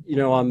is,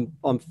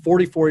 I'm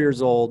 44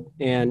 years old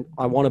and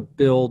I want to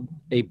build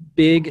a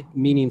big,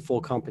 meaningful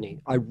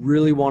company. I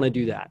really want to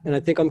do that. And I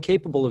think I'm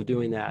capable of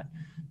doing that.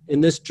 In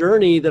this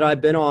journey that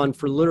I've been on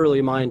for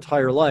literally my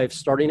entire life,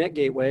 starting at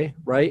Gateway,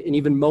 right? And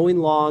even mowing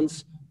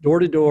lawns door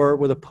to door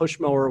with a push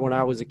mower when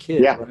I was a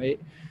kid,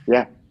 right?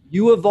 Yeah.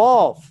 You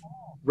evolve,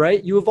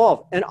 right? You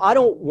evolve. And I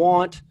don't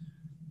want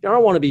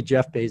to be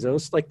Jeff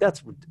Bezos. Like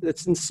that's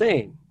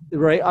insane.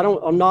 Right.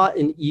 I'm not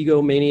an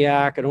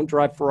egomaniac. I don't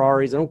drive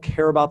Ferraris. I don't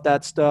care about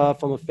that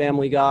stuff. I'm a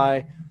family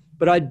guy,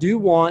 but I do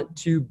want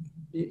to,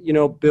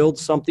 build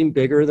something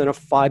bigger than a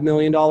 $5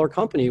 million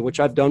company, which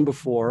I've done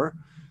before.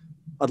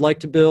 I'd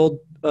like to build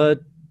a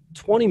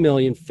 $20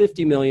 million,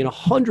 $50 million,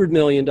 $100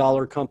 million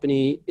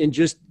company and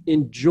just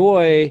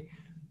enjoy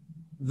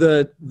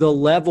the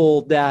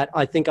level that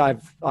I think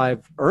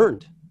I've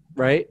earned.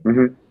 Right.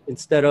 Mm-hmm.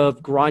 Instead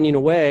of grinding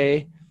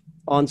away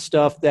on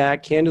stuff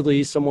that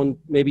candidly someone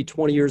maybe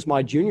 20 years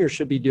my junior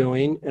should be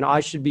doing, and I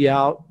should be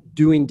out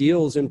doing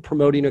deals and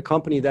promoting a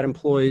company that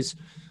employs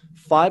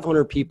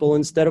 500 people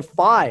instead of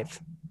 5.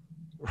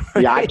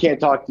 Right? Yeah, I can't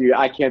talk to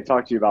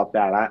you about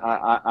that.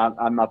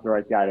 I'm not the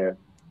right guy to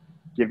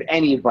give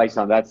any advice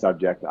on that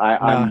subject.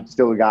 I'm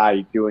still a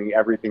guy doing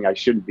everything I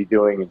shouldn't be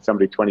doing, and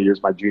somebody 20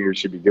 years my junior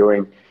should be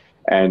doing.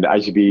 And I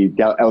should be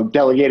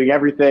delegating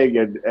everything.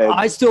 And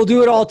I still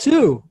do it all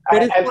too.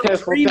 But it's my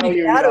dream to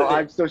get out of it.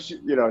 I'm still,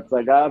 it's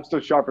like I'm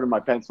still sharpening my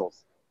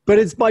pencils. But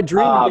it's my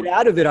dream to get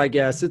out of it, I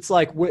guess. It's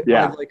like,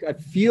 I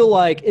feel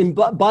like, and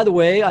by the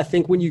way, I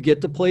think when you get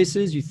to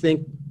places, you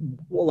think,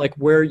 well, like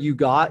where you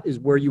got is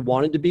where you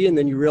wanted to be. And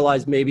then you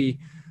realize maybe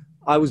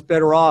I was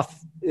better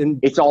off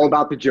It's all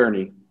about the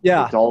journey.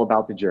 Yeah. It's all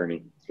about the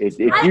journey. If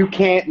you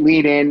can't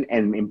lean in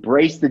and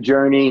embrace the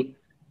journey,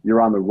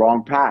 you're on the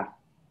wrong path.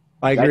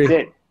 I agree.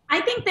 That's it.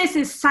 I think this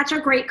is such a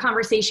great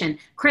conversation.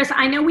 Chris,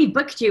 I know we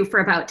booked you for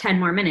about 10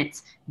 more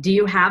minutes. Do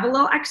you have a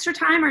little extra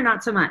time or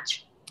not so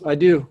much? I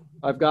do.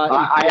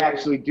 I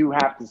actually do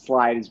have to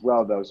slide as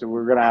well, though. So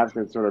we're going to have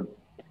to sort of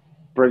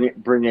bring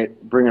it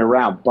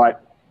around.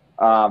 But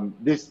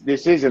this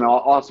is an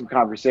awesome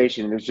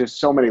conversation. There's just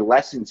so many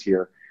lessons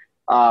here.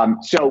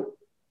 So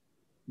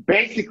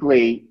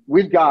basically,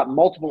 we've got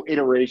multiple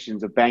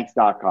iterations of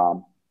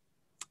Banks.com,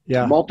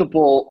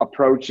 multiple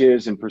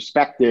approaches and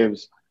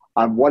perspectives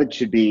on what it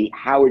should be,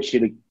 how it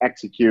should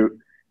execute.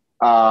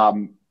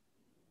 I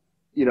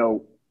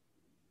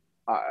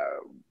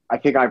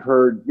think I've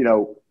heard,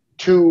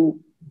 2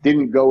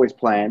 didn't go as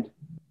planned.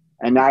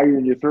 And now you're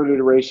in your 3rd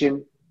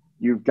iteration.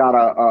 You've got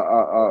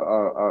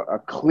a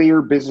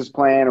clear business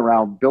plan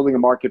around building a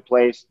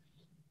marketplace.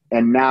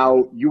 And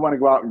now you want to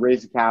go out and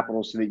raise the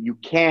capital so that you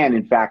can,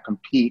 in fact,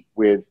 compete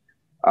with,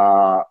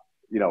 the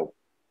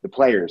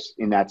players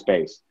in that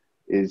space.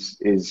 Is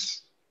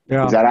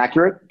that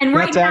accurate? And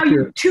right now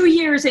you're 2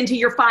 years into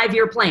your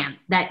 5-year plan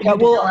that you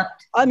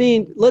developed. I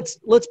mean, let's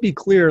be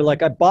clear.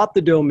 Like I bought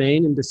the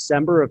domain in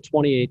December of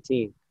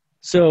 2018.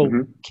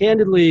 So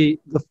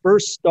candidly, the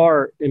first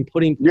start in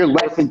putting you're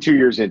less than 2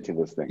 years into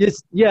this thing.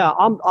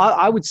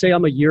 I would say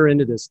I'm a year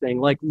into this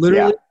thing. Like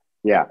literally,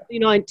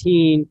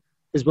 2019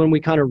 is when we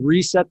kind of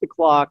reset the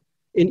clock,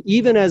 and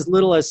even as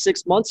little as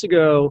 6 months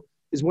ago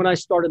is when I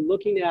started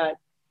looking at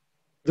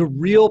the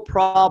real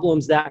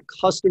problems that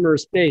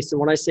customers face.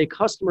 And when I say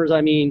customers, I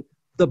mean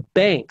the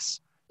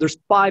banks. There's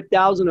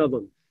 5,000 of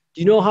them.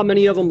 Do you know how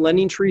many of them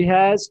LendingTree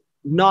has?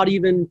 Not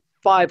even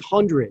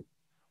 500.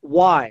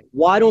 Why?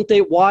 Why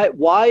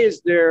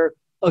is there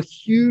a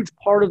huge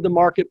part of the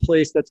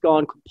marketplace that's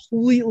gone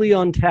completely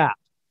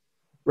untapped,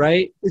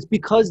 right? It's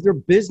because their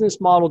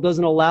business model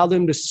doesn't allow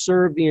them to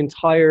serve the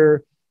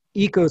entire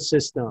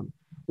ecosystem.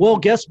 Well,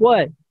 guess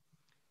what?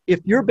 If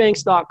you're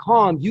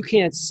Banks.com, you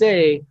can't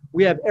say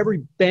we have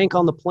every bank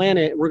on the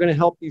planet. We're going to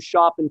help you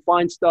shop and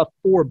find stuff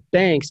for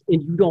banks,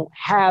 and you don't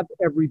have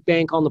every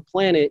bank on the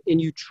planet,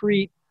 and you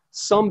treat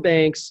some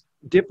banks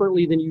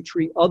differently than you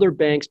treat other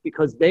banks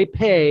because they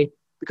pay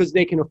because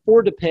they can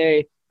afford to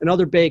pay, and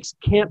other banks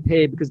can't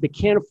pay because they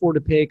can't afford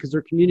to pay because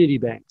they're community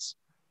banks.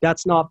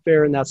 That's not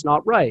fair, and that's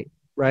not right,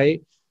 right?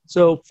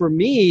 So for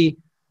me,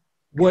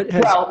 that's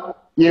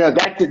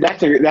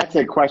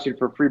a question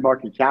for free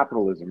market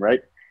capitalism,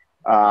 right?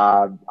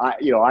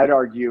 I'd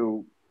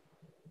argue,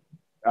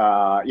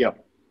 I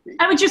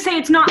would just say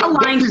it's not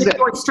aligned with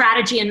your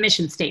strategy and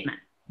mission statement.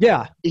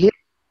 Yeah.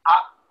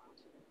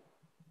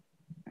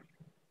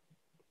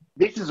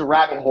 This is a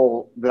rabbit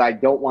hole that I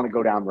don't want to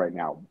go down right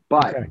now,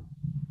 but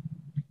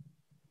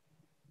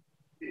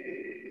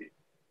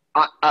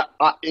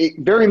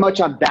very much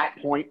on that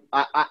point,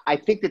 I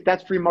think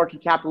that's free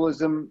market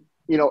capitalism,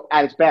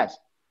 at its best.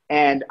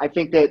 And I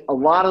think that a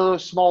lot of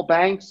those small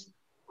banks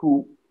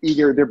who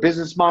either their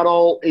business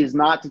model is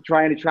not to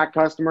try and attract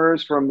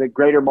customers from the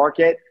greater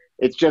market,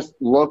 it's just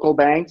local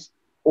banks,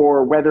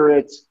 or whether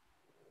it's,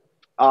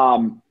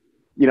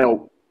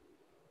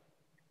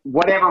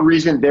 whatever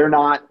reason they're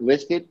not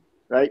listed,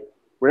 right?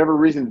 Whatever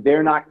reason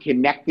they're not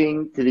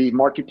connecting to these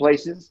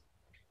marketplaces,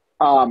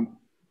 they're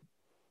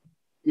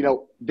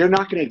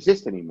not going to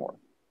exist anymore.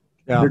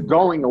 Yeah. They're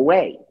going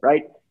away,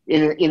 right?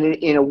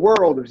 In a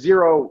world of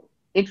zero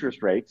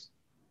interest rates,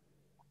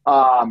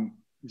 0%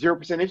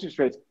 interest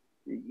rates,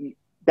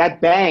 that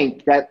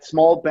bank, that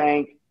small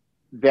bank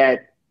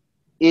that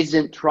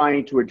isn't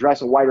trying to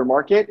address a wider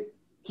market,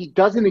 he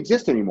doesn't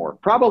exist anymore.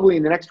 Probably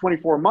in the next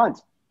 24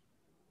 months,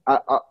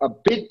 a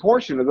big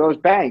portion of those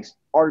banks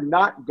are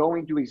not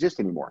going to exist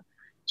anymore.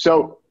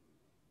 So,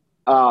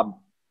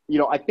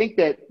 I think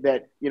that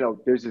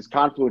there's this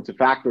confluence of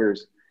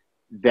factors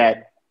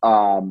that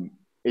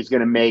is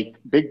going to make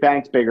big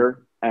banks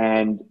bigger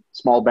and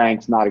small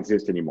banks not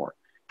exist anymore.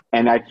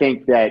 And I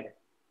think that,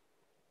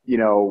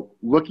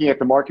 looking at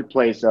the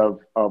marketplace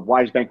of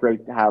why does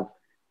Bankrate have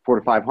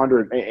 400 to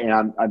 500,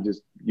 and I'm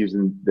just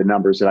using the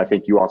numbers that I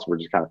think you also were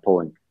just kind of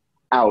pulling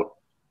out.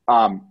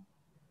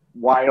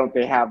 Why don't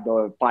they have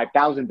the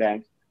 5,000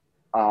 banks?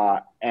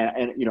 And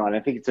I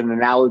think it's an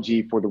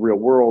analogy for the real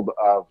world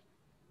of,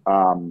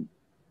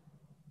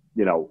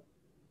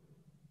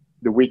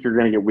 the weaker are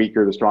going to get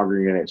weaker, the stronger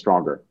you're going to get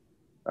stronger.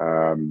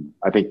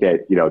 I think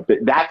that,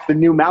 that's the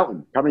new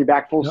mountain coming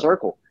back full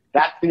circle.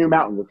 That's the new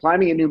mountain. We're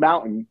climbing a new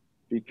mountain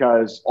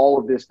because all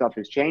of this stuff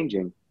is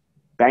changing.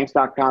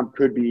 Banks.com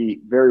could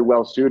be very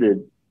well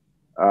suited,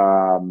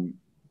 to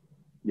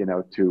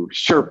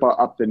Sherpa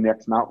up the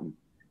next mountain.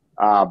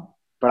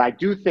 But I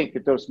do think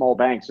that those small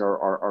banks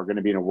are going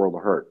to be in a world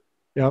of hurt.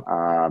 Yep.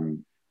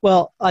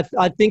 Well,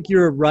 I think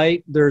you're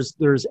right. There's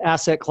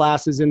asset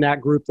classes in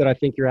that group that I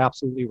think you're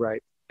absolutely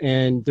right.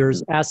 And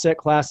there's asset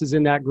classes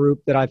in that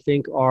group that I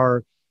think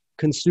our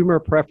consumer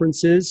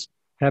preferences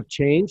have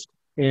changed,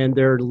 and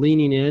they're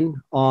leaning in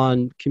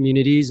on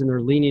communities, and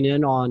they're leaning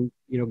in on,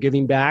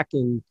 giving back.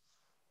 And,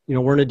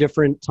 we're in a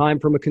different time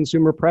from a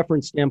consumer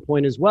preference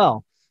standpoint as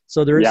well.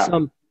 So there is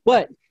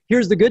but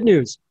here's the good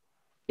news.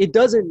 It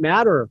doesn't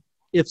matter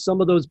if some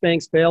of those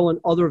banks fail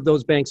and other of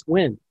those banks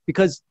win,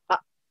 because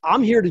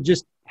I'm here to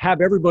just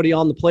have everybody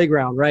on the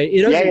playground, right?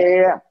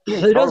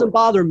 It doesn't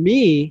bother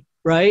me,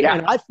 right? Yeah.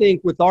 And I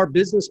think with our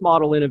business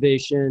model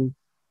innovation,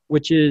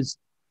 which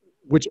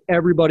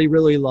everybody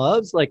really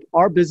loves, like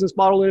our business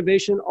model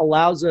innovation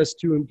allows us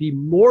to be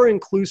more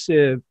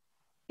inclusive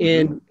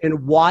and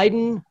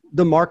widen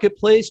the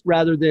marketplace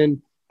rather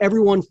than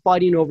everyone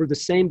fighting over the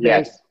same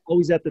banks,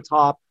 always at the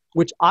top,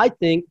 which I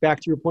think, back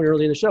to your point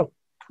earlier in the show,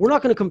 we're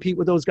not going to compete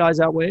with those guys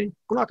that way.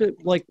 We're not going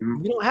to,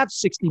 we don't have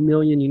 60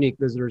 million unique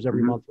visitors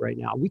every month right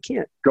now. We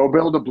can't. Go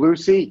build a blue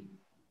sea.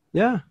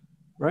 Yeah,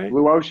 right.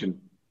 Blue ocean.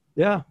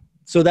 Yeah.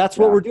 So that's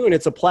what we're doing.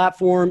 It's a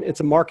platform. It's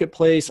a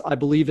marketplace. I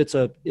believe I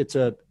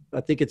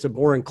think it's a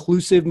more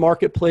inclusive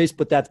marketplace,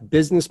 but that's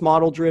business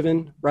model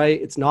driven,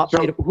 right? It's not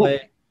pay to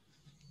play.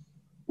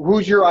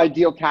 Who's your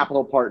ideal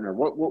capital partner?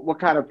 What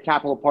kind of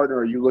capital partner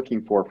are you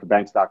looking for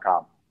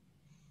Banks.com?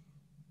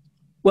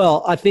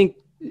 Well, I think,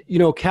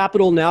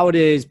 capital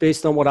nowadays,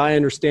 based on what I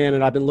understand,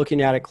 and I've been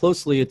looking at it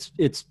closely,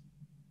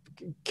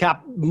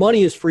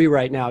 money is free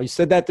right now. You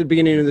said that at the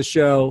beginning of the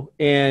show,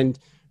 and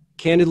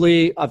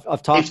candidly,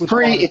 I've talked with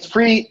free. It's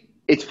free.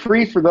 It's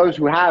free for those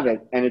who have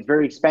it, and it's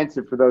very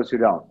expensive for those who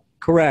don't.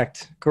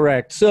 Correct.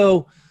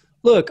 So,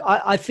 look,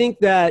 I think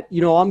that,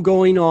 I'm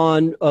going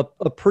on a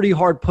pretty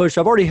hard push.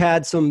 I've already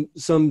had some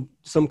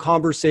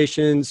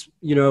conversations,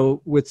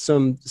 with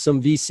some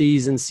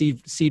VCs and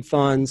seed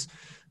funds.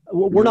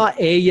 We're not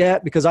A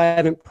yet because I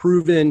haven't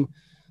proven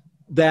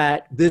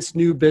that this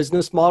new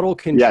business model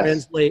can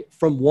translate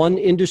from one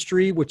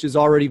industry, which is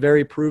already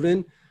very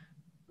proven,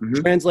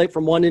 translate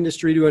from one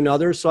industry to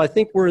another. So I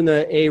think we're in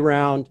the A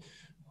round.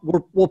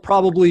 We'll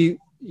probably,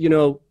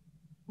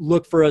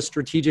 look for a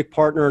strategic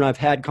partner. And I've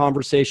had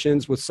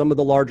conversations with some of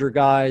the larger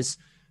guys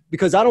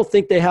because I don't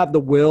think they have the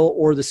will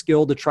or the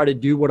skill to try to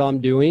do what I'm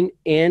doing.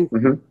 And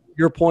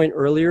your point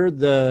earlier,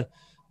 the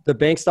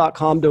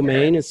banks.com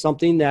domain is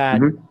something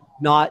that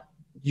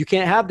you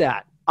can't have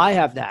that. I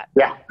have that.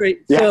 Yeah.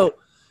 Great. Yeah. So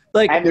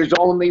and there's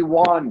only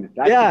one.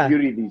 That's the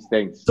beauty of these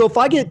things. So if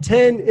I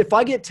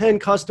get 10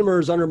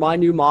 customers under my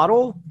new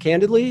model,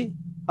 candidly,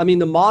 I mean,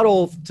 the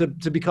model to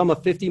become a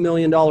 $50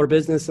 million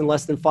business in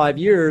less than 5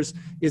 years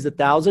is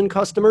 1,000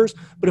 customers.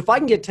 But if I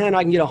can get 10,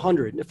 I can get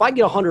 100. If I can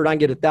get 100, I can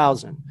get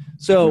 1,000.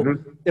 So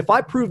if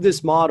I prove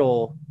this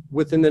model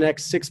within the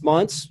next 6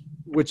 months,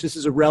 which this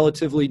is a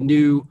relatively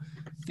new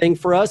thing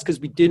for us because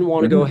we didn't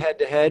want to go head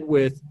to head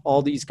with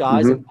all these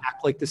guys and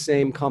act like the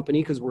same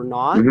company because we're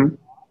not.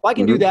 If I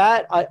can do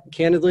that, I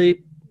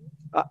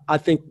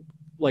think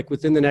like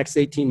within the next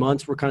 18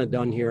 months, we're kind of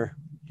done here,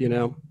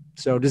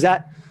 So does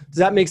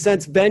that make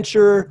sense?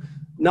 Venture,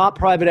 not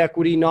private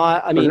equity,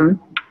 no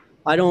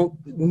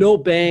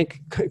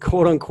bank,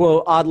 quote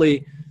unquote,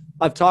 oddly,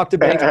 I've talked to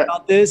banks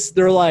about this.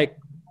 They're like,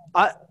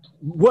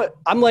 what?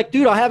 I'm like,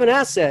 dude, I have an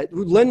asset.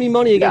 Lend me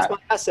money against my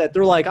asset.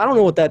 They're like, I don't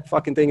know what that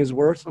fucking thing is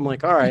worth. I'm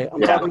like, all right,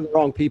 I'm talking to the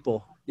wrong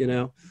people, you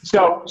know?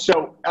 So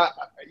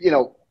you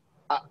know,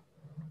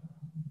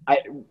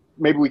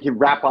 maybe we can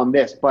wrap on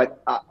this,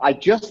 but I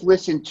just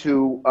listened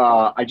to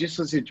a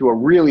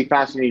really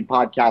fascinating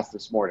podcast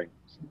this morning.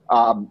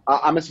 I'm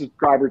a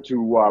subscriber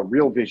to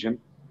Real Vision,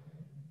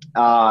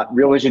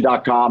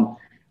 realvision.com.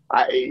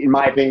 In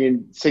my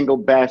opinion, single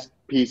best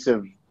piece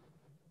of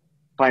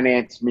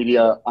finance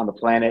media on the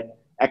planet.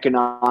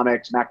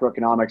 Economics,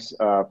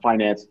 macroeconomics,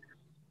 finance,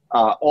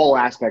 all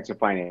aspects of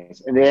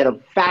finance. And they had a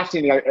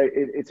fascinating,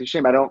 it's a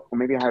shame I don't,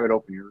 maybe I have it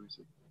open here.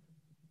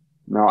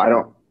 No, I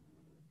don't.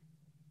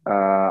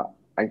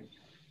 I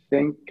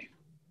think,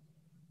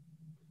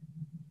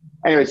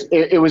 anyways,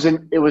 it was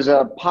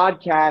a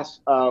podcast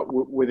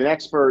with an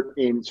expert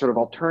in sort of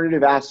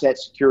alternative asset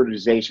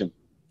securitization.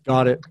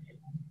 Got it.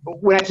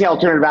 When I say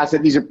alternative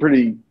asset, these are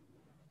pretty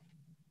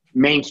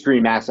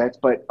mainstream assets,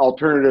 but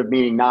alternative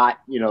meaning not,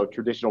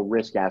 traditional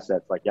risk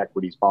assets like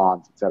equities,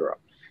 bonds, et cetera.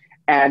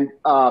 And,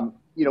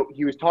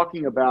 he was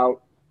talking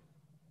about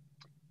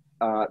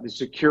the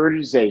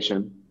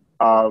securitization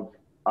of,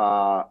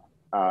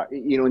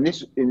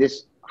 in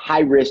this high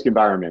risk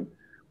environment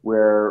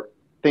where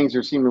things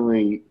are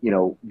seemingly,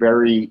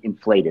 very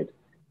inflated,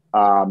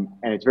 and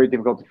it's very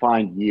difficult to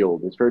find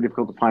yield. It's very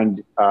difficult to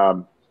find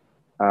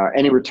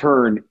any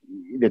return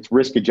that's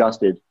risk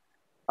adjusted.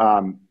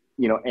 And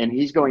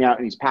he's going out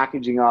and he's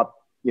packaging up,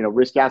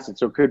 risk assets.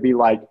 So it could be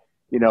like,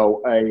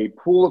 a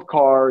pool of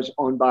cars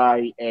owned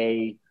by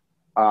a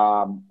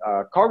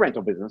car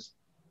rental business.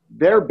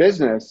 Their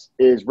business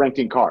is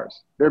renting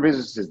cars. Their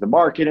business is the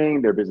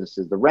marketing. Their business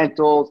is the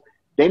rentals.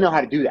 They know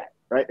how to do that,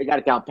 right? They got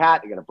it down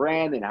pat. They got a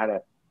brand. They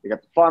got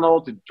the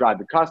funnel to drive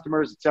the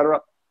customers, et cetera.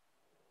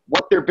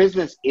 What their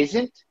business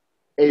isn't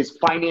is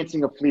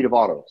financing a fleet of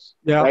autos,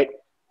 right?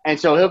 And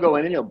so he'll go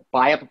in and he'll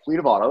buy up a fleet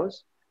of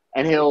autos,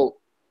 and he'll,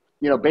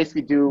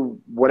 basically do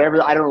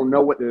whatever. I don't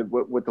know what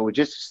the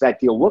logistics of that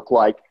deal look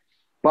like,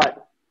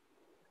 but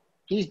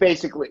he's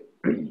basically,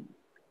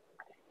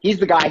 he's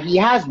the guy, he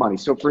has money.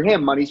 So for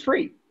him, money's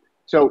free.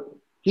 So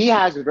he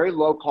has a very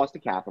low cost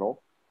of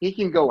capital. He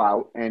can go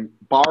out and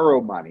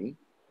borrow money,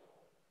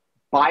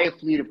 buy a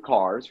fleet of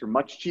cars for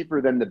much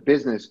cheaper than the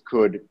business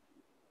could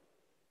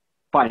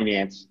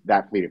finance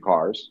that fleet of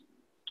cars.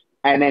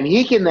 And then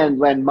he can then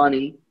lend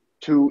money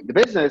to the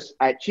business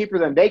at cheaper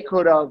than they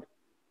could have,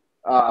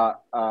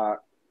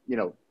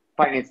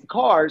 finance the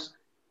cars,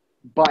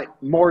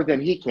 but more than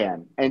he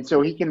can. And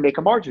so he can make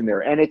a margin there.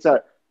 And it's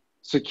a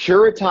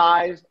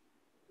securitized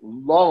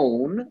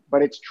loan,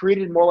 but it's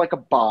treated more like a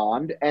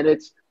bond. And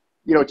it's,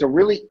 it's a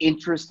really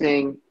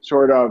interesting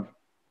sort of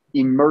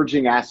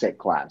emerging asset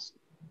class.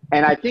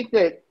 And I think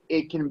that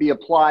it can be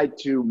applied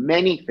to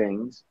many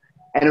things.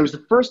 And it was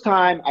the first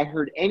time I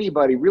heard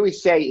anybody really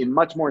say in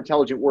much more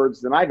intelligent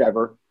words than I've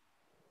ever,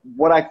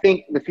 what I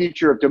think the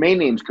future of domain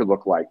names could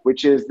look like,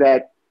 which is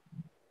that,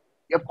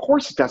 of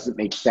course, it doesn't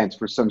make sense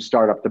for some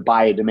startup to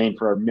buy a domain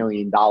for $1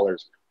 million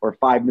or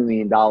 $5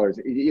 million.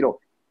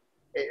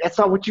 That's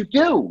not what you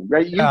do,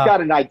 right? You've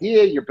got an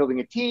idea, you're building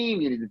a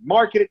team, you need to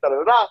market it,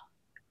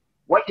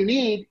 What you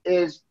need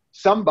is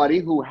somebody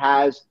who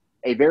has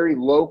a very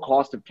low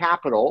cost of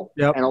capital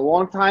and a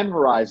long time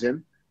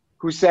horizon,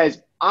 who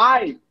says,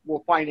 I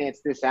will finance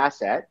this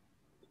asset,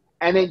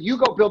 and then you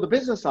go build a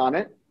business on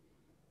it.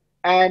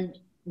 And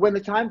when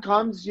the time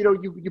comes,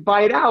 you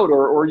buy it out,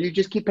 or you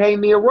just keep paying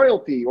me a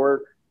royalty,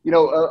 or,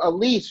 a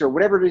lease, or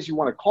whatever it is you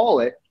want to call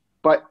it.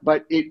 But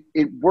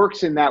it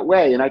works in that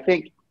way. And I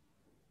think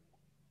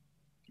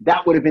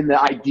that would have been the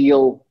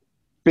ideal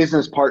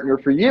business partner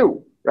for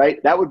you,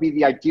 right? That would be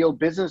the ideal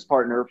business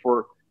partner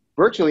for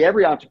virtually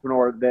every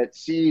entrepreneur that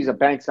sees a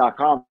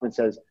banks.com and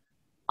says,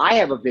 I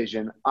have a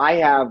vision. I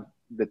have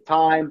the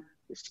time,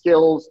 the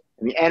skills,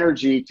 and the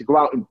energy to go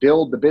out and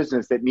build the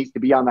business that needs to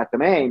be on that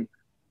domain.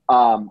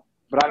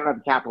 But I don't have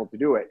the capital to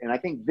do it. And I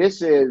think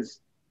this is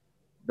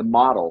the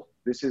model.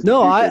 This is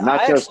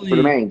not just for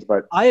domains,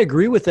 but I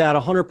agree with that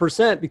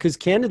 100%, because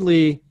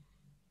candidly,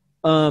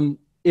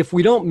 if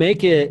we don't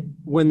make it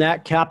when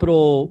that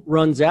capital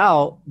runs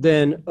out,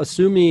 then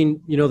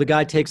assuming, the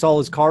guy takes all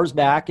his cars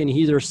back and he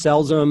either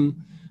sells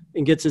them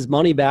and gets his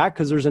money back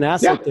because there's an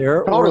asset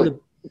there, totally. or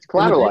it's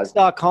collateralized.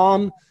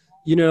 Banks.com,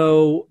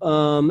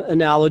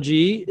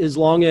 analogy, as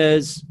long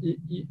as,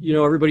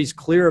 everybody's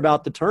clear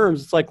about the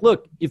terms. It's like,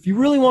 look, if you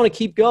really want to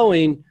keep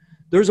going,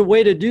 there's a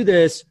way to do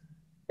this.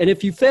 And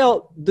if you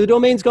fail, the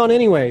domain's gone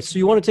anyway. So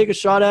you want to take a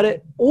shot at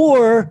it?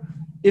 Or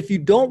if you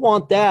don't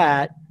want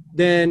that,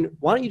 then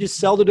why don't you just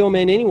sell the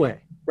domain anyway,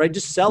 right?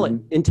 Just sell it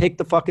and take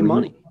the fucking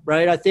money,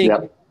 right? I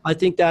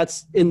think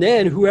that's, and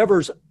then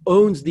whoever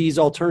owns these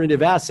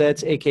alternative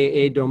assets,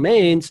 AKA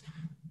domains,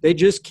 they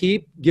just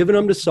keep giving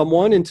them to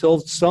someone until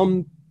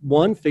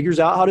someone figures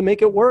out how to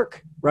make it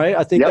work, right?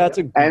 I think that's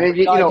a good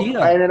idea.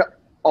 And then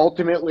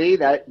ultimately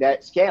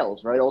that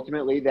scales, right?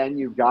 Ultimately, then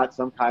you've got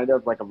some kind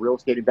of like a real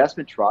estate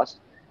investment trust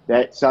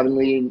that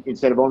suddenly,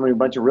 instead of owning a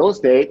bunch of real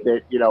estate,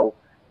 that,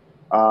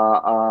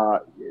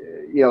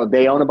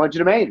 They own a bunch of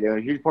domains. They own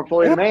a huge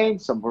portfolio of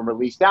domains. Some of them are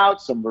leased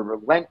out. Some of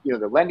them are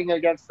they're lending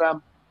against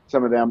them.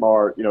 Some of them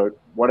are,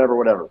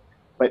 whatever.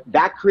 But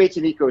that creates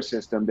an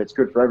ecosystem that's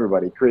good for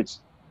everybody. It creates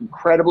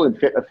incredible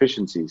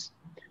efficiencies.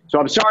 So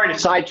I'm sorry to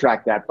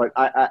sidetrack that, but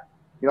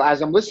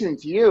as I'm listening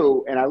to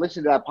you and I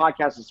listened to that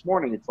podcast this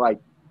morning, it's like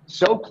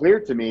so clear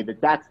to me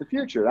that that's the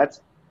future.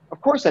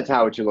 Of course, that's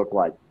how it should look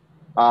like.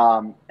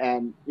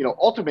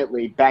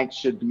 Ultimately, banks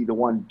should be the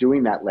one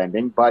doing that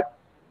lending, but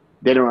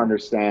they don't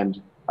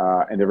understand,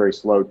 and they're very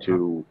slow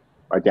to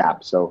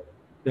adapt. So,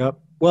 yep.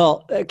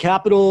 Well,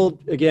 capital,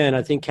 again,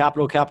 I think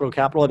capital.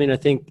 I mean, I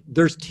think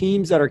there's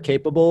teams that are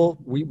capable.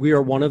 We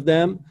are one of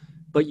them,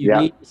 but you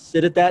need to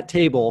sit at that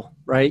table,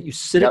 right? You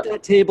sit at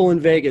that table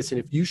in Vegas, and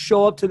if you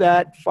show up to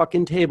that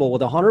fucking table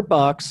with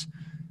 $100,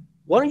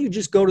 why don't you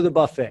just go to the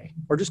buffet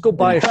or just go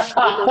buy a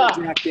shitload of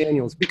Jack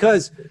Daniels?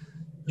 Because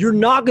you're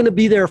not going to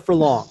be there for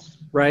long,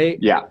 right?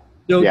 Yeah.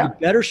 So you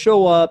better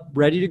show up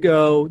ready to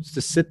go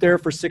to sit there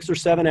for 6 or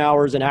 7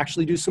 hours and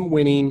actually do some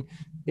winning.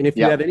 And if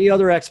you have any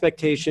other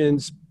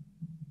expectations,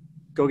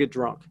 go get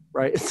drunk,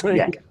 right? It's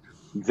like,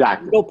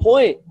 exactly. No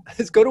point.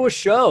 Let's go to a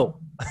show.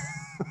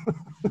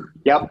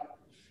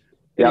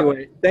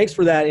 Anyway, thanks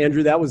for that,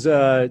 Andrew. That was,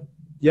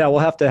 we'll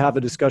have to have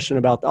a discussion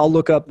about, I'll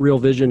look up Real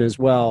Vision as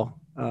well.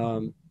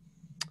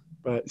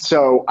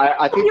 So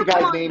I think the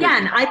guy's name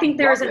again, I think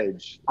there's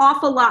Rutledge. an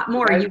awful lot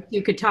more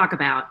you could talk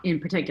about in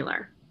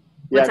particular.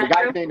 The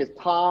guy's name is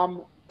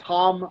Tom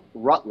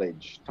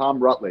Rutledge. Tom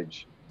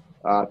Rutledge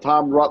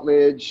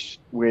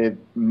with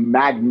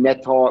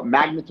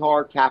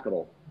Magnetar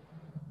Capital.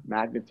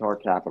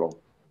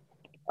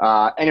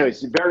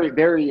 Anyways, very,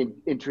 very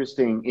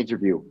interesting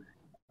interview.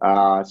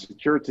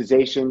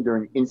 Securitization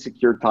during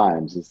insecure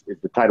times is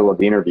the title of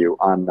the interview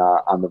on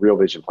the Real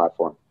Vision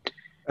platform.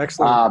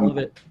 Excellent. Love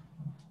it.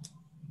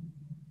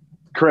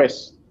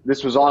 Chris,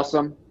 this was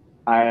awesome.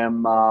 I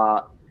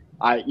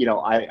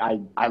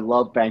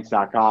love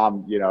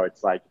banks.com.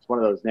 It's one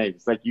of those names.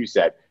 It's like you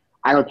said,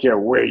 I don't care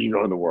where you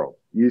go in the world.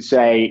 You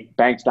say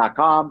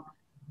banks.com,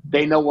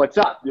 they know what's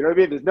up. You know what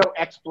I mean? There's no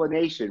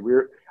explanation. We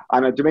were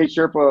on a Domain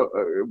Sherpa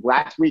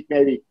last week,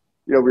 maybe,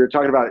 we were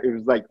talking about, it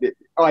was like,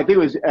 I think it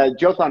was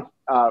Jotham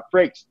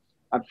Frakes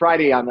on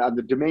Friday on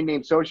the Domain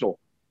Name Social.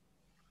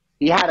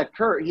 He had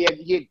he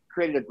had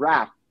created a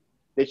graph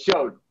that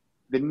showed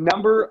the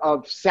number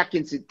of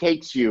seconds it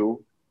takes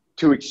you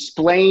to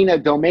explain a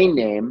domain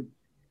name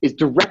is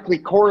directly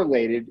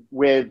correlated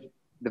with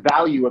the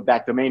value of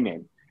that domain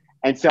name.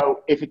 And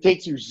so if it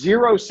takes you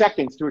 0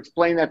 seconds to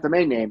explain that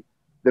domain name,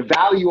 the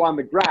value on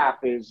the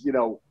graph is,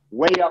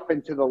 way up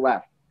and to the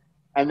left.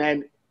 And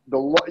then if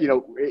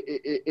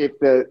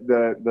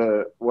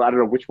I don't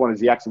know which one is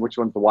the X and which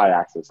one's the Y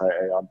axis.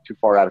 I'm too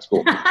far out of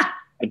school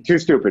and too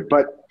stupid.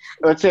 But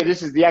let's say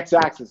this is the X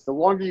axis. The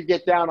longer you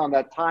get down on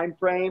that time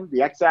frame,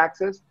 the X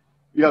axis,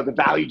 the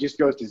value just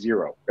goes to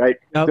 0, right?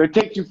 Yep. So it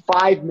takes you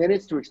 5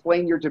 minutes to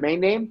explain your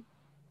domain name.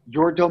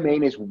 Your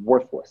domain is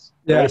worthless.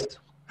 Yes. Right?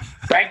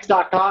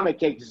 Banks.com, it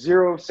takes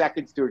 0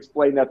 seconds to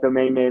explain that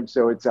domain name.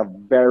 So it's a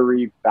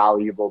very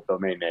valuable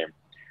domain name.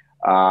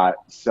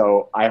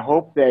 So I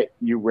hope that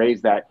you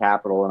raise that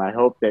capital, and I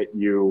hope that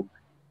you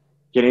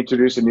can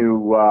introduce a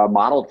new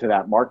model to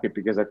that market,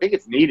 because I think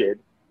it's needed.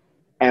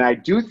 And I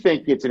do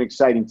think it's an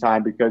exciting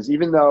time, because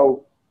even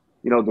though,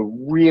 the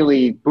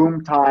really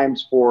boom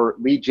times for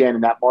lead gen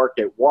in that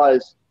market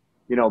was,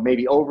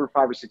 maybe over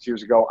 5 or 6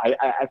 years ago,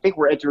 I think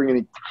we're entering an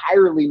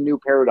entirely new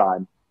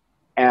paradigm.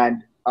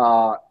 And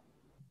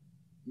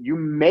you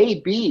may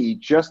be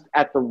just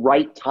at the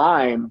right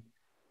time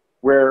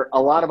where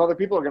a lot of other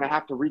people are going to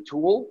have to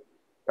retool,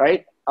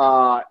 right?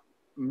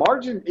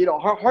 Margin,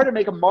 hard to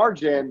make a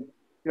margin,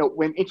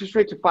 when interest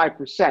rates are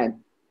 5%,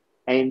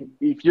 and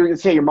if you're going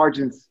to say your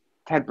margin's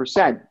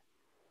 10%,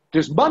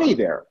 there's money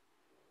there.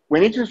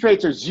 When interest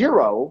rates are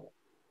 0,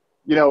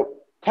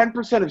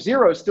 10% of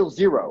 0 is still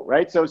 0,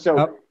 right? So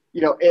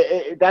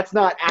that's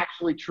not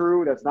actually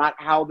true. That's not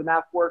how the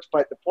math works.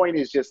 But the point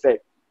is just that,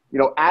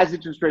 as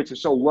interest rates are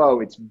so low,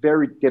 it's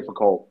very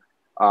difficult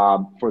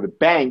for the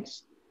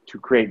banks to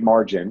create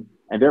margin,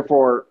 and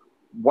therefore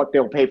what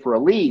they'll pay for a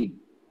lead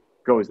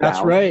goes down.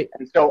 That's right.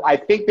 And so I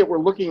think that we're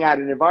looking at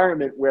an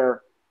environment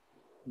where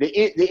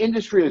the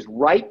industry is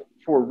ripe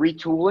for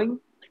retooling.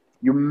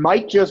 You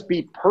might just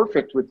be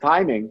perfect with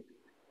timing.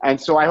 And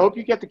so I hope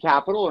you get the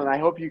capital, and I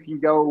hope you can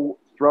go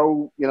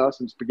throw,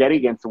 some spaghetti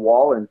against the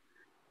wall and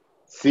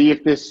see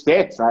if this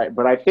sticks.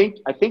 But I think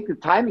the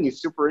timing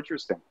is super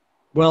interesting.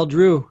 Well,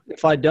 Drew,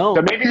 if I don't,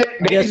 so maybe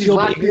I guess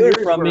you'll be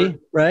hearing from me,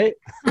 right?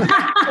 And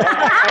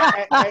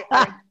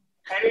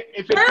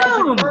if it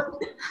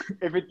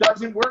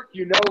doesn't work,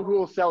 you know who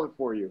will sell it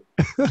for you.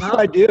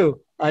 I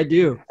do.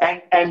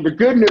 And the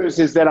good news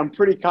is that I'm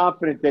pretty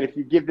confident that if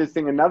you give this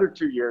thing another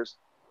 2 years,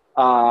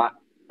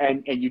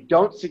 and you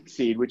don't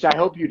succeed, which I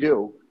hope you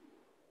do,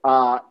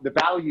 the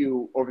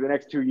value over the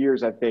next 2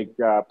 years, I think,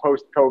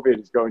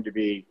 post-COVID is going to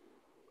be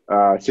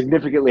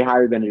significantly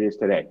higher than it is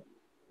today.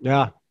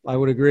 Yeah, I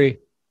would agree.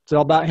 It's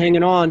all about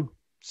hanging on.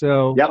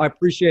 So I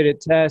appreciate it,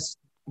 Tess.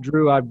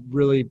 Drew, I'm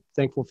really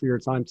thankful for your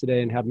time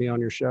today and having me on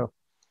your show.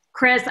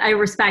 Chris, I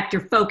respect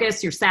your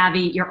focus, your savvy,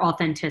 your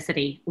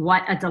authenticity.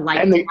 What a delight.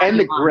 And the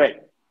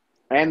grit.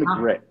 And the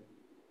grit.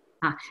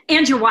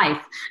 And your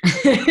wife.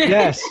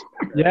 Yes.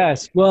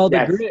 Well,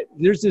 the grit,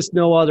 there's just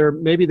no other.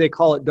 Maybe they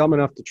call it dumb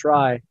enough to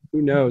try.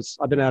 Who knows?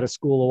 I've been out of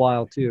school a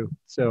while too.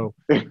 So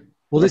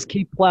we'll just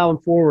keep plowing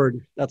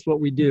forward. That's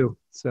what we do.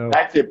 So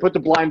that's it. Put the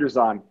blinders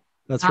on.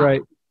 That's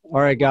right. All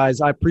right,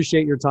 guys. I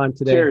appreciate your time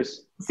today.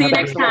 Cheers. See you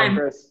next time.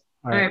 Chris.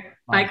 All right.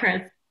 Bye,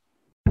 Chris.